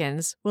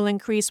Americans will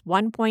increase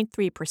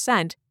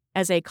 1.3%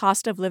 as a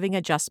cost of living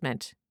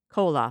adjustment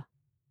 (COLA).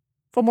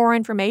 For more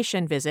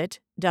information, visit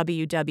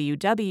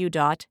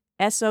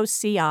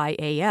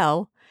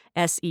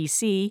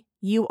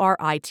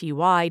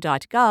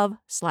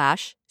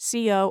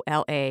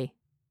www.socialsecurity.gov/COLA.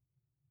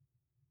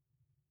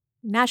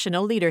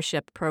 National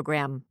Leadership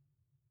Program.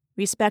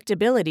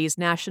 Respectability's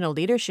National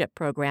Leadership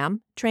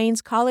Program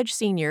trains college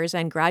seniors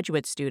and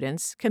graduate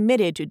students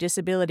committed to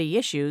disability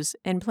issues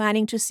and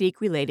planning to seek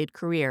related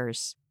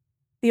careers.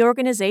 The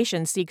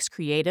organization seeks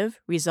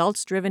creative,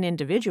 results-driven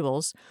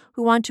individuals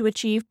who want to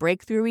achieve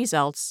breakthrough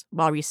results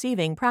while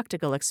receiving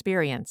practical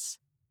experience.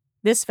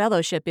 This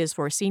fellowship is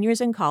for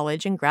seniors in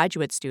college and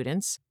graduate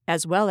students,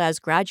 as well as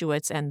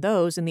graduates and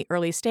those in the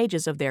early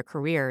stages of their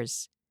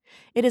careers.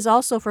 It is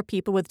also for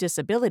people with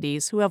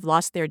disabilities who have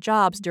lost their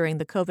jobs during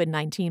the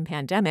COVID-19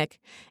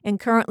 pandemic and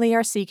currently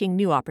are seeking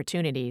new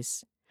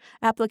opportunities.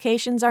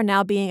 Applications are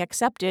now being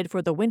accepted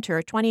for the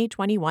winter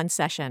 2021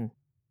 session.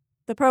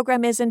 The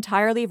program is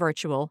entirely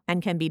virtual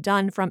and can be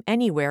done from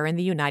anywhere in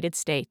the United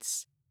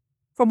States.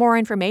 For more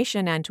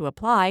information and to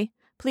apply,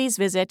 please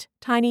visit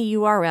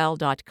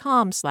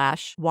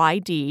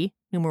tinyurl.com/YD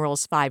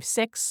numerals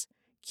 56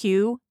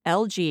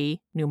 QLG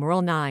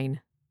numeral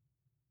 9.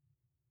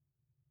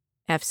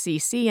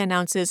 FCC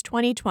announces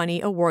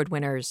 2020 award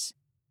winners.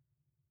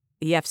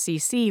 The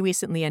FCC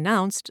recently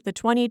announced the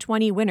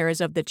 2020 winners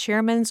of the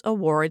Chairman's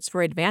Awards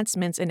for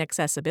Advancements in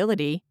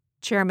Accessibility,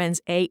 Chairman's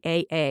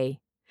AAA.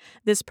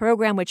 This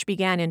program, which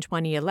began in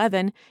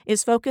 2011,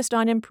 is focused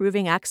on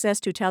improving access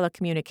to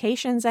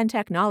telecommunications and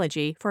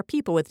technology for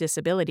people with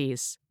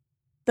disabilities.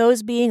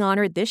 Those being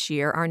honored this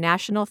year are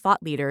national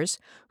thought leaders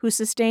whose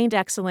sustained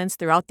excellence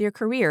throughout their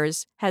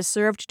careers has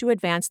served to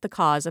advance the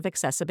cause of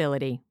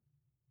accessibility.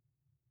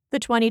 The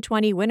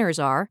 2020 winners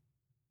are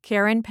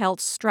Karen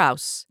Peltz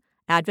Strauss,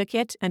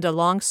 advocate and a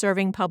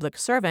long-serving public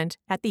servant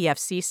at the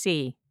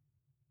FCC;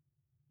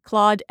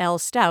 Claude L.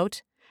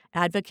 Stout,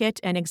 advocate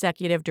and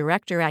executive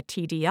director at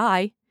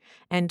TDI;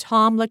 and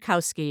Tom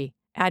Lutkowski,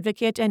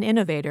 advocate and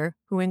innovator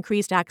who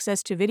increased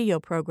access to video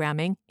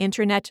programming,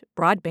 internet,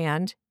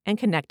 broadband, and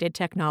connected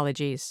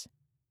technologies.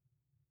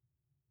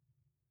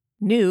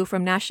 New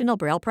from National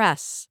Braille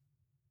Press.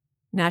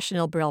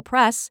 National Braille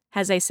Press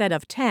has a set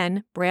of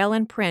 10 Braille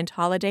and print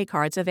holiday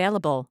cards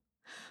available.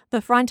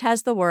 The front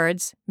has the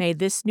words, "May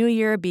this new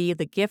year be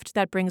the gift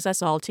that brings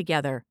us all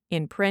together,"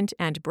 in print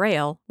and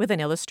Braille with an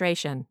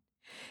illustration.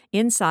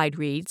 Inside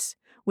reads,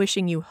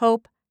 "Wishing you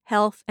hope,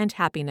 health, and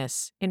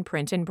happiness," in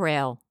print and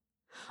Braille.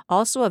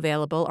 Also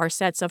available are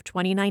sets of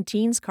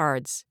 2019's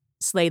cards,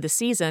 "Slay the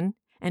Season,"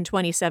 and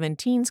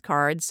 2017's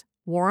cards,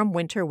 "Warm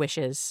Winter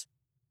Wishes."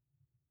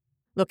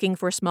 Looking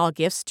for small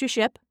gifts to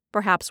ship,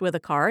 perhaps with a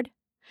card?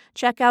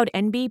 Check out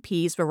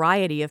NBP's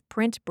variety of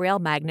print Braille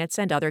magnets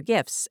and other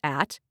gifts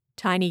at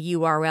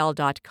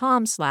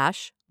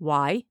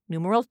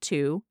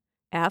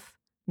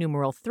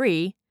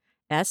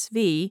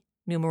tinyurl.com/y2f3sv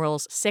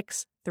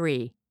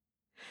 63.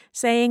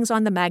 Sayings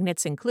on the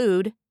magnets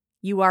include,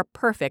 "You are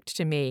perfect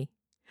to me,"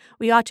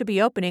 "We ought to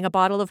be opening a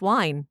bottle of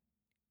wine,"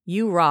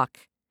 "You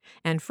rock,"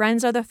 and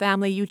 "Friends are the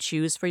family you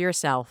choose for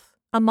yourself,"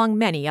 among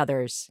many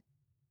others.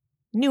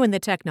 New in the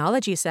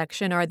technology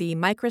section are the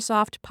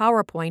Microsoft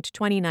PowerPoint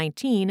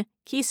 2019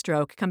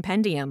 Keystroke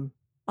Compendium,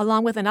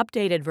 along with an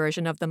updated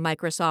version of the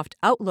Microsoft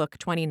Outlook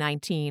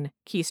 2019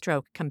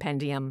 Keystroke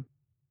Compendium.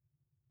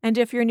 And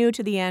if you're new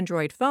to the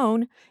Android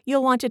phone,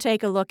 you'll want to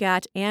take a look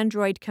at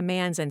Android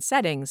Commands and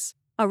Settings,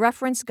 a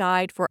reference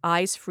guide for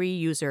eyes-free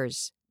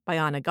users, by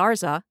Ana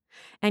Garza,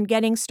 and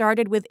Getting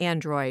Started with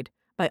Android,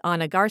 by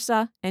Ana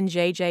Garza and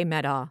J.J.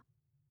 Meddaugh.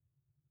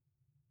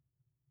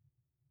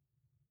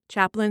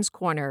 Chaplain's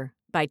Corner,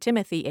 by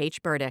Timothy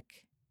H.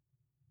 Burdick.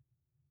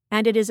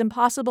 And it is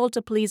impossible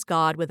to please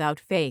God without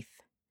faith.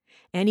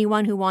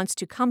 Anyone who wants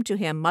to come to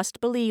him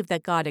must believe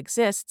that God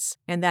exists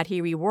and that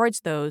he rewards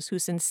those who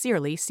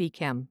sincerely seek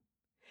him.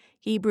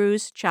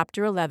 Hebrews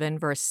chapter 11,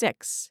 verse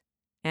 6,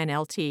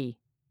 NLT.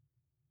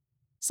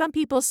 Some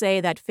people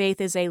say that faith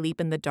is a leap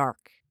in the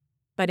dark.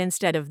 But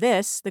instead of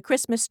this, the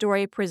Christmas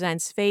story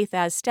presents faith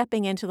as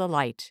stepping into the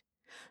light.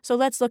 So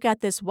let's look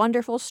at this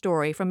wonderful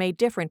story from a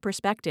different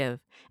perspective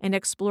and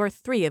explore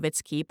 3 of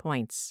its key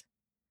points.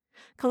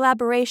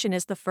 Collaboration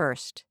is the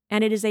first,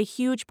 and it is a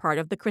huge part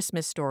of the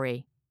Christmas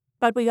story.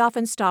 But we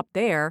often stop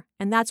there,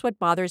 and that's what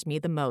bothers me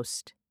the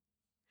most.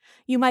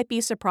 You might be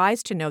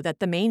surprised to know that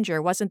the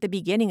manger wasn't the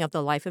beginning of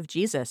the life of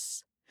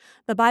Jesus.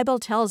 The Bible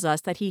tells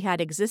us that he had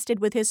existed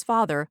with his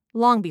Father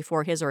long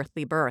before his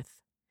earthly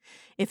birth.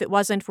 If it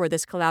wasn't for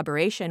this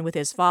collaboration with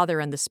his Father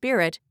and the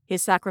Spirit,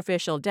 his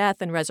sacrificial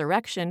death and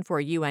resurrection for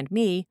you and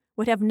me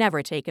would have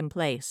never taken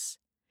place.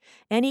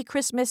 Any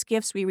Christmas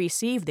gifts we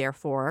receive,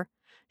 therefore,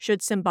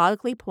 should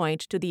symbolically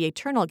point to the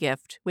eternal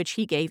gift which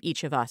he gave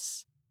each of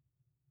us.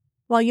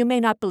 While you may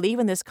not believe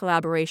in this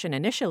collaboration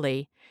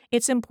initially,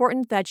 it's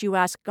important that you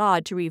ask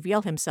God to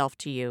reveal himself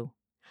to you.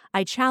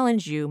 I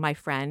challenge you, my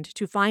friend,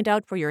 to find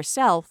out for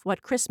yourself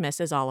what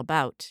Christmas is all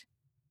about.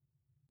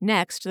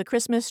 Next, the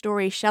Christmas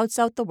story shouts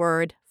out the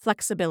word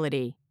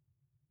flexibility.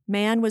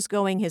 Man was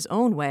going his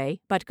own way,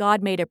 but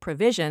God made a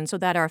provision so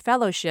that our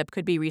fellowship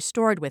could be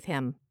restored with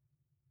him.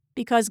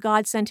 Because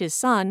God sent his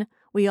Son,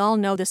 we all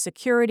know the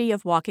security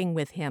of walking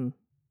with him.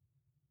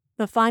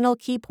 The final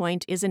key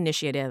point is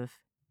initiative.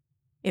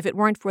 If it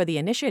weren't for the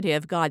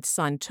initiative God's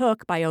Son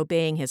took by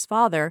obeying his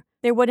Father,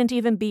 there wouldn't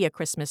even be a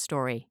Christmas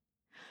story.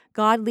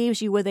 God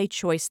leaves you with a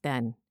choice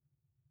then.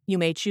 You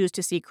may choose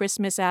to see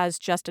Christmas as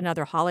just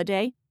another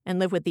holiday and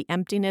live with the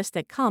emptiness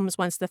that comes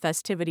once the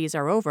festivities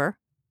are over,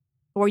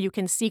 or you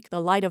can seek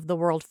the light of the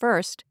world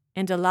first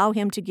and allow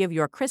him to give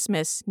your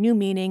Christmas new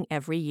meaning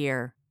every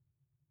year.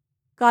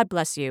 God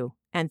bless you,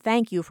 and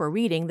thank you for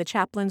reading The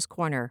Chaplain's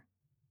Corner.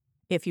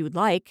 If you'd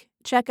like,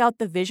 check out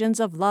the Visions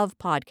of Love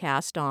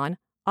podcast on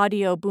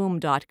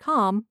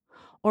audioboom.com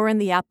or in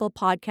the Apple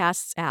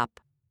Podcasts app.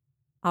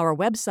 Our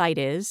website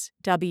is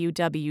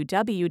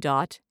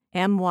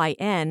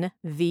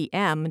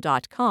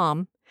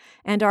www.mynvm.com,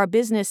 and our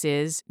business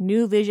is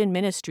New Vision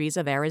Ministries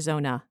of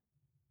Arizona.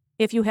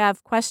 If you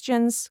have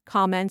questions,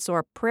 comments,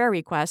 or prayer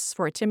requests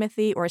for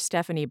Timothy or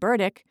Stephanie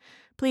Burdick,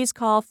 please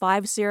call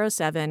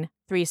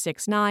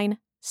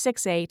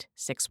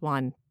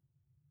 507-369-6861.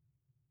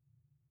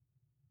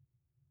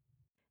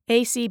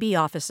 ACB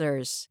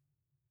Officers.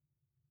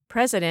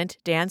 President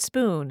Dan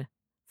Spoon,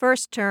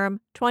 First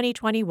Term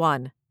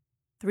 2021,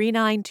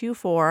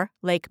 3924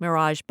 Lake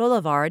Mirage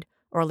Boulevard,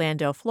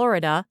 Orlando,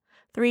 Florida,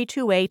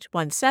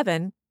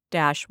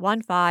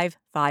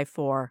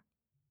 32817-1554.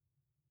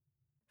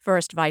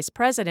 First Vice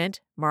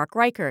President Mark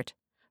Reichert,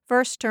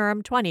 First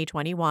Term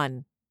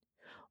 2021,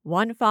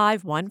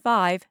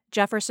 1515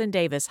 Jefferson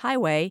Davis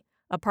Highway,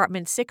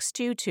 Apartment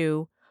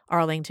 622,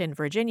 Arlington,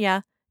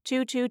 Virginia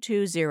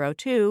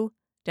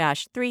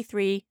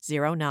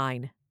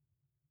 22202-3309.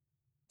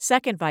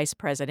 Second Vice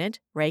President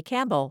Ray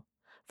Campbell,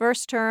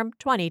 first term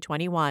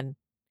 2021,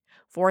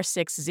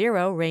 460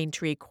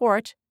 Raintree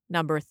Court,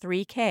 number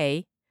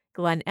 3K,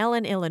 Glen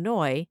Ellen,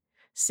 Illinois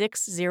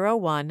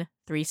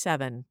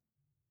 60137.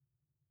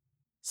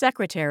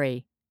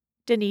 Secretary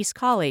Denise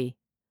Colley,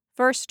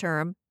 first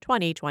term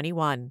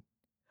 2021,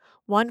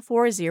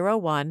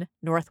 1401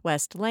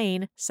 Northwest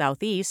Lane,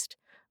 Southeast,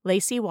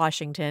 Lacey,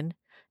 Washington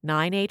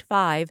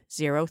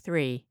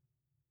 98503.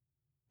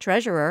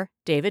 Treasurer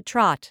David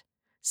Trott,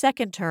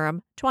 second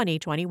term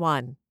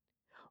 2021,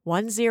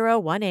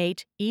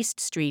 1018 East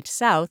Street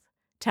South,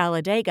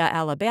 Talladega,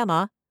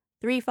 Alabama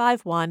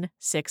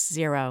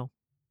 35160.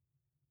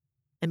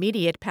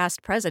 Immediate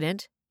past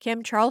president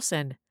Kim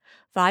Charlson,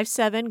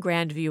 57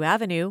 Grandview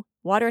Avenue,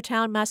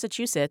 Watertown,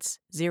 Massachusetts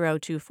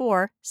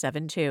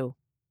 02472.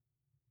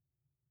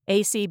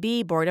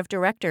 ACB Board of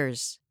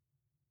Directors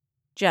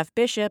Jeff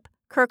Bishop,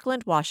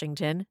 Kirkland,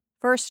 Washington,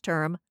 first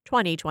term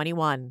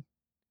 2021.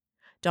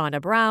 Donna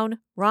Brown,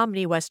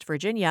 Romney, West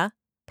Virginia,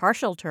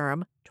 partial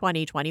term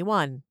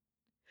 2021.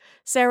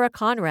 Sarah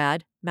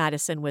Conrad,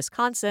 Madison,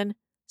 Wisconsin,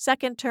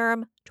 second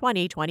term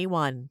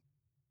 2021.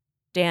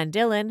 Dan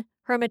Dillon,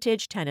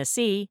 Hermitage,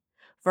 Tennessee,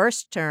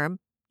 first term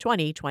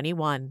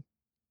 2021.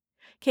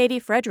 Katie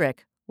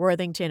Frederick,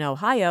 Worthington,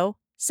 Ohio,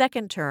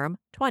 second term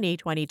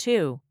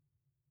 2022.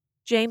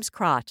 James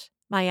Crott,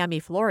 Miami,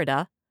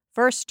 Florida,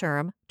 first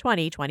term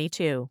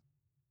 2022.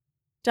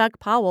 Doug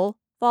Powell,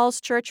 Falls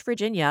Church,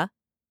 Virginia,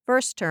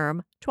 first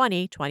term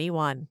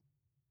 2021.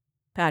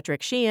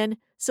 Patrick Sheehan,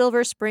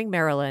 Silver Spring,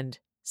 Maryland,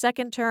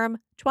 second term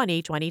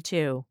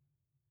 2022.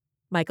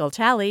 Michael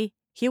Talley,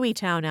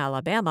 Hueytown,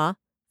 Alabama,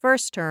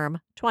 first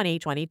term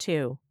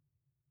 2022.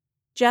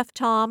 Jeff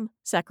Tom,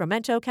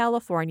 Sacramento,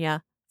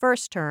 California,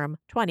 first term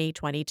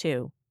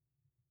 2022.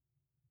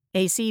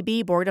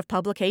 ACB Board of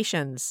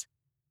Publications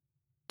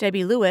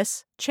Debbie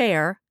Lewis,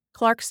 Chair,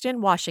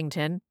 Clarkston,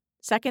 Washington,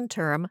 second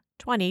term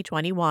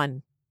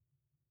 2021.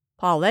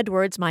 Paul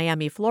Edwards,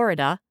 Miami,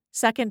 Florida,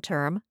 second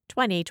term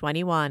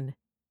 2021.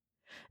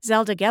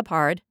 Zelda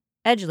Gebhard,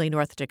 Edgeley,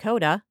 North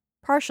Dakota,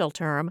 partial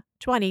term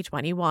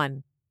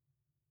 2021.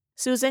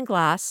 Susan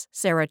Glass,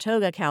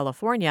 Saratoga,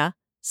 California,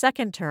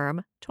 second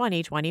term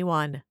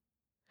 2021.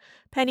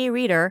 Penny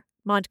Reeder,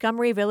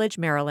 Montgomery Village,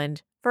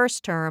 Maryland,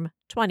 first term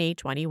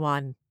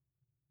 2021.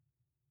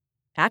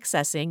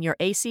 Accessing your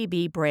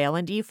ACB Braille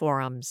and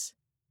e-forums.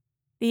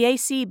 The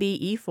ACB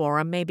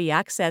e-forum may be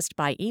accessed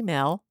by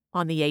email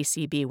on the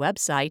ACB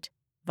website,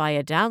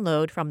 via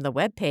download from the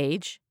web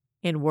page,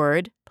 in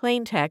Word,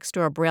 plain text,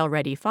 or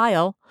Braille-ready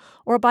file,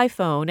 or by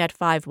phone at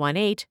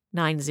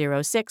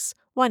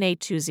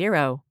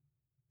 518-906-1820.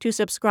 To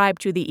subscribe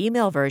to the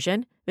email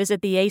version,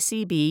 visit the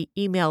ACB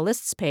email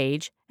lists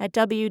page at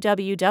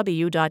www.acb.org.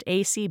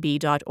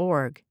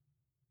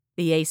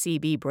 The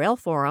ACB Braille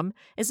Forum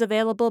is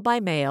available by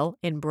mail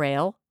in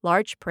Braille,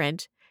 large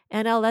print,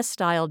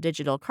 NLS-style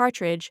digital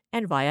cartridge,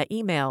 and via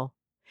email.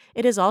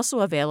 It is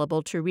also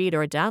available to read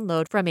or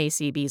download from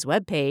ACB's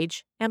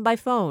webpage and by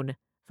phone,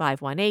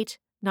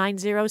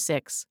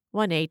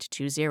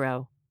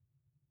 518-906-1820.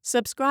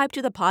 Subscribe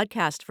to the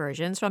podcast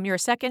versions from your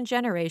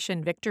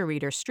second-generation Victor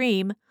Reader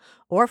stream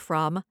or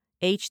from